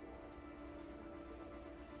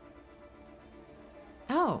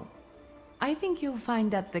 Oh, I think you'll find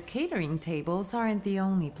that the catering tables aren't the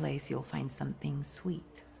only place you'll find something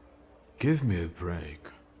sweet. Give me a break.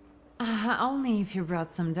 Only if you brought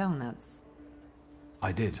some donuts.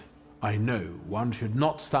 I did. I know one should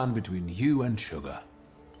not stand between you and sugar.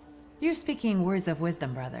 You're speaking words of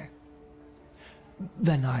wisdom, brother.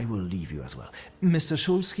 Then I will leave you as well. Mr.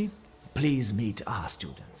 Shulsky, please meet our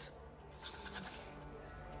students.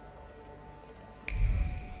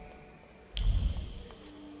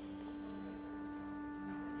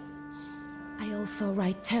 I also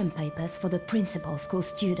write term papers for the principal school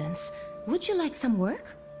students. Would you like some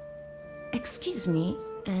work? Excuse me,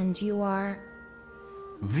 and you are...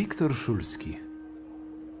 Wiktor Szulski.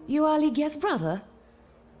 You are Lygia's brother?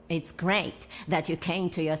 It's great that you came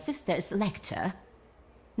to your sister's lecture.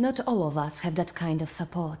 Not all of us have that kind of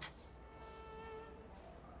support.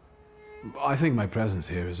 I think my presence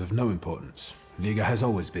here is of no importance. Lygia has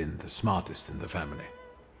always been the smartest in the family.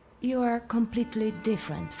 You are completely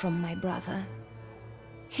different from my brother.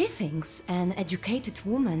 He thinks an educated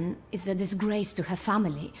woman is a disgrace to her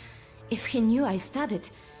family. If he knew I studied,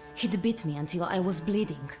 he'd beat me until I was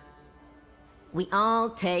bleeding. We all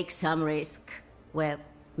take some risk. Well,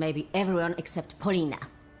 maybe everyone except Polina.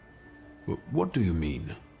 What do you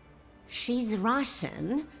mean? She's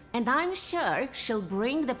Russian, and I'm sure she'll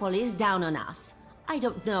bring the police down on us. I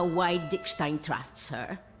don't know why Dickstein trusts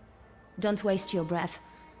her. Don't waste your breath.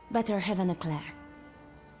 Better have an eclair.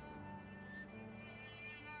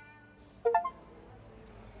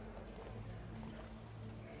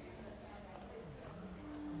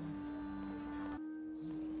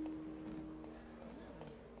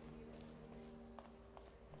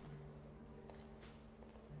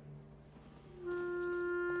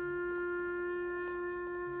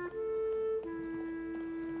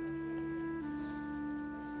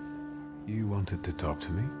 You wanted to talk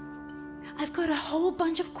to me? I've got a whole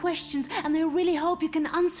bunch of questions, and I really hope you can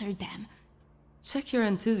answer them. Check your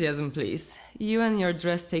enthusiasm, please. You and your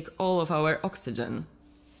dress take all of our oxygen.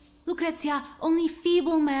 Lucrezia, only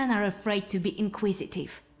feeble men are afraid to be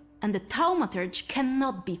inquisitive, and the Thaumaturge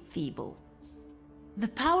cannot be feeble. The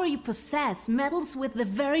power you possess meddles with the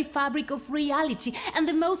very fabric of reality and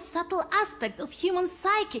the most subtle aspect of human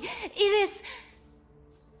psyche. It is...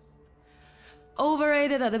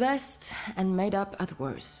 overrated at the best and made up at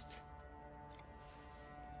worst.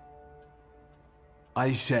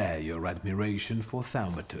 I share your admiration for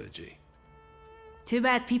Thaumaturge. Too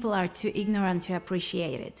bad people are too ignorant to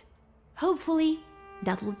appreciate it. Hopefully,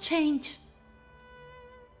 that will change.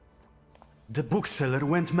 The bookseller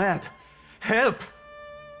went mad. Help!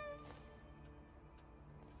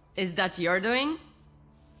 Is that your doing?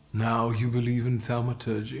 Now you believe in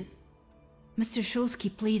Thaumaturge? Mr.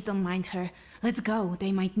 Shulsky, please don't mind her. Let's go,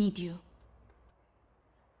 they might need you.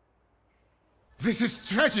 This is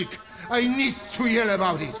tragic! I need to yell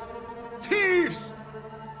about it! Thieves!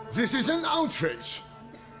 This is an outrage!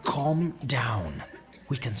 Calm down.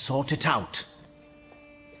 We can sort it out.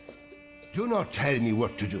 Do not tell me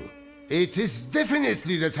what to do. It is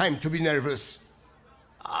definitely the time to be nervous.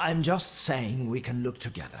 I'm just saying we can look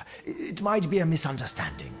together. It might be a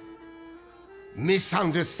misunderstanding.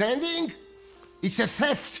 Misunderstanding? It's a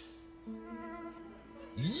theft!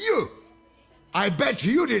 You! I bet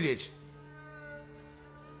you did it!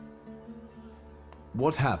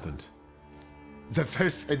 What happened? The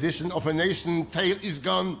first edition of A Nation Tale is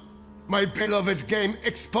gone. My beloved game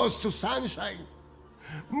exposed to sunshine.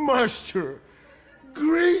 Master!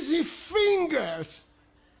 Crazy fingers!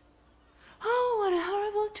 Oh, what a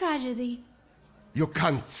horrible tragedy. You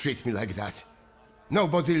can't treat me like that.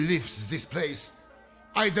 Nobody leaves this place.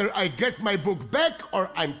 Either I get my book back or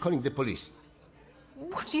I'm calling the police.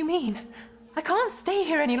 What do you mean? I can't stay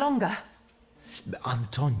here any longer.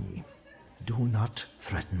 Antoni, do not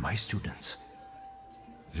threaten my students.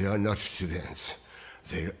 They are not students.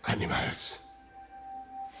 They're animals.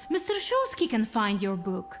 Mr. Shulsky can find your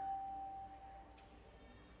book.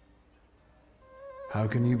 How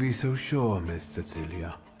can you be so sure, Miss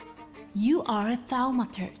Cecilia? You are a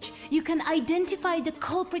Thaumaturge. You can identify the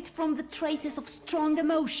culprit from the traces of strong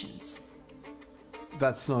emotions.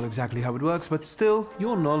 That's not exactly how it works, but still,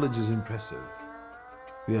 your knowledge is impressive.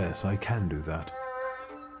 Yes, I can do that.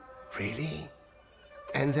 Really?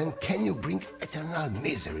 And then can you bring eternal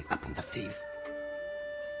misery upon the thief?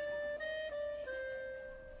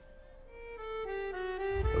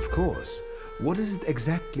 Of course. What is it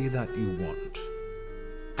exactly that you want?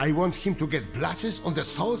 I want him to get blotches on the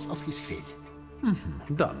soles of his feet.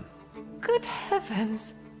 Done. Good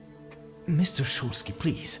heavens. Mr. Shulsky,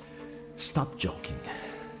 please, stop joking.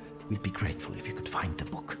 We'd be grateful if you could find the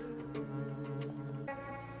book.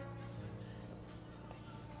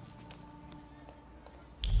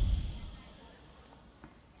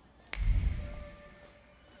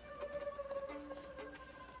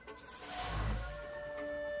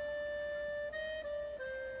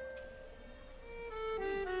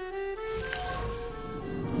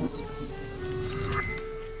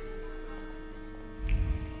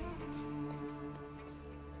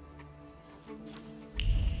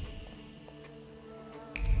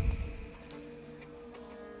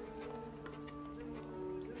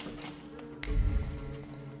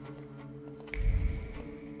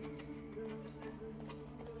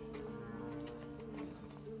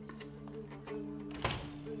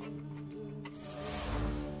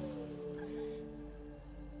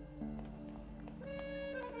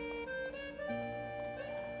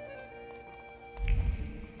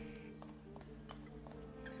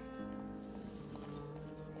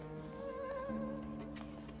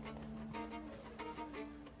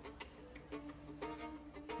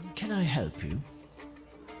 Can I help you?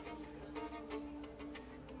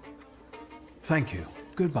 Thank you.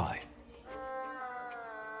 Goodbye.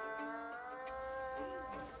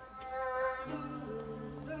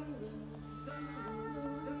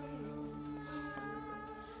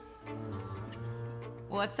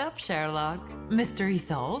 What's up, Sherlock? Mystery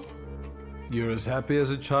solved? You're as happy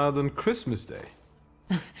as a child on Christmas Day.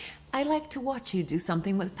 I like to watch you do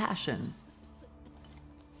something with passion.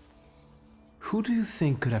 Who do you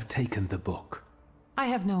think could have taken the book? I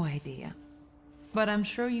have no idea. But I'm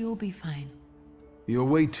sure you'll be fine. You're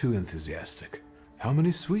way too enthusiastic. How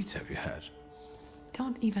many sweets have you had?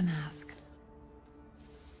 Don't even ask.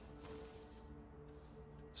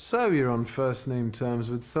 So you're on first-name terms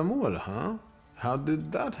with Samuel, huh? How did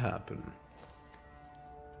that happen?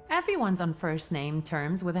 Everyone's on first-name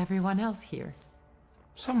terms with everyone else here.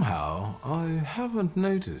 Somehow, I haven't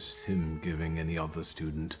noticed him giving any other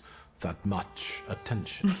student that much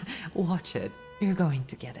attention. Watch it. You're going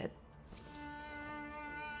to get it.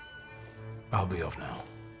 I'll be off now.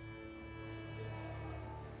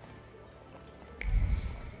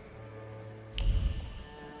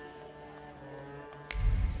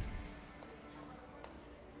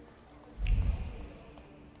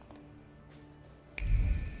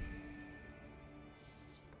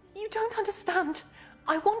 You don't understand.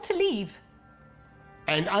 I want to leave.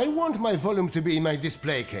 And I want my volume to be in my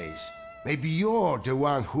display case. Maybe you're the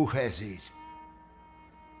one who has it.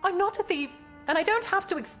 I'm not a thief, and I don't have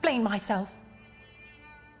to explain myself.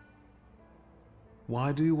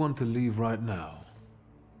 Why do you want to leave right now?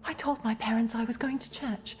 I told my parents I was going to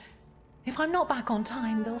church. If I'm not back on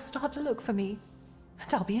time, they'll start to look for me,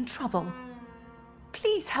 and I'll be in trouble.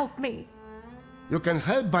 Please help me. You can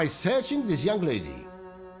help by searching this young lady.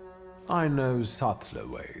 I know subtler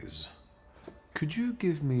ways. Could you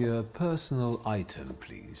give me a personal item,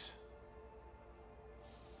 please?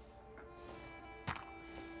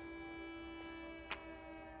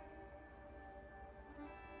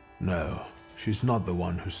 No, she's not the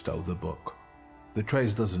one who stole the book. The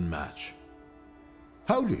trace doesn't match.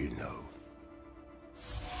 How do you know?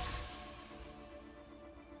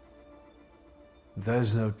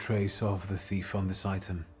 There's no trace of the thief on this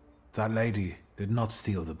item. That lady did not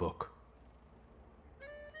steal the book.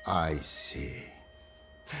 I see.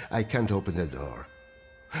 I can't open the door,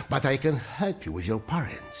 but I can help you with your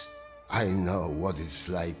parents. I know what it's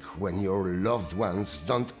like when your loved ones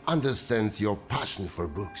don't understand your passion for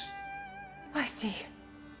books. I see.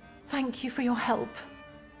 Thank you for your help.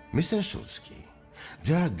 Mr. Szulski,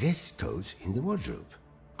 there are guest coats in the wardrobe.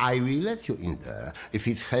 I will let you in there if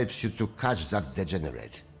it helps you to catch that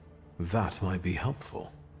degenerate. That might be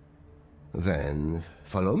helpful. Then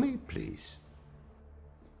follow me, please.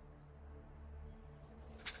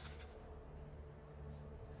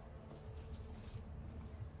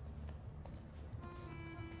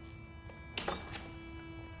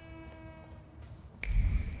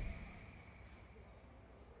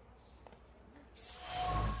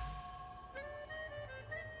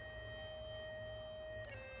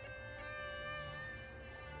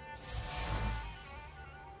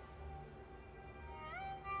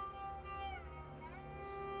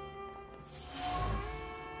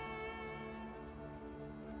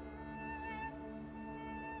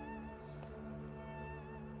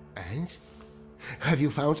 And? Have you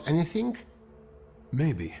found anything?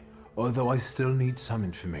 Maybe, although I still need some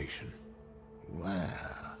information.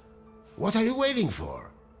 Well, what are you waiting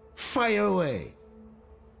for? Fire away!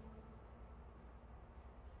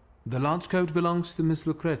 The large coat belongs to Miss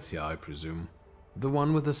Lucrezia, I presume. The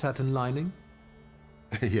one with the satin lining?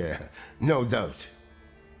 Yeah, no doubt.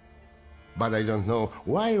 But I don't know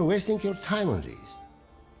why you're wasting your time on these.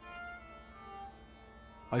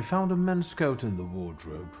 I found a men's coat in the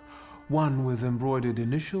wardrobe. One with embroidered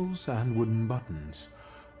initials and wooden buttons.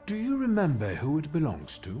 Do you remember who it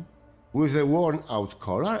belongs to? With a worn-out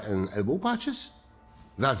collar and elbow patches?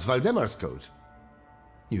 That's Valdemar's coat.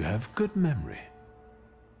 You have good memory.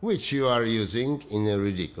 Which you are using in a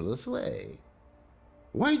ridiculous way.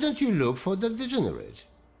 Why don't you look for the degenerate?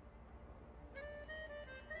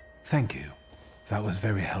 Thank you. That was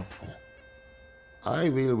very helpful. I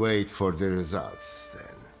will wait for the results,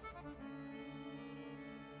 then.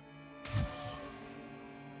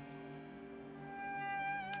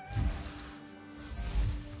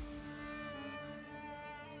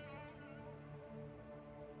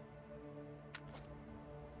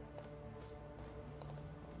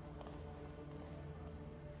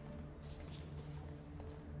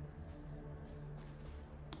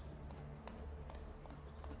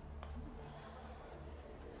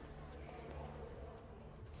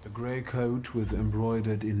 A grey coat with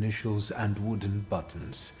embroidered initials and wooden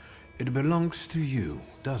buttons. It belongs to you,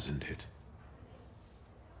 doesn't it?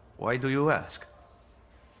 Why do you ask?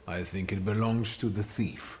 I think it belongs to the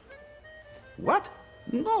thief. What?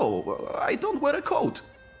 No, I don't wear a coat.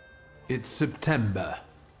 It's September.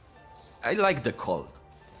 I like the cold,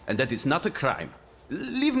 and that is not a crime.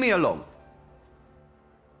 Leave me alone.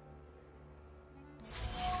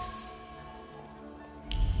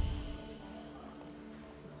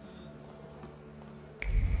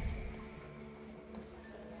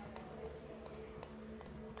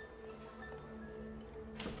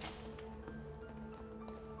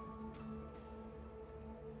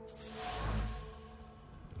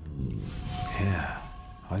 Here,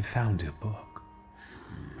 I found your book.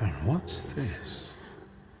 And what's this?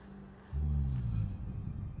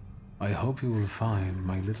 I hope you will find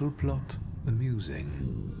my little plot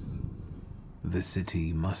amusing. The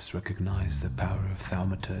city must recognize the power of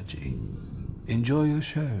Thaumaturge. Enjoy your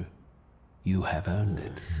show. You have earned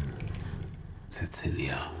it.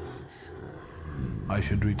 Cecilia. I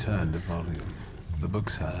should return the volume. The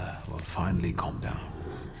bookseller will finally calm down.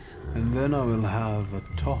 And then I will have a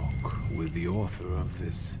talk with the author of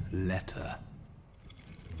this letter.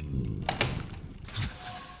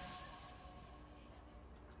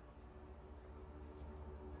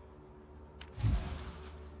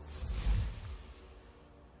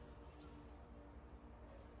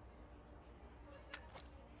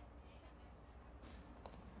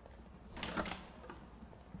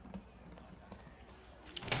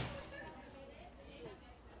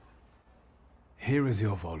 Here is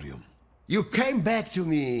your volume. You came back to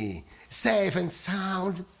me, safe and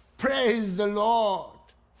sound. Praise the Lord!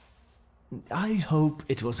 I hope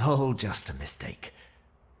it was all just a mistake.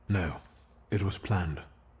 No, it was planned.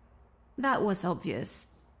 That was obvious.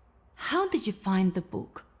 How did you find the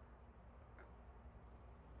book?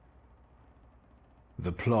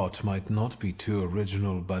 The plot might not be too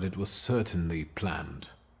original, but it was certainly planned.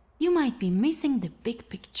 You might be missing the big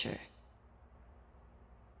picture.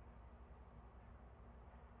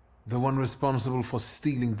 The one responsible for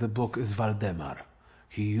stealing the book is Valdemar.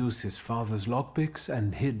 He used his father's lockpicks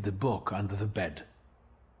and hid the book under the bed.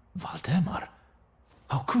 Valdemar?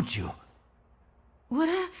 How could you? What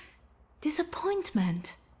a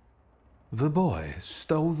disappointment. The boy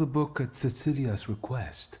stole the book at Cecilia's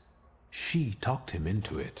request. She talked him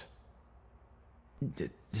into it.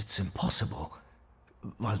 It's impossible.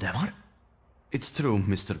 Valdemar? It's true,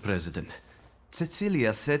 Mr. President.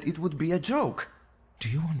 Cecilia said it would be a joke. Do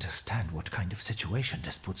you understand what kind of situation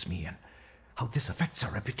this puts me in? How this affects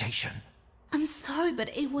our reputation? I'm sorry, but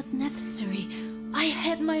it was necessary. I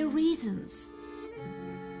had my reasons.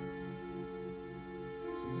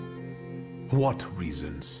 What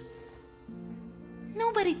reasons?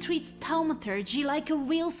 Nobody treats Thaumaturge like a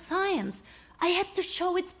real science. I had to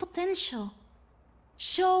show its potential.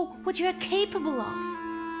 Show what you're capable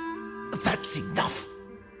of. That's enough!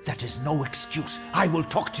 That is no excuse. I will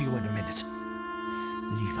talk to you in a minute.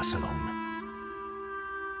 Leave us alone.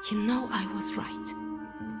 You know I was right.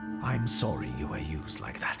 I'm sorry you were used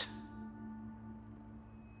like that.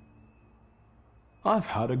 I've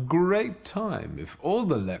had a great time. If all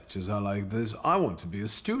the lectures are like this, I want to be a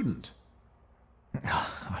student.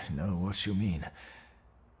 I know what you mean.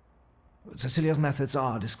 Cecilia's methods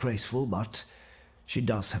are disgraceful, but she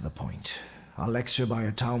does have a point. A lecture by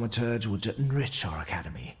a Thaumaturge would enrich our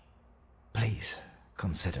academy. Please,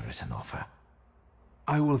 consider it an offer.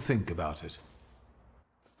 I will think about it.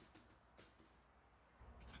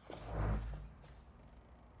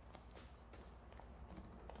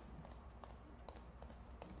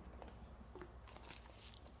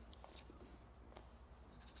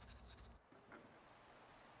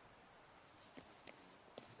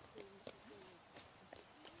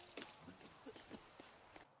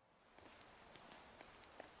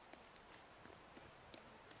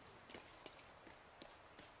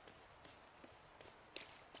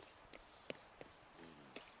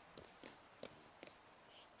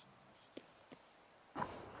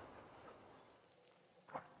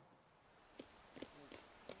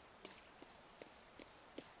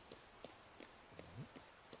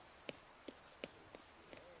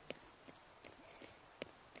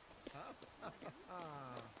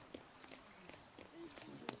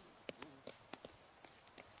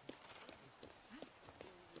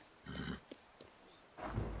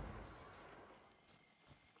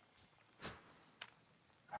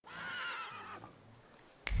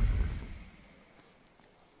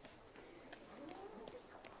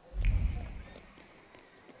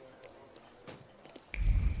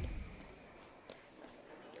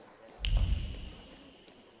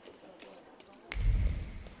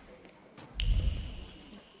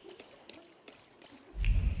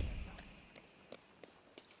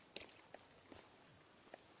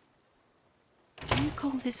 Do you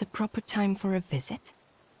call this a proper time for a visit?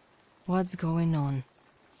 What's going on?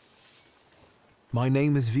 My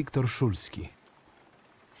name is Wiktor Szulski.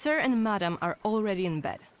 Sir and Madam are already in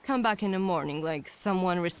bed. Come back in the morning like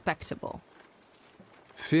someone respectable.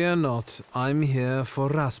 Fear not, I'm here for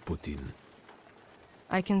Rasputin.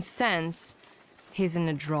 I can sense he's in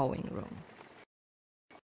the drawing room.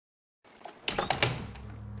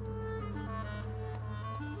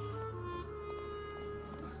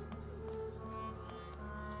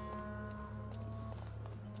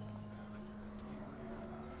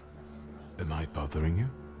 Am I bothering you?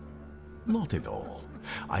 Not at all.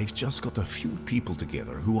 I've just got a few people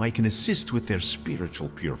together who I can assist with their spiritual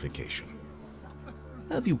purification.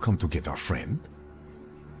 Have you come to get our friend?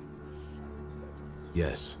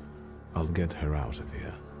 Yes. I'll get her out of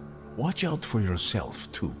here. Watch out for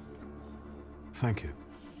yourself, too. Thank you.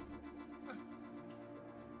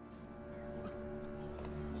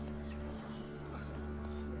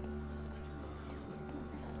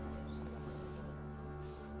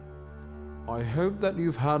 I hope that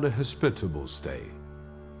you've had a hospitable stay.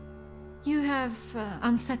 You have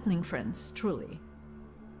unsettling friends, truly.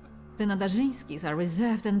 The Nadarzyńskis are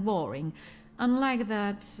reserved and boring, unlike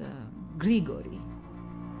that Grigory.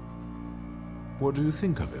 What do you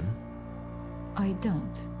think of him? I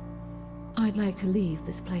don't. I'd like to leave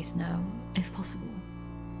this place now, if possible.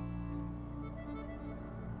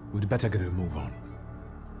 We'd better get a move on.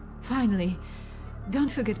 Finally,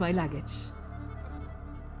 don't forget my luggage.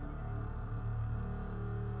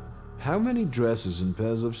 How many dresses and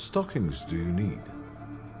pairs of stockings do you need?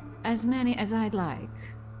 As many as I'd like.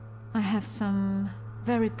 I have some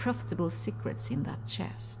very profitable secrets in that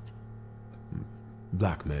chest.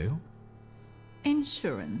 Blackmail?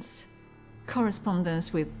 Insurance.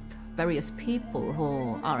 Correspondence with various people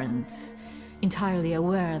who aren't entirely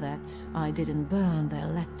aware that I didn't burn their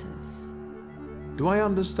letters. Do I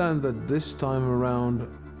understand that this time around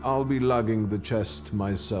I'll be lugging the chest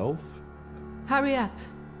myself? Hurry up.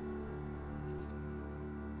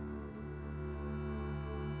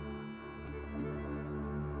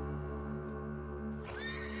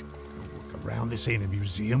 Look around, this ain't a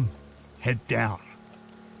museum. Head down.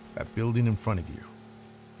 That building in front of you.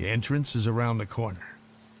 The entrance is around the corner.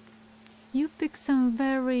 You pick some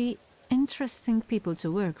very interesting people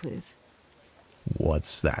to work with.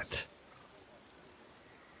 What's that?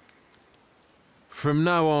 From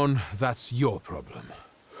now on, that's your problem.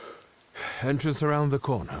 Entrance around the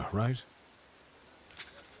corner, right?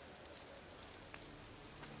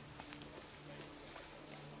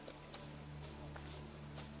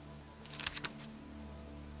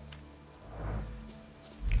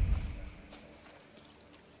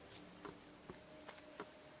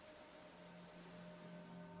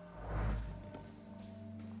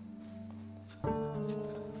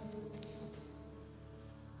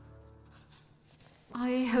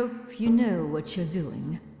 I hope you know what you're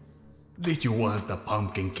doing. Did you want a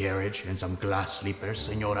pumpkin carriage and some glass slippers,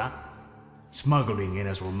 senora? Smuggling ain't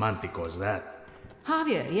as romantico as that.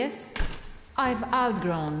 Javier, yes? I've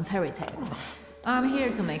outgrown fairy tales. I'm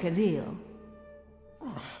here to make a deal.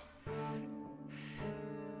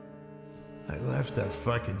 I left that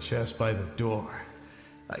fucking chest by the door.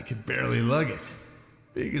 I could barely lug it.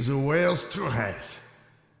 Big as a whale's twice.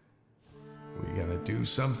 We gonna do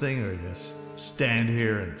something or just stand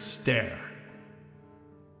here and stare?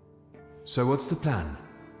 So what's the plan?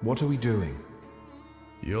 What are we doing?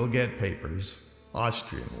 You'll get papers,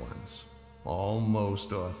 Austrian ones.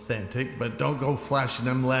 Almost authentic, but don't go flashing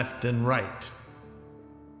them left and right.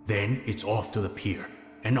 Then it's off to the pier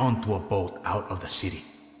and onto a boat out of the city.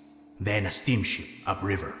 Then a steamship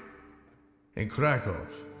upriver. In Krakow,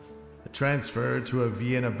 a transfer to a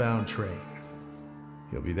Vienna-bound train.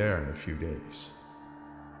 He'll be there in a few days.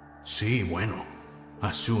 Sí, bueno.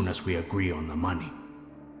 As soon as we agree on the money.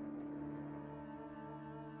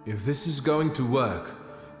 If this is going to work,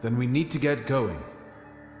 then we need to get going.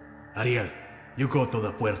 Ariel, you go to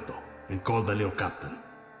the puerto and call the little captain.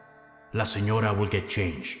 La Señora will get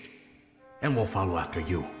changed, and we'll follow after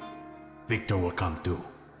you. Wiktor will come too.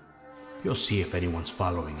 You'll see if anyone's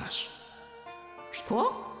following us.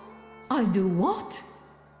 Что? I'll do what?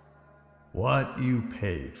 What you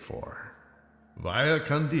paid for. Vaya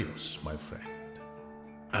con Dios, my friend.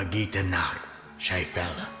 Agite nach,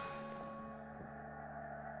 Scheifele.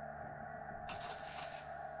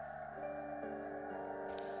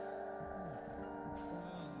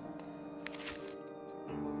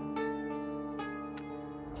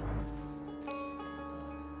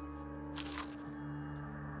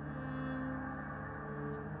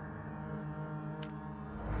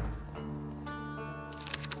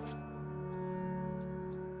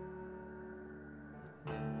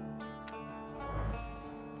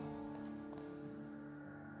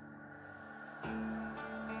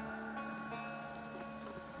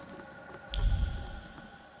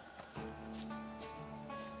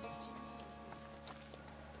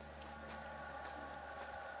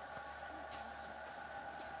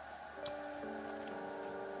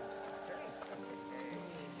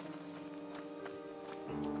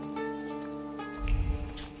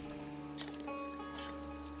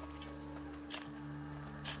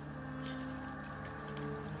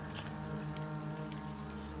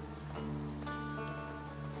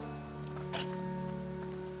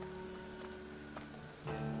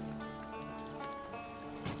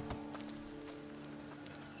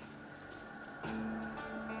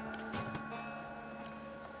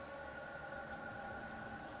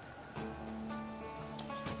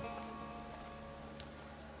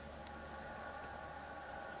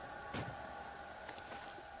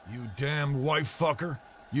 You damn wife fucker.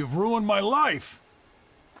 You've ruined my life.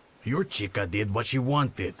 Your chica did what she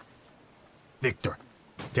wanted. Wiktor,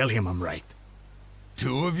 tell him I'm right.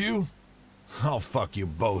 Two of you? I'll fuck you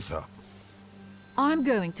both up. I'm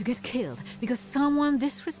going to get killed because someone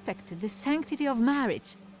disrespected the sanctity of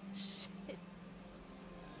marriage. Shit.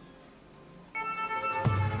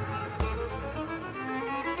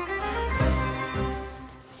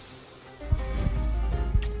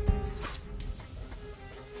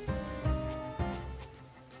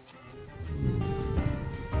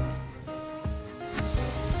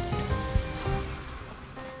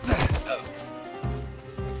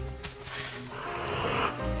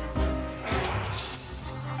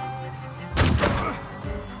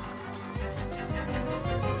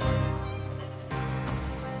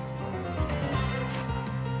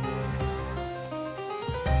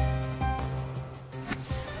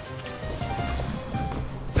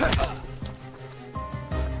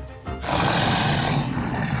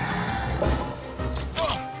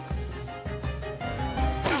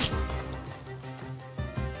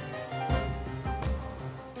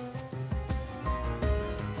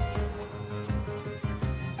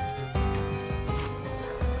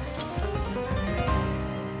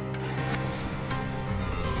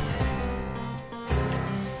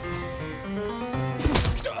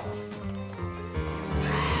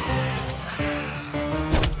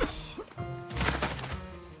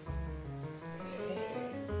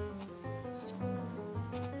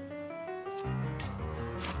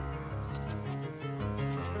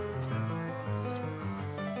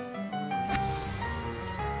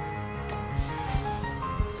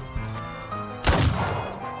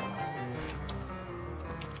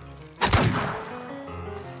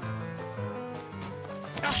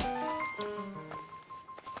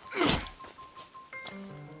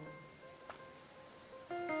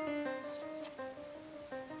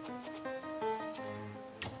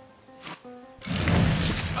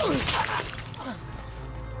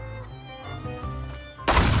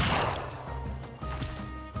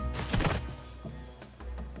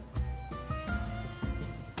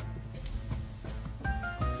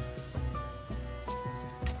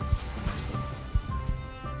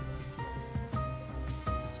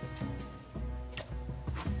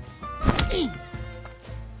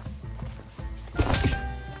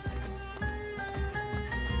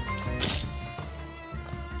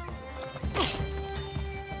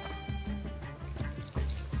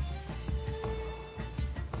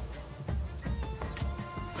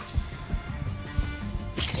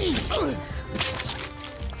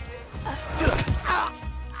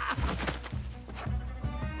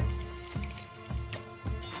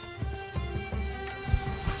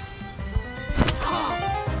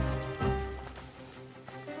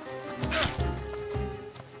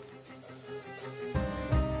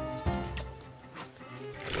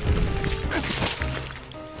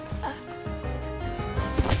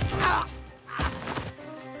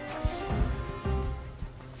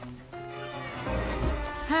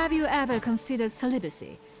 Have you ever considered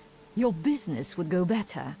celibacy? Your business would go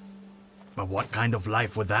better. But what kind of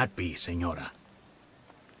life would that be, Senora?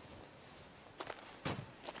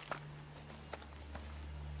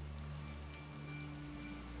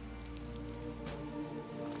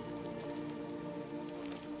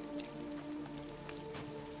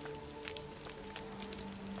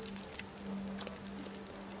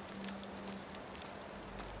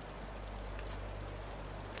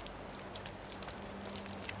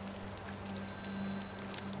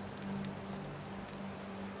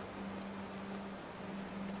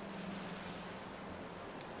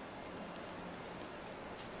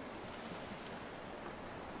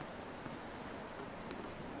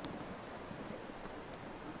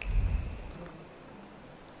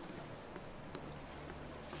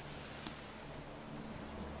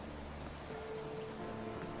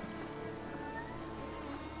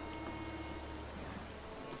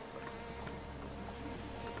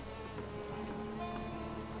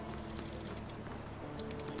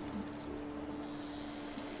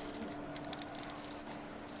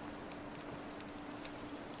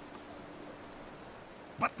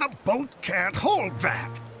 But the boat can't hold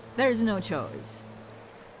that! There's no choice.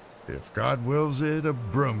 If God wills it, a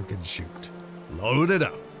broom can shoot. Load it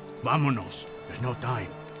up. Vámonos. There's no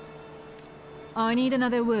time. I need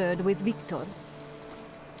another word with Wiktor.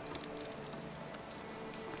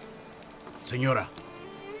 Senora.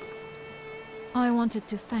 I wanted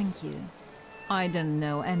to thank you. I don't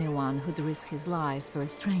know anyone who'd risk his life for a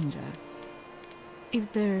stranger.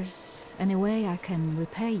 If there's any way I can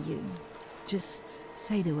repay you, just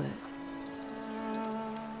say the word.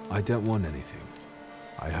 I don't want anything.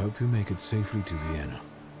 I hope you make it safely to Vienna.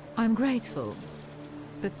 I'm grateful,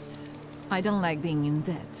 but I don't like being in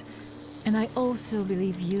debt. And I also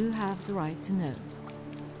believe you have the right to know.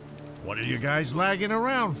 What are you guys lagging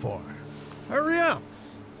around for? Hurry up!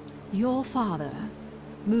 Your father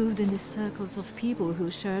moved in the circles of people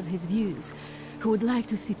who shared his views, who would like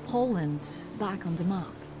to see Poland back on the map.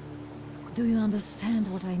 Do you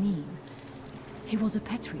understand what I mean? He was a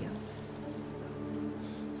patriot.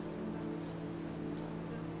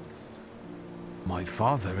 My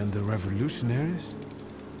father and the revolutionaries?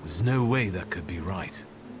 There's no way that could be right.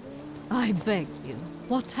 I beg you.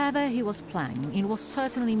 Whatever he was planning, it was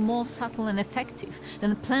certainly more subtle and effective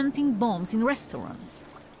than planting bombs in restaurants.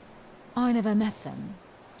 I never met them.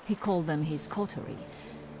 He called them his coterie.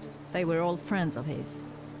 They were old friends of his.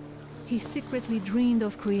 He secretly dreamed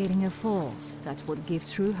of creating a force that would give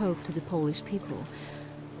true hope to the Polish people,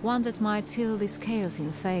 one that might tilt the scales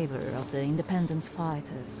in favor of the independence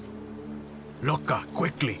fighters. Loca,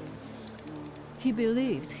 quickly! He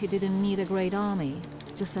believed he didn't need a great army,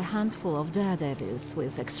 just a handful of daredevils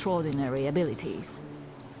with extraordinary abilities.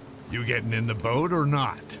 You getting in the boat or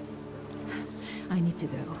not? I need to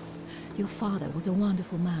go. Your father was a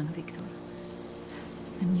wonderful man, Wiktor.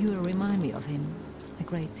 And you remind me of him a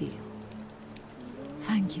great deal.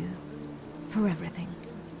 Thank you for everything.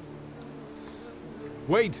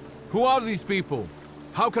 Wait! Who are these people?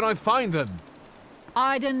 How can I find them?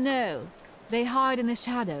 I don't know. They hide in the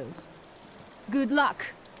shadows. Good luck.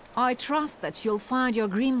 I trust that you'll find your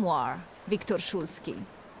grimoire, Wiktor Szulski.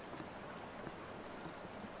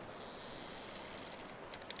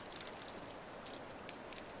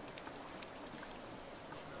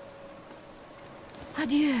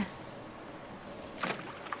 Adieu.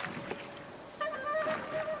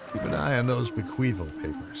 Keep an eye on those bequeathal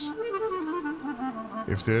papers.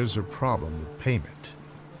 If there's a problem with payment,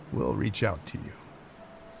 we'll reach out to you.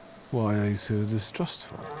 Why are you so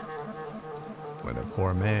distrustful? When a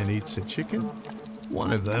poor man eats a chicken,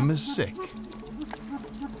 One of them is sick.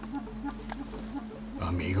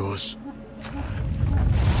 Amigos.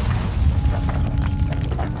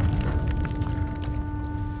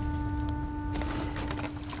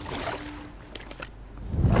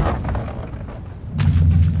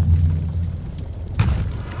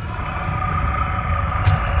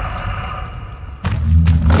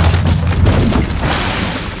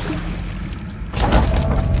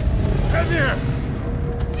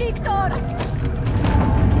 Wiktor!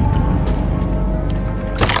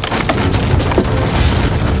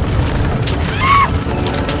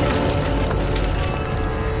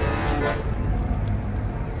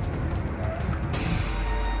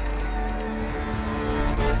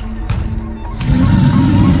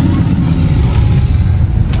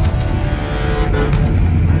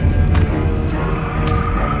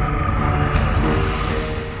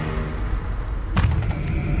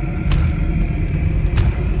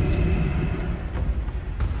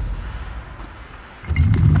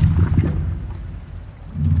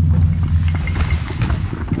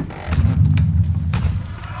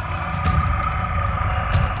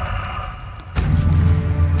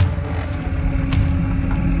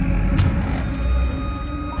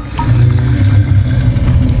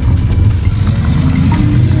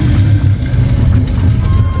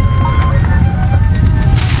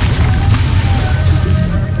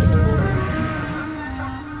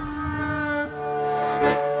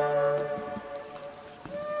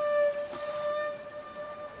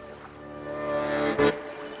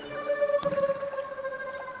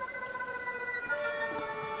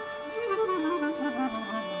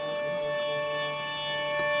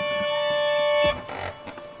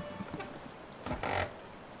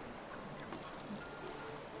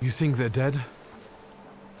 You think they're dead?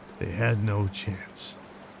 They had no chance.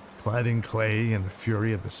 Clad in clay and the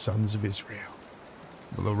fury of the sons of Israel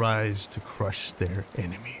will arise to crush their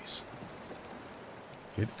enemies.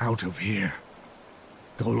 Get out of here.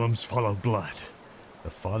 Golems follow blood. The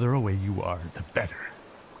farther away you are, the better.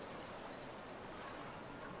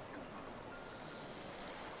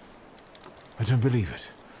 I don't believe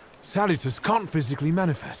it. Salutors can't physically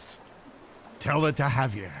manifest. Tell it to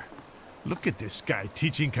Javier. Look at this guy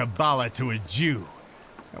teaching Kabbalah to a Jew.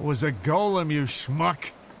 That was a golem, you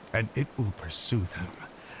schmuck. And it will pursue them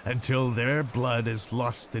until their blood is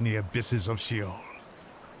lost in the abysses of Sheol.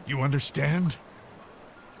 You understand?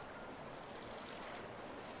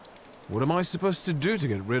 What am I supposed to do to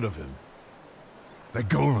get rid of him? The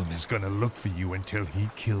golem is gonna look for you until he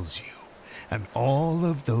kills you, and all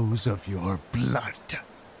of those of your blood.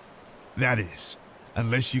 That is,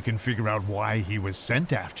 unless you can figure out why he was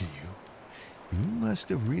sent after you. You must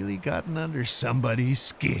have really gotten under somebody's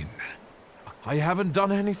skin. I haven't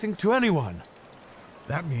done anything to anyone.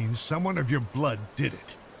 That means someone of your blood did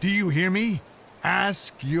it. Do you hear me?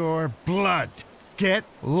 Ask your blood. Get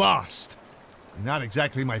lost. You're not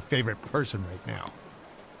exactly my favorite person right now.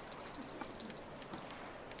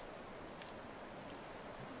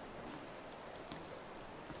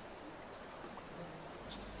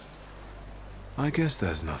 I guess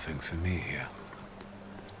there's nothing for me here.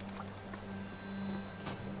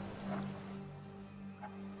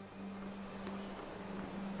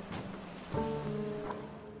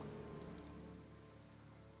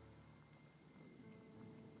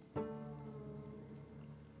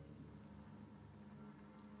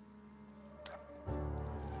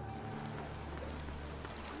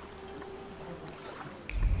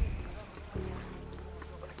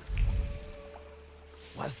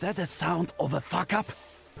 Was that the sound of a fuck-up?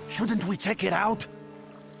 Shouldn't we check it out?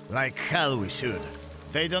 Like hell we should.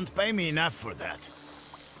 They don't pay me enough for that.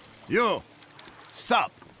 You!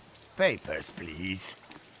 Stop! Papers, please.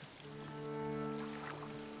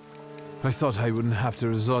 I thought I wouldn't have to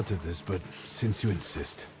resort to this, but since you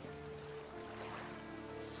insist.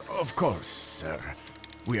 Of course, sir.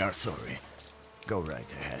 We are sorry. Go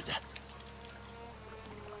right ahead.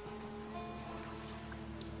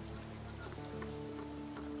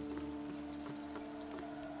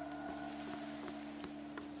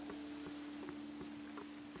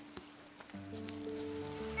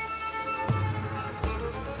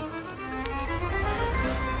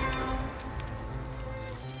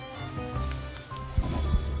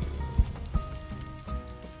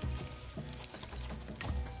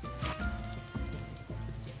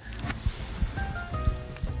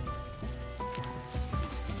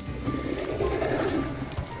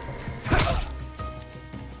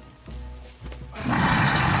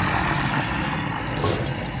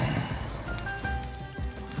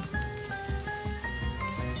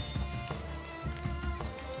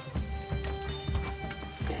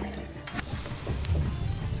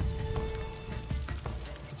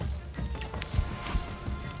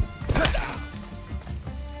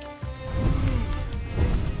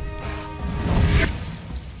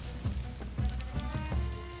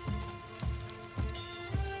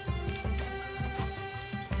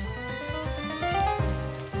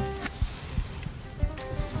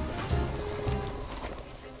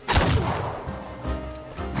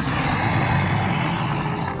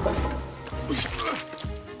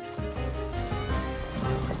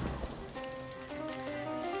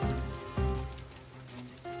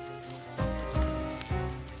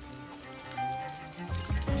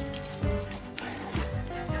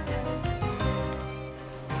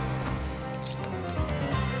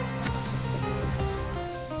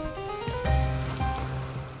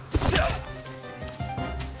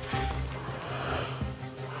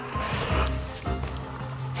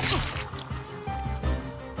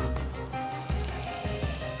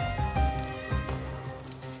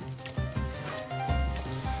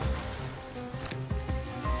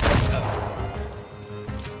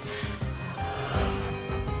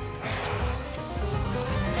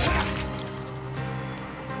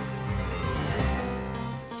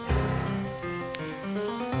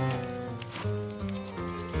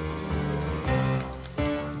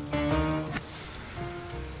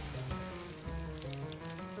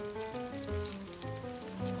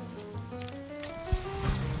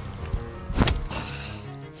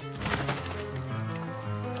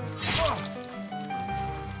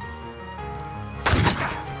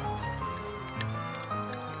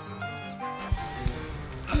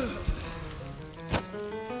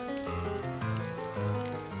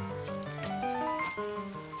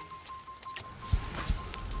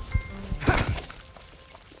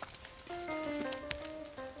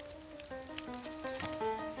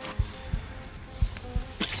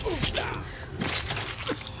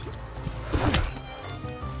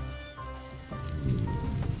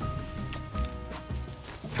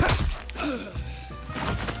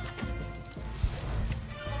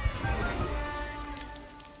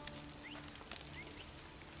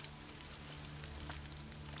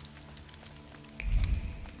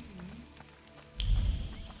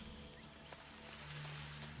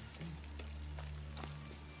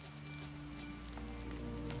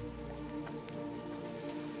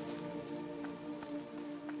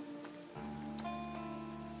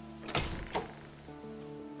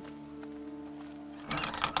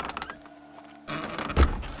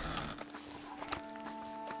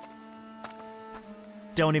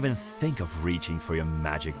 don't even think of reaching for your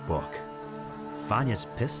magic book. Vanya's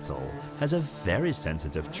pistol has a very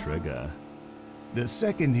sensitive trigger. The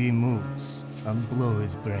second he moves, I'll blow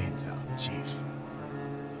his brains out, Chief.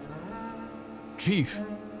 Chief?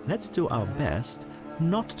 Let's do our best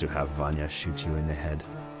not to have Vanya shoot you in the head.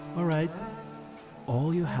 All right?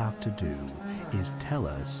 All you have to do is tell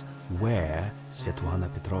us where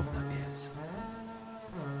Svetlana Petrovna is.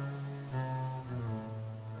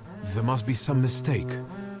 There must be some mistake,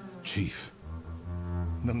 Chief.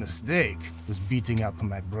 The mistake was beating up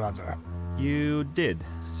my brother. You did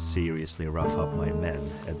seriously rough up my men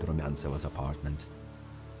at Rumyantseva's apartment.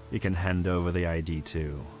 You can hand over the ID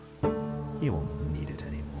too. He won't need it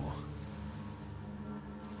anymore.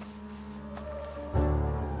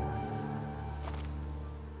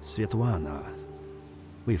 Svetlana.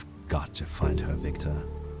 We've got to find her, Wiktor.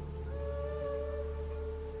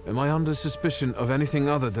 Am I under suspicion of anything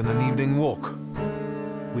other than an evening walk?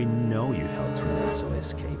 We know you helped Rumyantsev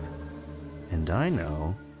escape. And I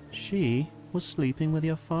know she was sleeping with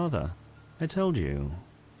your father. I told you,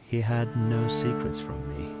 he had no secrets from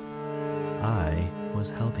me. I was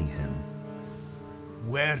helping him.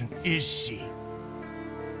 Where is she?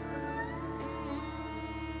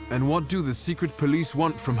 And what do the secret police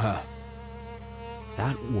want from her?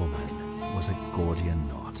 That woman was a Gordian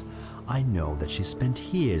knot. I know that she spent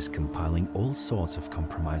years compiling all sorts of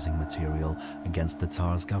compromising material against the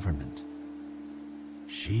Tsar's government.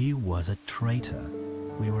 She was a traitor.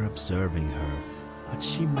 We were observing her, but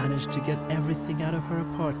she managed to get everything out of her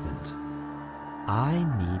apartment. I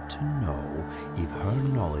need to know if her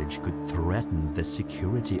knowledge could threaten the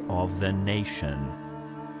security of the nation.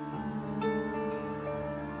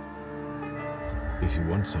 If you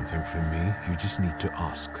want something from me, you just need to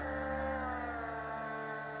ask.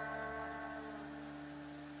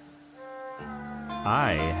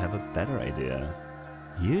 I have a better idea.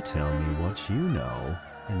 You tell me what you know,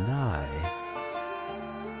 and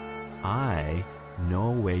I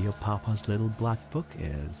know where your papa's little black book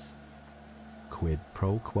is. Quid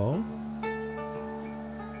pro quo?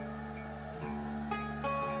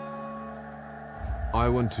 I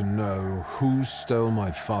want to know who stole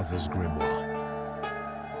my father's grimoire.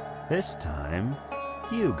 This time,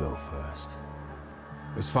 you go first.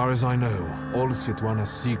 As far as I know, all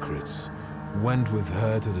Svetlana's secrets went with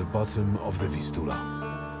her to the bottom of the Vistula.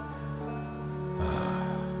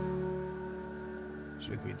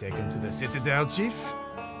 Should we take him to the Citadel, Chief?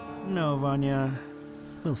 No, Vanya.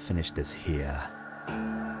 We'll finish this here.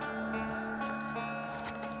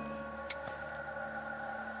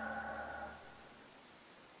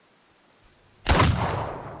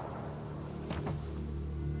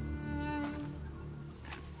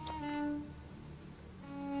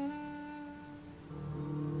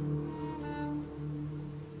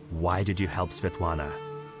 Why did you help Svetlana?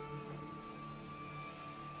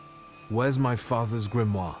 Where's my father's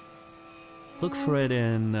grimoire? Look for it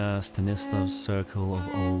in Stanislav's circle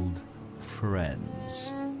of old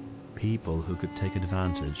friends. People who could take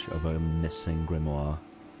advantage of a missing grimoire.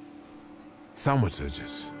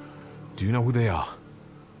 Thaumaturges. Do you know who they are?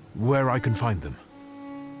 Where I can find them?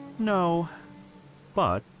 No.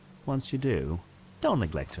 But, once you do, don't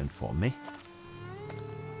neglect to inform me.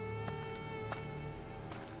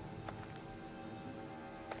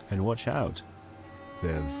 And watch out.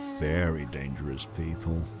 They're very dangerous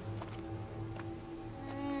people.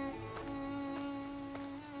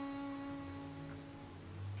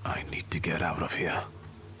 I need to get out of here.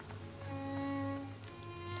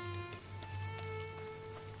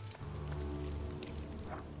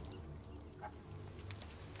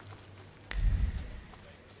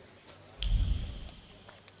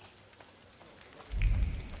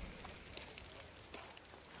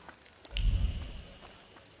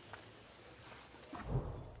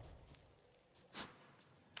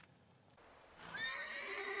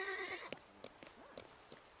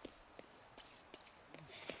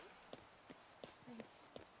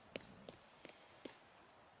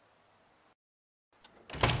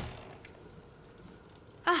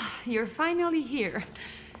 You're finally here.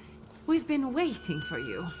 We've been waiting for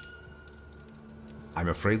you. I'm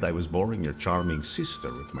afraid I was boring your charming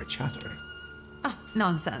sister with my chatter. Oh,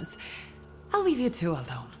 nonsense. I'll leave you two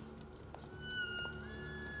alone.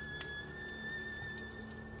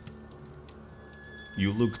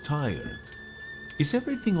 You look tired. Is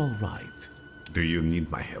everything all right? Do you need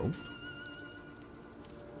my help?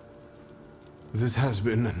 This has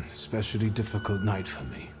been an especially difficult night for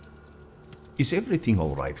me. Is everything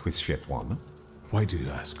all right with Svetlana? Why do you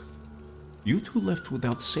ask? You two left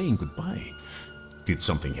without saying goodbye. Did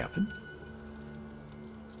something happen?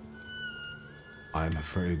 I'm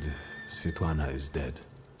afraid Svetlana is dead.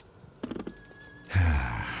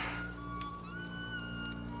 I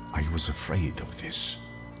was afraid of this.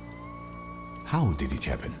 How did it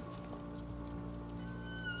happen?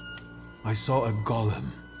 I saw a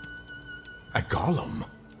golem. A golem?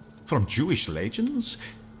 From Jewish legends?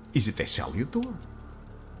 Is it a Salutor?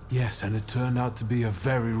 Yes, and it turned out to be a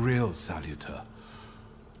very real Salutor.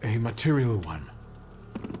 A material one.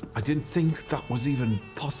 I didn't think that was even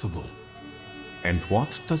possible. And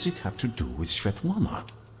what does it have to do with Svetlana?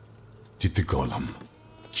 Did the golem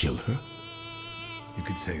kill her? You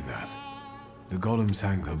could say that. The golem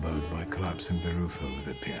sank her boat by collapsing the roof over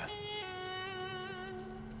the pier.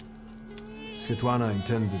 Svetlana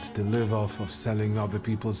intended to live off of selling other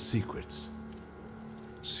people's secrets.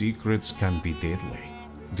 Secrets can be deadly.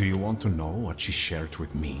 Do you want to know what she shared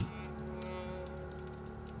with me?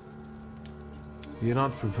 You're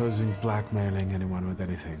not proposing blackmailing anyone with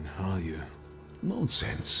anything, are you?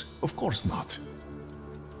 Nonsense. Of course not.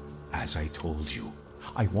 As I told you,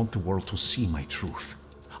 I want the world to see my truth.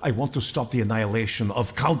 I want to stop the annihilation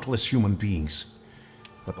of countless human beings.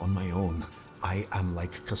 But on my own, I am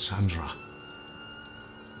like Cassandra.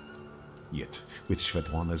 Yet, with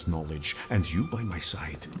Svetlana's knowledge and you by my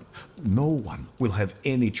side, no one will have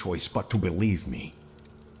any choice but to believe me.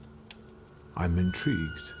 I'm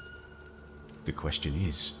intrigued. The question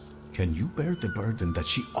is, can you bear the burden that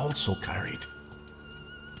she also carried?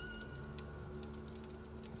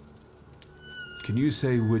 Can you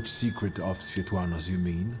say which secret of Svetlana's you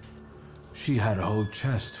mean? She had a whole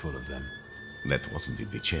chest full of them. That wasn't in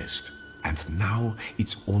the chest. And now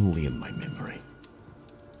it's only in my memory.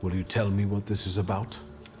 Will you tell me what this is about?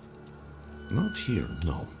 Not here,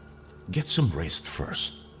 no. Get some rest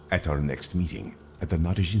first. At our next meeting, at the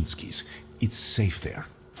Narizhinskis. It's safe there,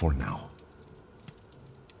 for now.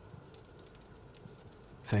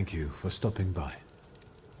 Thank you for stopping by.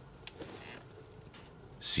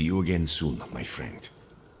 See you again soon, my friend.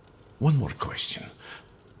 One more question.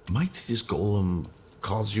 Might this golem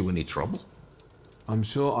cause you any trouble? I'm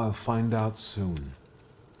sure I'll find out soon.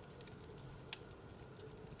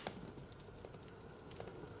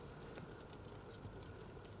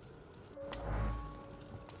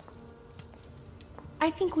 I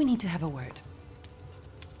think we need to have a word.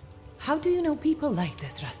 How do you know people like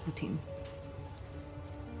this, Rasputin?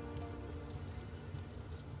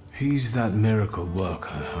 He's that miracle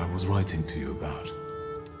worker I was writing to you about.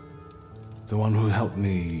 The one who helped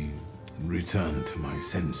me return to my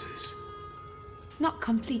senses. Not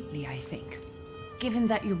completely, I think. Given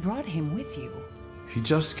that you brought him with you. He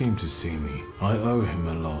just came to see me. I owe him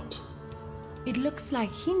a lot. It looks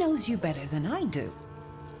like he knows you better than I do.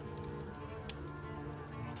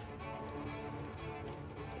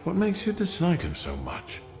 What makes you dislike him so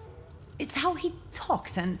much? It's how he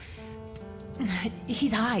talks and...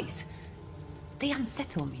 his eyes. They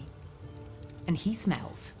unsettle me. And he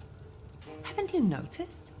smells. Haven't you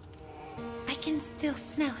noticed? I can still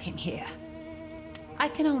smell him here. I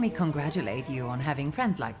can only congratulate you on having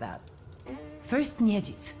friends like that. First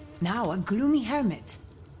Niedzic, now a gloomy hermit.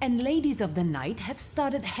 And ladies of the night have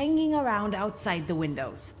started hanging around outside the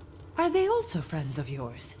windows. Are they also friends of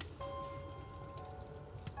yours?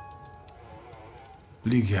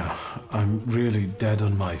 Ligia, I'm really dead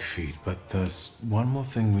on my feet, but there's one more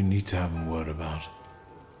thing we need to have a word about.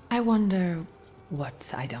 I wonder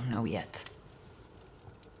what I don't know yet.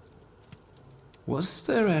 Was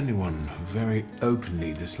there anyone who very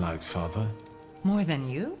openly disliked Father? More than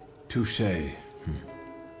you? Touché.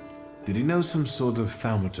 Did he know some sort of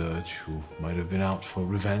Thaumaturge who might have been out for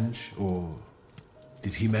revenge, or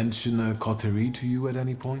did he mention a coterie to you at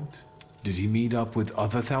any point? Did he meet up with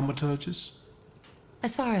other Thaumaturges?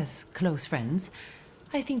 As far as close friends,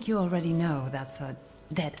 I think you already know that's a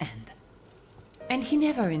dead end. And he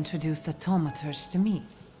never introduced the Thaumaturge to me.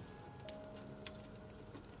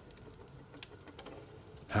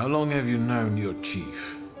 How long have you known your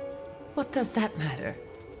chief? What does that matter?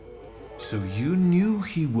 So you knew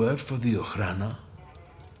he worked for the Ochrana?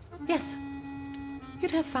 Yes.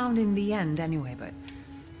 You'd have found in the end anyway, but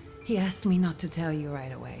he asked me not to tell you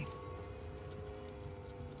right away.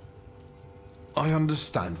 I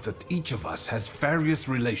understand that each of us has various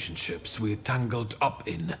relationships we're tangled up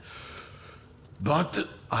in. But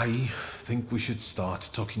I think we should start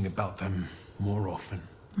talking about them more often.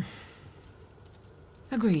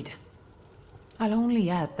 Agreed. I'll only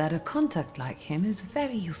add that a contact like him is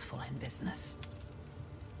very useful in business.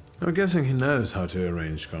 I'm guessing he knows how to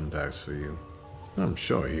arrange contacts for you. I'm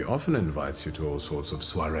sure he often invites you to all sorts of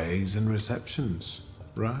soirees and receptions,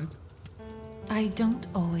 right? I don't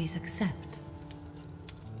always accept.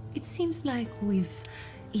 It seems like we've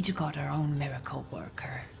each got our own miracle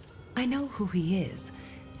worker. I know who he is,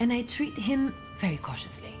 and I treat him very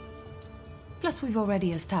cautiously. Plus, we've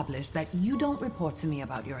already established that you don't report to me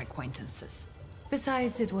about your acquaintances.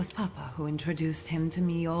 Besides, it was Papa who introduced him to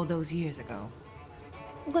me all those years ago.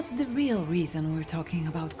 What's the real reason we're talking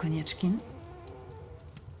about Konieczkin?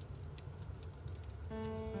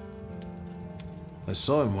 I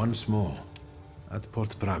saw him once more, at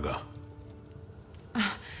Port Praga.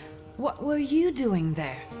 What were you doing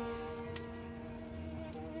there?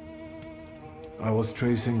 I was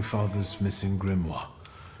tracing Father's missing grimoire.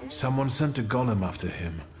 Someone sent a golem after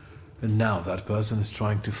him, and now that person is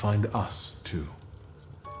trying to find us, too.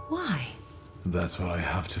 Why? That's what I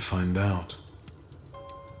have to find out.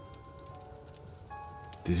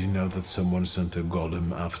 Did you know that someone sent a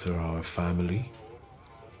golem after our family?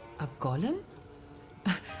 A golem?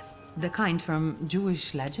 The kind from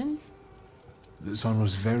Jewish legends? This one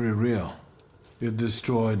was very real. It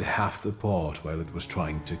destroyed half the port while it was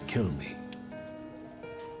trying to kill me.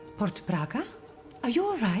 Port Praga? Are you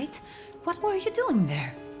alright? What were you doing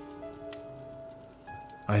there?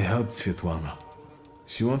 I helped Svetlana.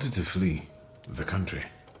 She wanted to flee the country.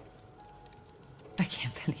 I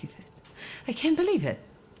can't believe it. I can't believe it.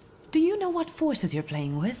 Do you know what forces you're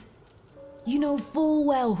playing with? You know full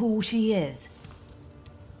well who she is.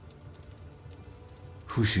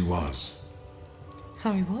 Who she was.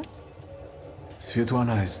 Sorry, what?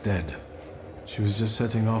 Svetlana is dead. She was just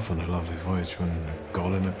setting off on a lovely voyage when a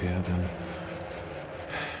golem appeared and...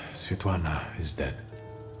 Svetlana is dead.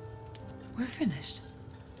 We're finished.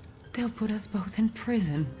 They'll put us both in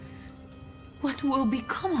prison. What will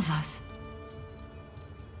become of us?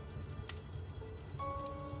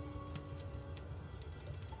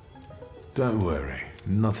 Don't worry.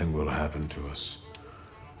 Nothing will happen to us.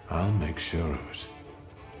 I'll make sure of it.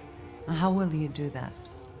 How will you do that?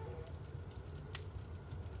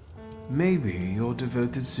 Maybe your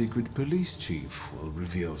devoted secret police chief will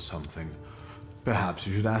reveal something. Perhaps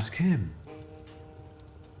you should ask him.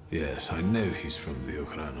 Yes, I know he's from the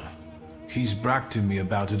Ukraina. He's bragged to me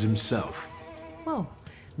about it himself. Well,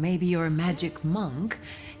 maybe your magic monk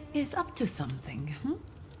is up to something, hmm?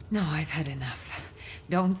 No, I've had enough.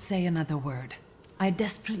 Don't say another word. I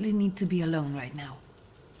desperately need to be alone right now.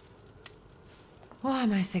 Where are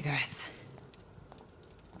my cigarettes?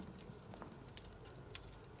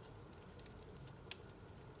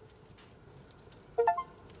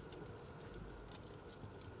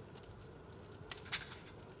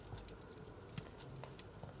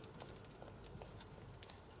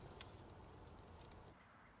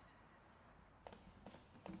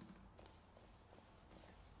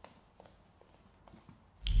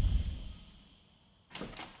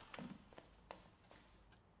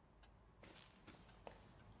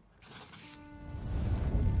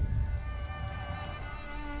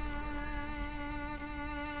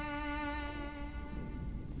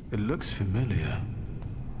 It looks familiar,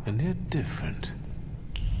 and yet different.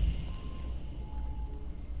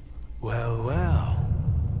 Well, well.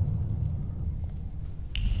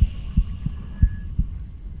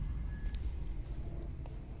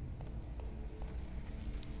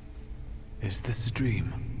 Is this a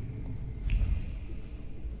dream?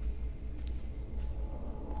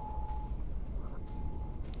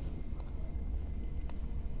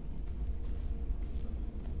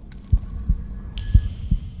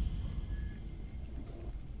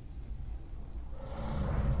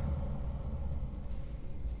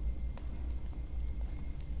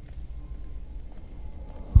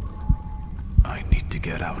 I need to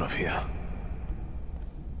get out of here.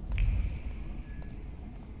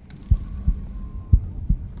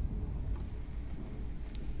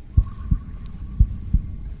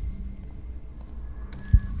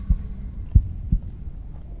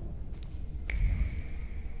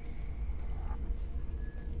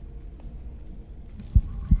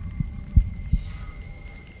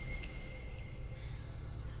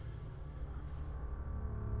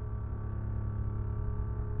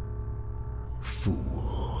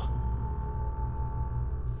 Fool.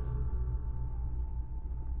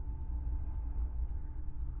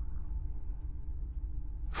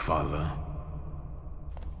 Father.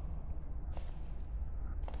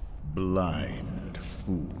 Blind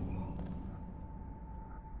fool.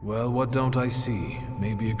 Well, what don't I see?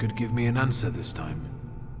 Maybe you could give me an answer this time.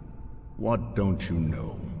 What don't you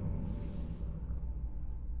know?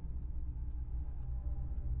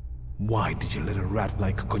 Why did you let a rat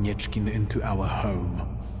like Konieczkin into our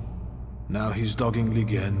home? Now he's dogging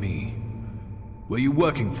Ligia and me. Were you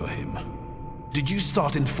working for him? Did you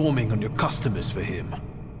start informing on your customers for him?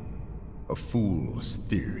 A fool's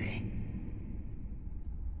theory.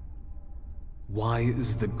 Why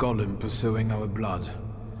is the golem pursuing our blood?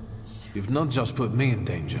 You've not just put me in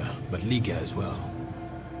danger, but Liga as well.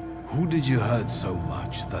 Who did you hurt so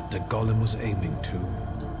much that the golem was aiming to?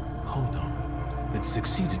 Hold on. It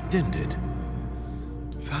succeeded, didn't it?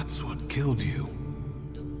 That's what killed you.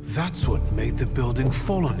 That's what made the building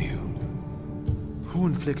fall on you. Who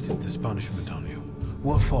inflicted this punishment on you?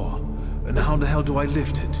 What for? And how the hell do I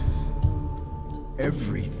lift it?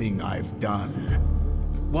 Everything I've done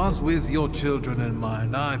was with your children in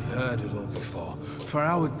mind. I've heard it all before. For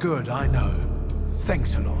our good, I know.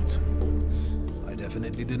 Thanks a lot. I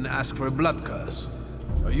definitely didn't ask for a blood curse.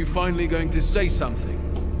 Are you finally going to say something?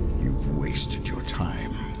 You've wasted your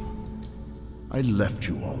time. I left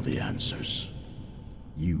you all the answers.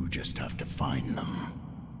 You just have to find them.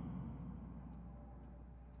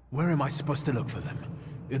 Where am I supposed to look for them?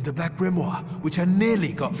 In the Black Grimoire, which I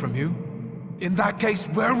nearly got from you? In that case,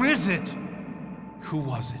 where is it? Who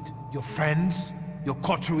was it? Your friends? Your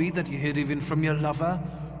coterie that you hid even from your lover?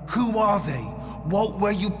 Who are they? What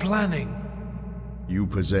were you planning? You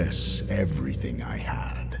possess everything I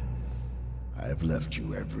had. I have left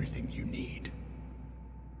you everything you need.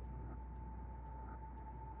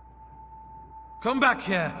 Come back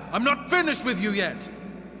here! I'm not finished with you yet!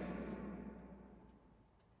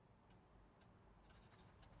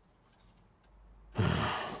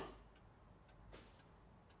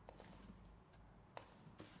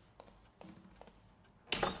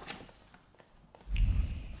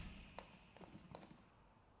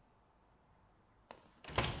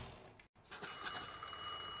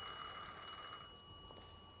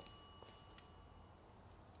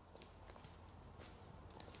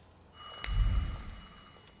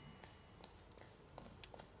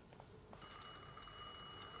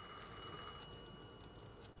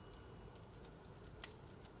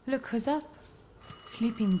 Look who's up.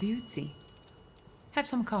 Sleeping Beauty. Have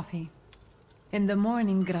some coffee. In the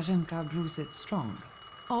morning, Grażynka brews it strong.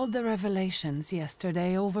 All the revelations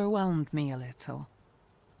yesterday overwhelmed me a little.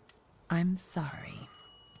 I'm sorry.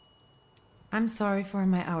 I'm sorry for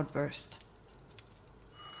my outburst.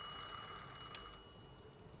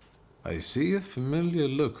 I see a familiar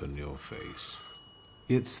look on your face.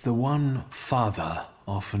 It's the one Father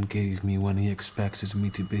often gave me when he expected me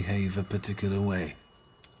to behave a particular way.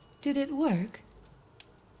 Did it work?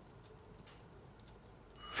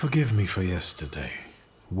 Forgive me for yesterday.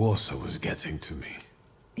 Warsaw was getting to me.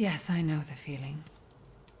 Yes, I know the feeling.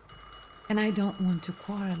 And I don't want to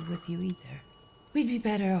quarrel with you either. We'd be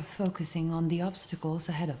better off focusing on the obstacles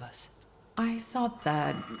ahead of us. I thought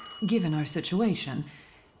that, given our situation,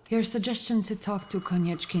 your suggestion to talk to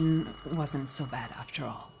Konieczkin wasn't so bad after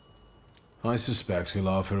all. I suspect he'll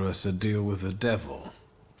offer us a deal with the devil.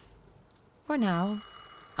 For now,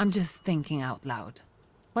 I'm just thinking out loud.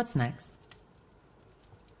 What's next?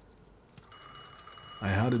 I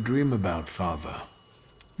had a dream about Father.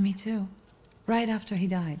 Me too. Right after he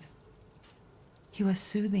died. He was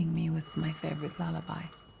soothing me with my favorite lullaby.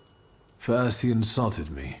 First he insulted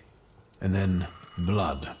me, and then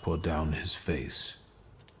blood poured down his face.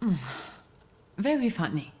 Very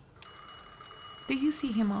funny. Do you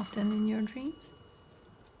see him often in your dreams?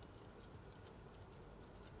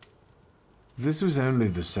 This was only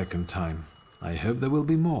the second time. I hope there will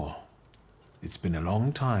be more. It's been a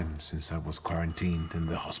long time since I was quarantined in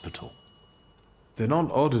the hospital. They're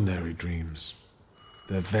not ordinary dreams.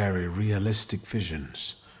 They're very realistic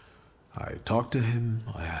visions. I talk to him,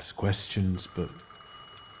 I ask questions, but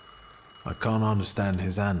I can't understand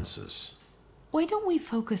his answers. Why don't we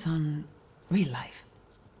focus on real life?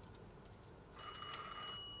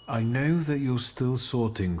 I know that you're still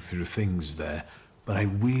sorting through things there, but I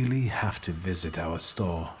really have to visit our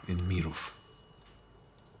store in Mirów.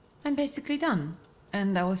 I'm basically done,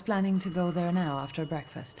 and I was planning to go there now after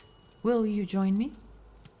breakfast. Will you join me?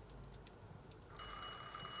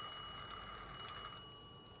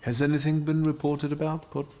 Has anything been reported about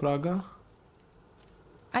Port Praga?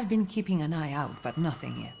 I've been keeping an eye out, but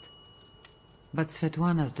nothing yet. But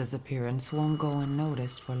Svetlana's disappearance won't go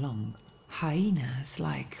unnoticed for long. Hyenas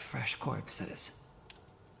like fresh corpses.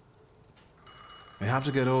 I have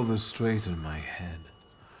to get all this straight in my head.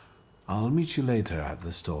 I'll meet you later at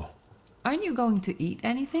the store. Aren't you going to eat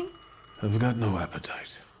anything? I've got no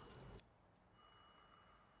appetite.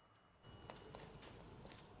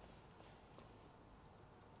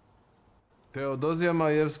 Teodosia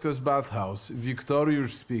Majewska's bathhouse. Wiktor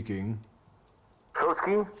speaking.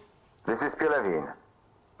 Trotsky, this is Pielewin.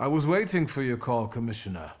 I was waiting for your call,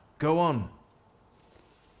 Commissioner. Go on.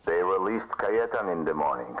 They released Kajetan in the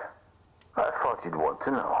morning. I thought you'd want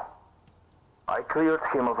to know. I cleared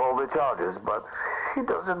him of all the charges, but he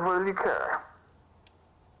doesn't really care.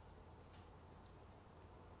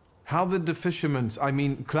 How did the fisherman's, I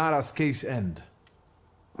mean Clara's case end?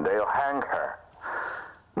 They'll hang her.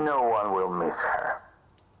 No one will miss her.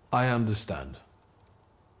 I understand.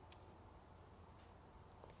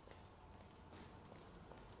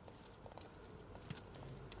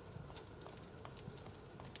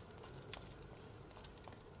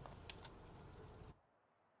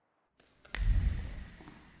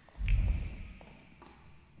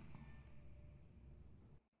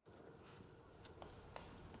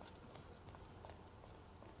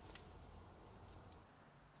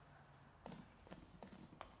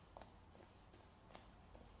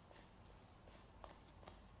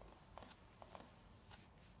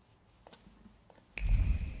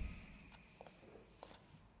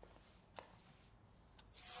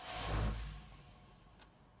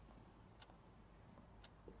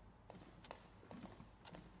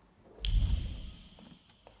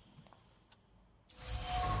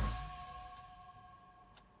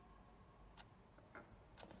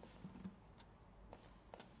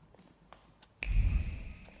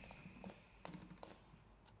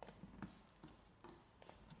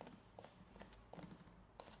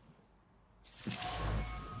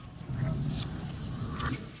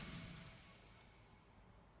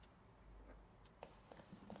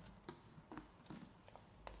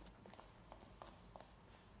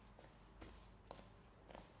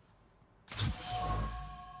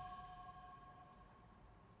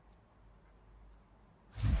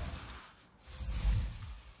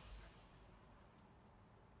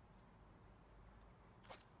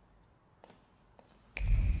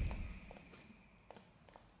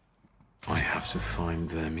 I have to find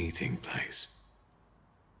their meeting place.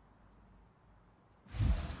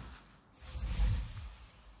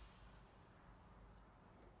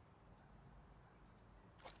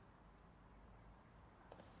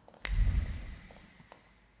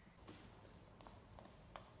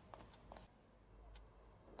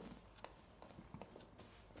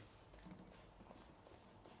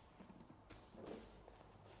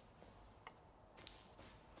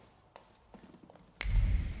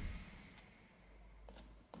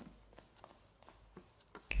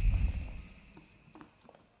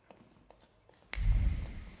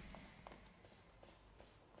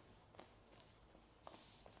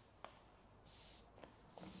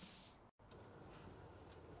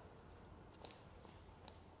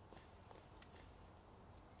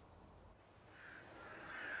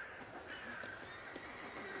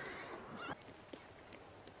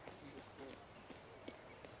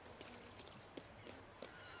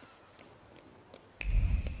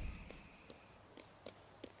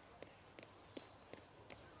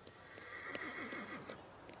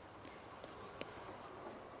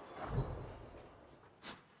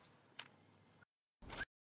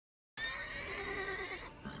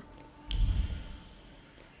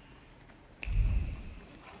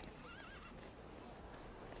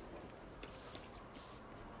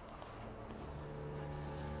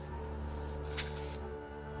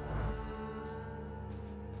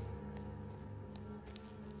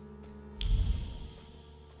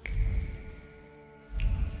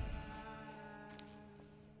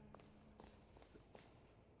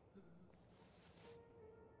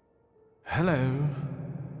 Hello.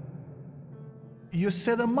 You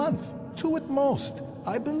said a month, 2 at most.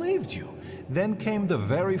 I believed you. Then came the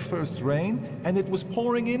very first rain, and it was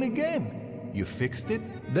pouring in again. You fixed it,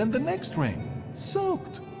 then the next rain.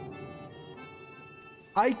 Soaked.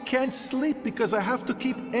 I can't sleep because I have to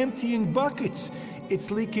keep emptying buckets.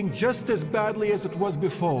 It's leaking just as badly as it was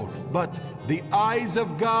before. But the eyes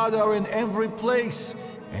of God are in every place,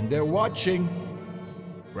 and they're watching.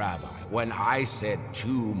 Rabbi, when I said 2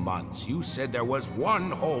 months, you said there was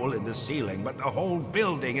one hole in the ceiling, but the whole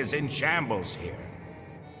building is in shambles here.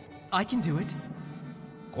 I can do it.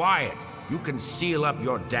 Quiet! You can seal up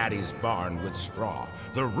your daddy's barn with straw.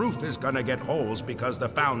 The roof is gonna get holes because the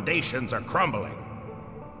foundations are crumbling.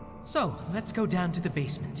 So, let's go down to the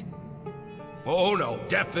basement. Oh no,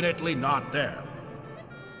 definitely not there.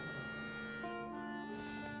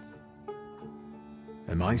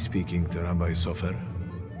 Am I speaking to Rabbi Sofer?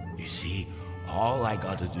 You see, all I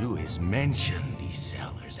gotta do is mention these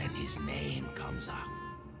cellars and his name comes up.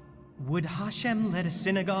 Would Hashem let a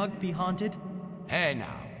synagogue be haunted? Hey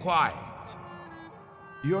now, quiet.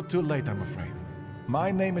 You're too late, I'm afraid.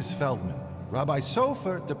 My name is Feldman. Rabbi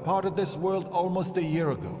Sofer departed this world almost a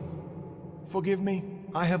year ago. Forgive me,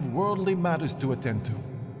 I have worldly matters to attend to.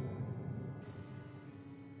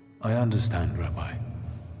 I understand, Rabbi.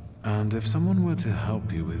 And if someone were to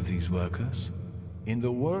help you with these workers? In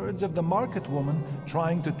the words of the market woman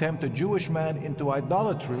trying to tempt a Jewish man into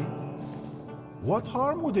idolatry, what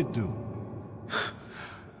harm would it do?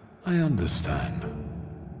 I understand.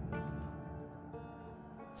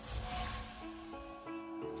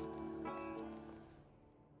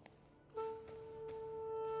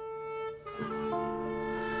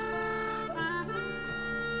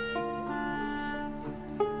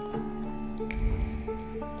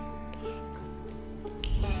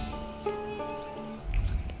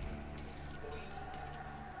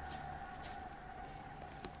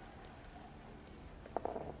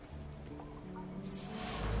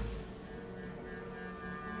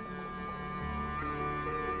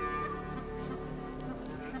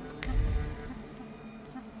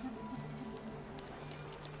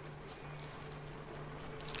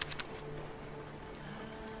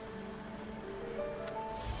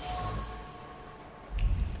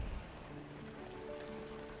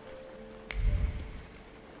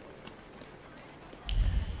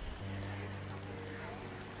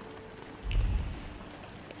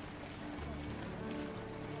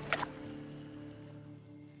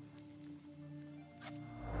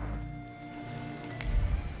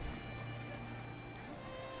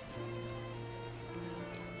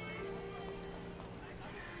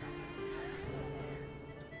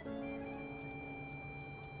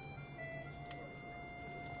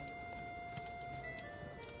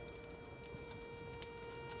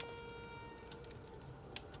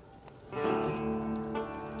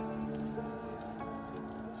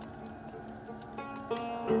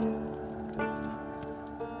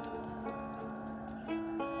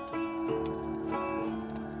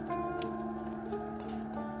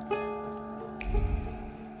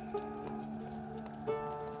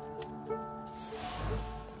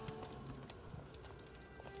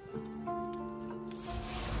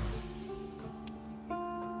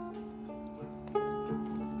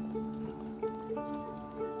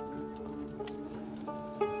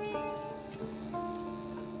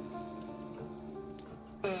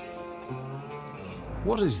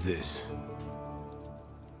 What is this?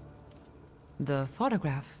 The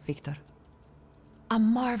photograph, Wiktor. A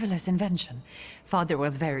marvelous invention. Father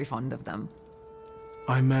was very fond of them.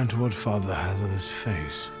 I meant what Father has on his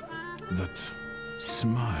face. That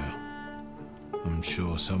smile. I'm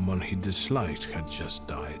sure someone he disliked had just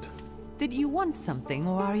died. Did you want something,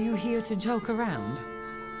 or are you here to joke around?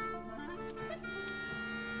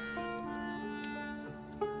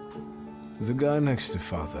 The guy next to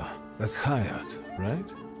Father. That's Hayat,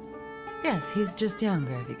 right? Yes, he's just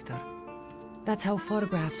younger, Wiktor. That's how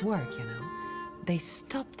photographs work, you know. They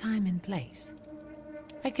stop time and place.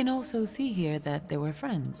 I can also see here that they were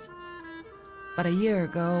friends. But a year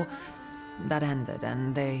ago, that ended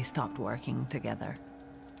and they stopped working together.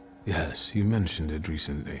 Yes, you mentioned it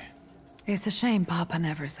recently. It's a shame Papa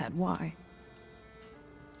never said why.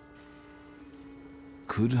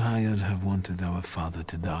 Could Hayat have wanted our father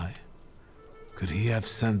to die? Could he have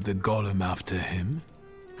sent the golem after him?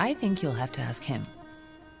 I think you'll have to ask him.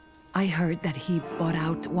 I heard that he bought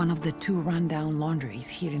out one of the 2 rundown laundries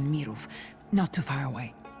here in Mirov, not too far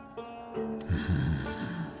away.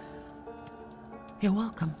 You're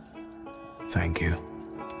welcome. Thank you.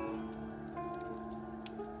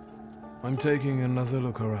 I'm taking another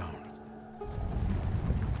look around.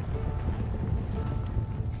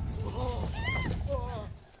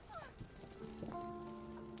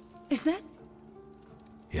 Is that?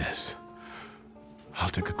 Yes. I'll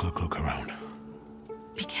take a quick look around.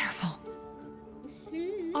 Be careful.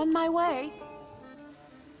 On my way.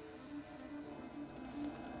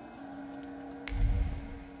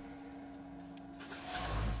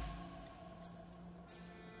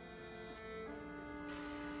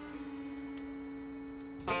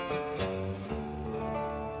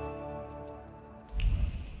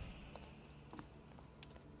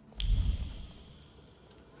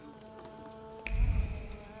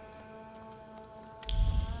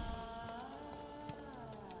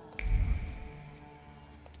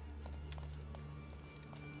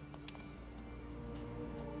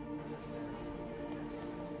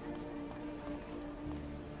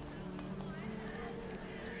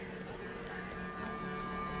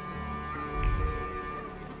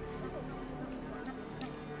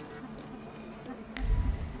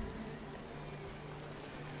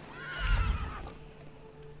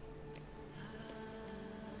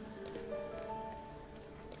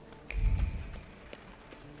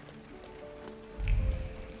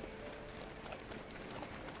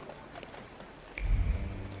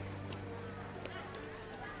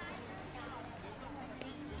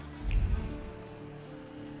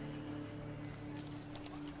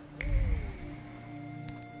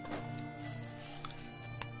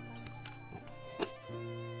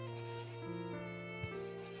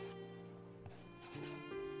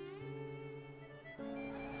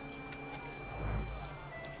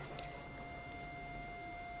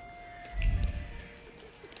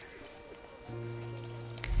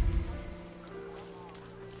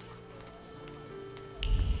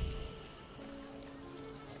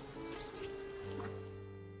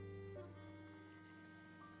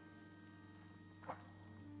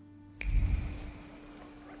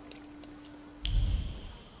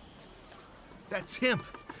 That's him.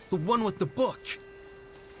 The one with the book.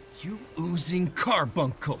 You oozing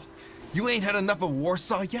carbuncle. You ain't had enough of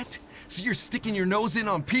Warsaw yet? So you're sticking your nose in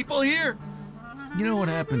on people here? You know what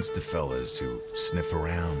happens to fellas who sniff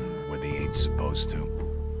around where they ain't supposed to?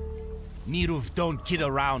 Mirov don't kid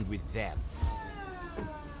around with them.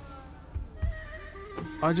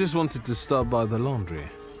 I just wanted to stop by the laundry.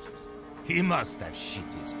 He must have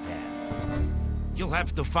shit his pants. You'll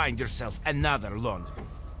have to find yourself another laundry.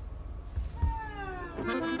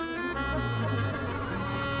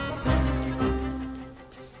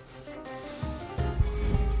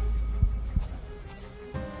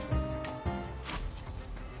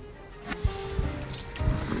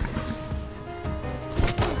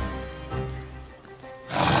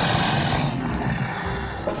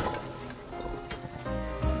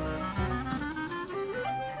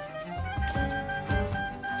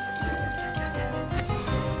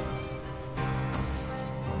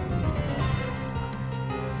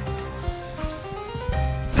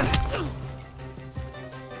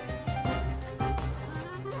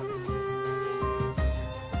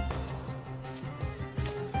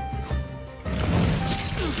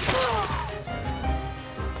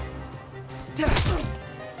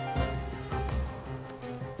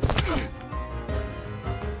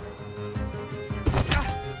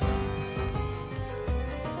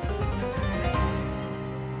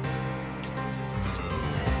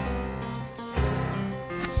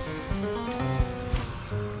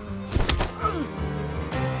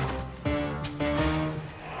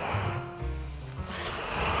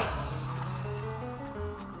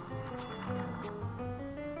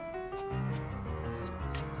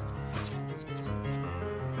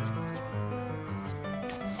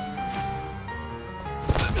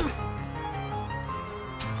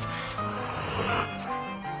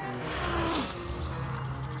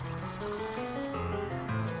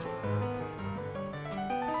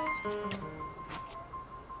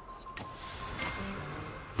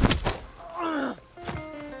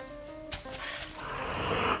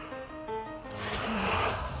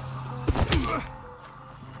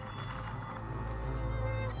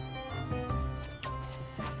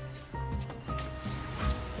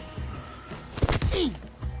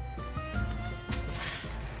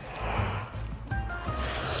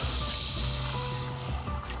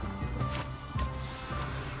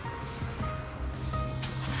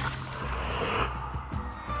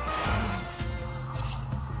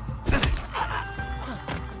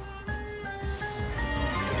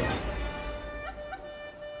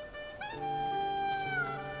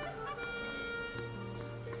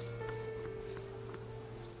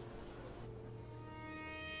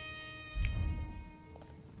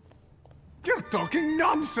 You're talking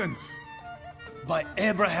nonsense! By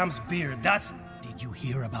Abraham's beard, that's... Did you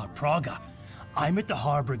hear about Praga? I'm at the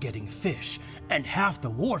harbor getting fish, and half the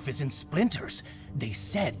wharf is in splinters. They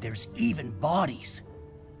said there's even bodies.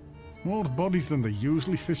 More bodies than they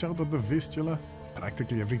usually fish out of the Vistula,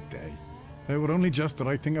 practically every day. They were only just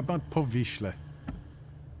writing about Powisle.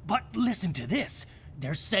 But listen to this.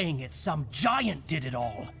 They're saying it's some giant did it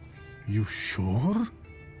all. You sure?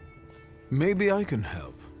 Maybe I can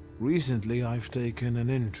help. Recently, I've taken an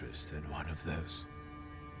interest in one of those.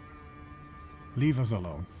 Leave us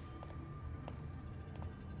alone.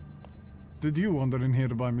 Did you wander in here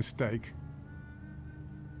by mistake?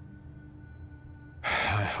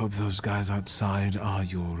 I hope those guys outside are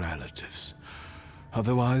your relatives.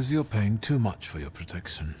 Otherwise, you're paying too much for your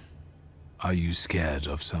protection. Are you scared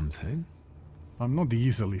of something? I'm not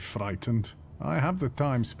easily frightened. I have the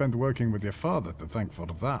time spent working with your father to thank for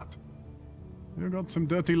that. You got some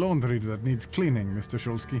dirty laundry that needs cleaning, Mr.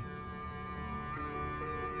 Shulsky.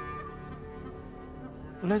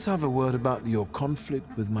 Let's have a word about your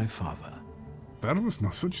conflict with my father. There was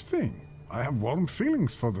no such thing. I have warm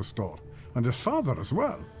feelings for the store, and his father as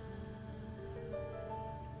well.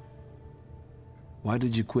 Why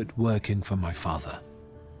did you quit working for my father?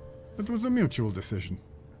 It was a mutual decision.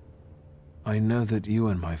 I know that you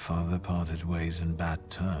and my father parted ways in bad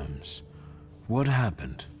terms. What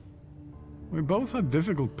happened? We both had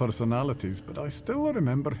difficult personalities, but I still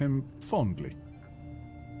remember him fondly.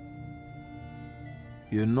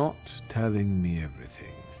 You're not telling me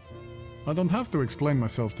everything. I don't have to explain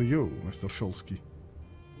myself to you, Mr. Shulsky.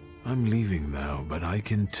 I'm leaving now, but I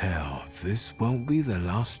can tell this won't be the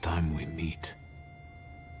last time we meet.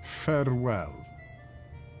 Farewell.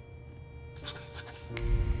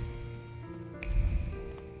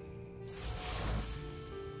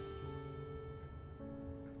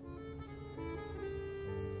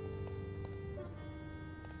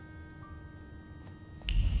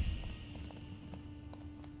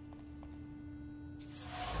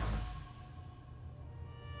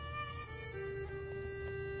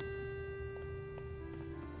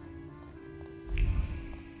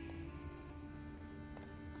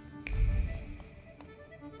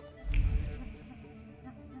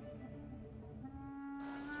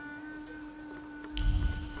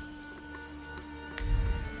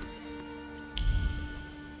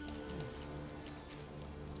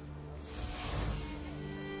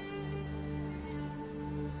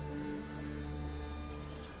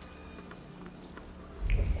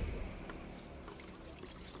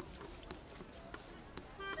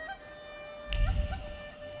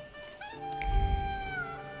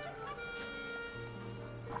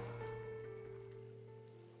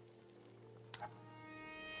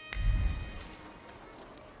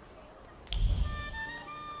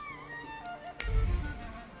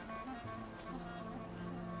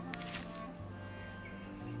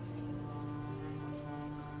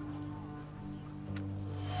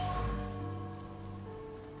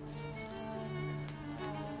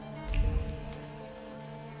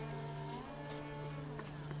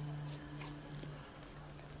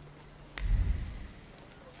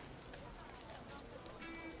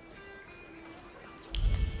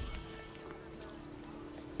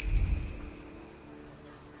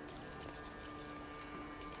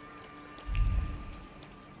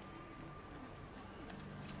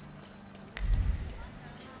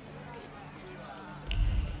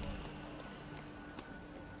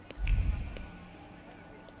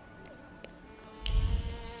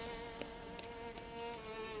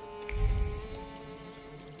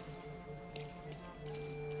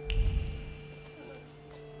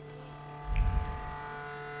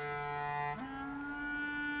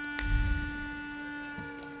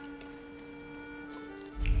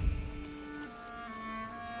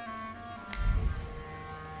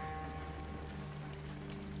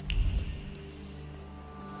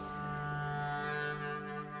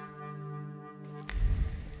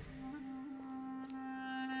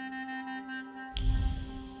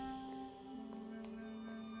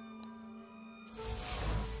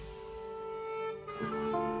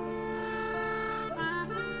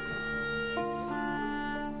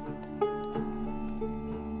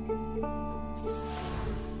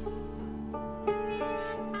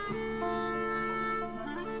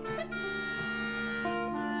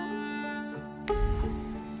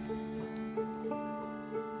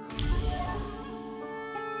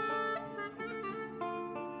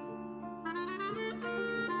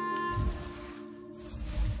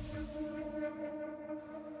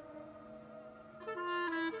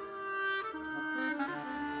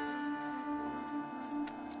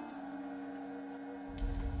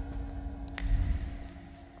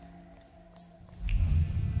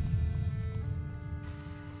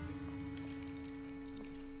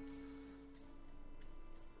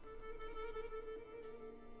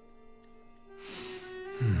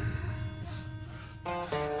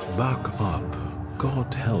 Back up.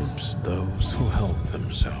 God helps those who help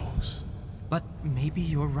themselves. But maybe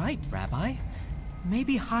you're right, Rabbi.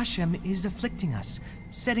 Maybe Hashem is afflicting us,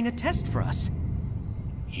 setting a test for us.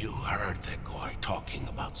 You heard the guy talking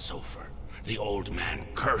about Sulfur. The old man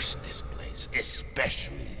cursed this place,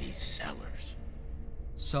 especially these cellars.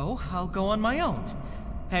 So I'll go on my own,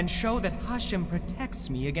 and show that Hashem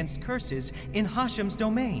protects me against curses in Hashem's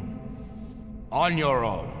domain. On your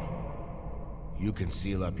own. You can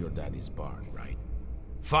seal up your daddy's barn, right?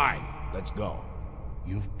 Fine, let's go.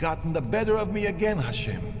 You've gotten the better of me again,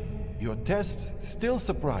 Hashem. Your tests still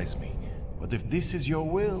surprise me, but if this is your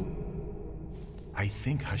will, I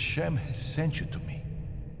think Hashem has sent you to me.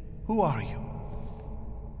 Who are you?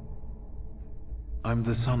 I'm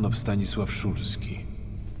the son of Stanisław Szulski,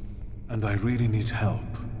 and I really need help.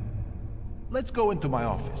 Let's go into my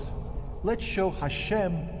office. Let's show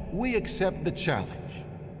Hashem we accept the challenge.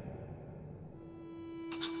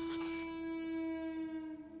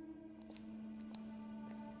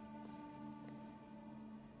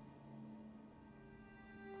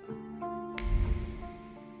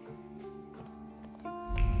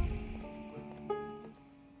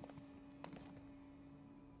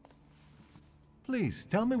 Please,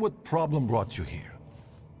 tell me what problem brought you here.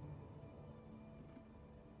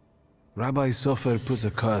 Rabbi Sofer put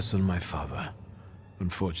a curse on my father.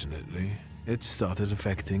 Unfortunately, it started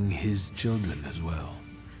affecting his children as well.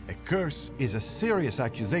 A curse is a serious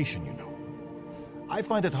accusation, you know. I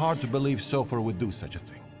find it hard to believe Sofer would do such a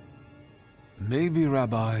thing. Maybe,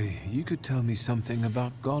 Rabbi, you could tell me something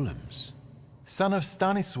about golems. Son of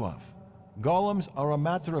Stanisław, golems are a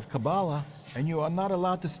matter of Kabbalah, and you are not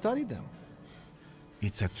allowed to study them.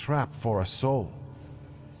 It's a trap for a soul.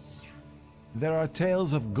 There are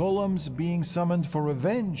tales of golems being summoned for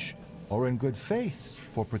revenge, or in good faith,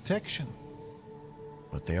 for protection.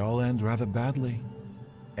 But they all end rather badly.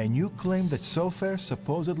 And you claim that Sofer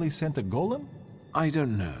supposedly sent a golem? I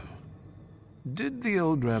don't know. Did the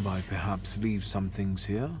old rabbi perhaps leave some things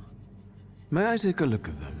here? May I take a look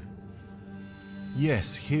at them?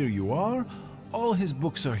 Yes, here you are. All his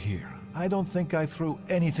books are here. I don't think I threw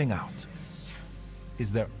anything out.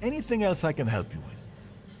 Is there anything else I can help you with?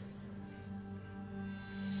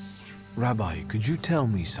 Rabbi, could you tell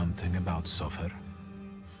me something about Sofer?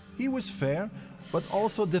 He was fair, but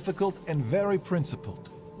also difficult and very principled,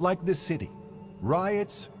 like this city.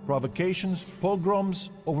 Riots, provocations, pogroms,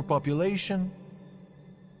 overpopulation.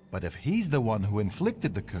 But if he's the one who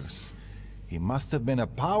inflicted the curse, he must have been a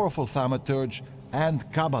powerful Thaumaturge and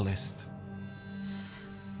Kabbalist.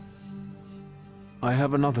 I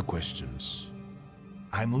have another question.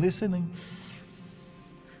 I'm listening.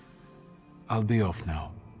 I'll be off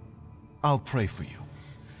now. I'll pray for you.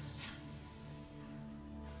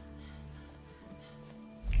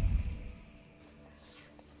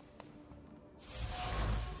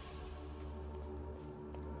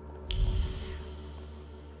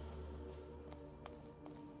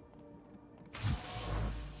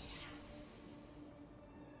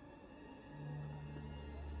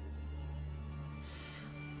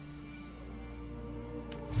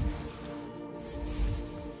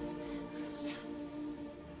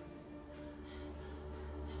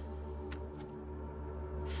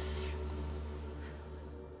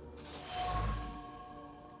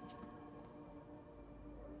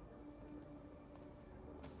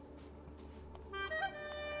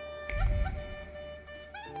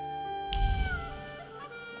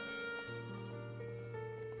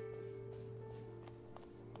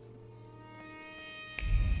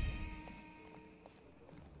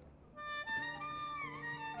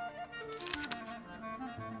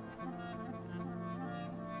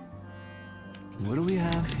 What do we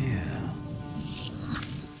have here?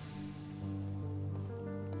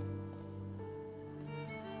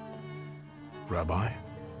 Rabbi?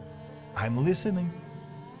 I'm listening.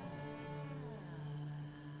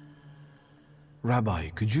 Rabbi,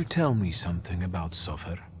 could you tell me something about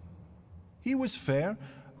Sofer? He was fair,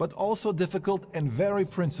 but also difficult and very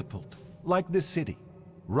principled, like this city.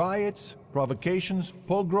 Riots, provocations,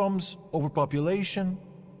 pogroms, overpopulation.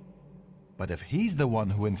 But if he's the one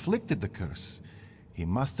who inflicted the curse, he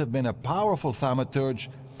must have been a powerful Thaumaturge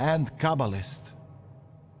and Kabbalist.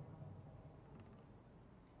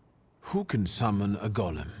 Who can summon a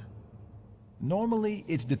golem? Normally,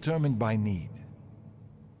 it's determined by need.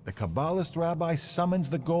 The Kabbalist rabbi summons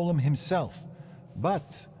the golem himself,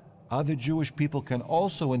 but other Jewish people can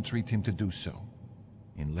also entreat him to do so.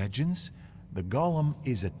 In legends, the golem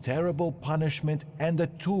is a terrible punishment and a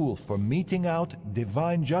tool for meting out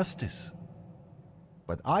divine justice.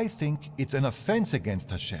 But I think it's an offense against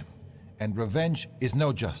Hashem, and revenge is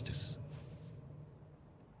no justice.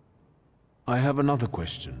 I have another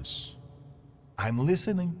questions. I'm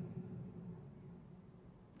listening.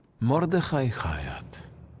 Mordechai Chayat.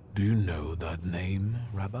 Do you know that name,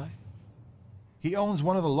 Rabbi? He owns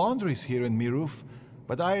one of the laundries here in Miruf,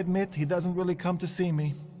 but I admit he doesn't really come to see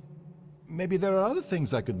me. Maybe there are other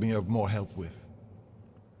things I could be of more help with.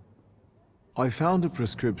 I found a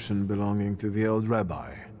prescription belonging to the old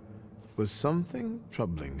rabbi. Was something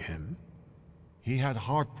troubling him? He had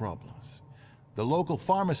heart problems. The local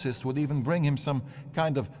pharmacist would even bring him some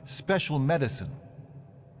kind of special medicine.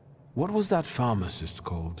 What was that pharmacist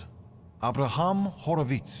called? Abraham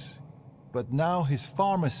Horowitz. But now his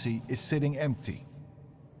pharmacy is sitting empty.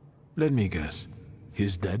 Let me guess.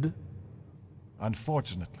 He's dead?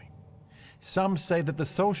 Unfortunately. Some say that the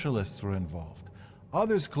socialists were involved.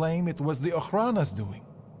 Others claim it was the Ochrana's doing.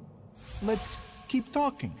 Let's keep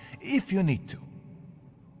talking, if you need to.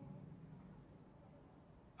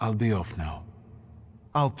 I'll be off now.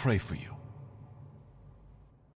 I'll pray for you.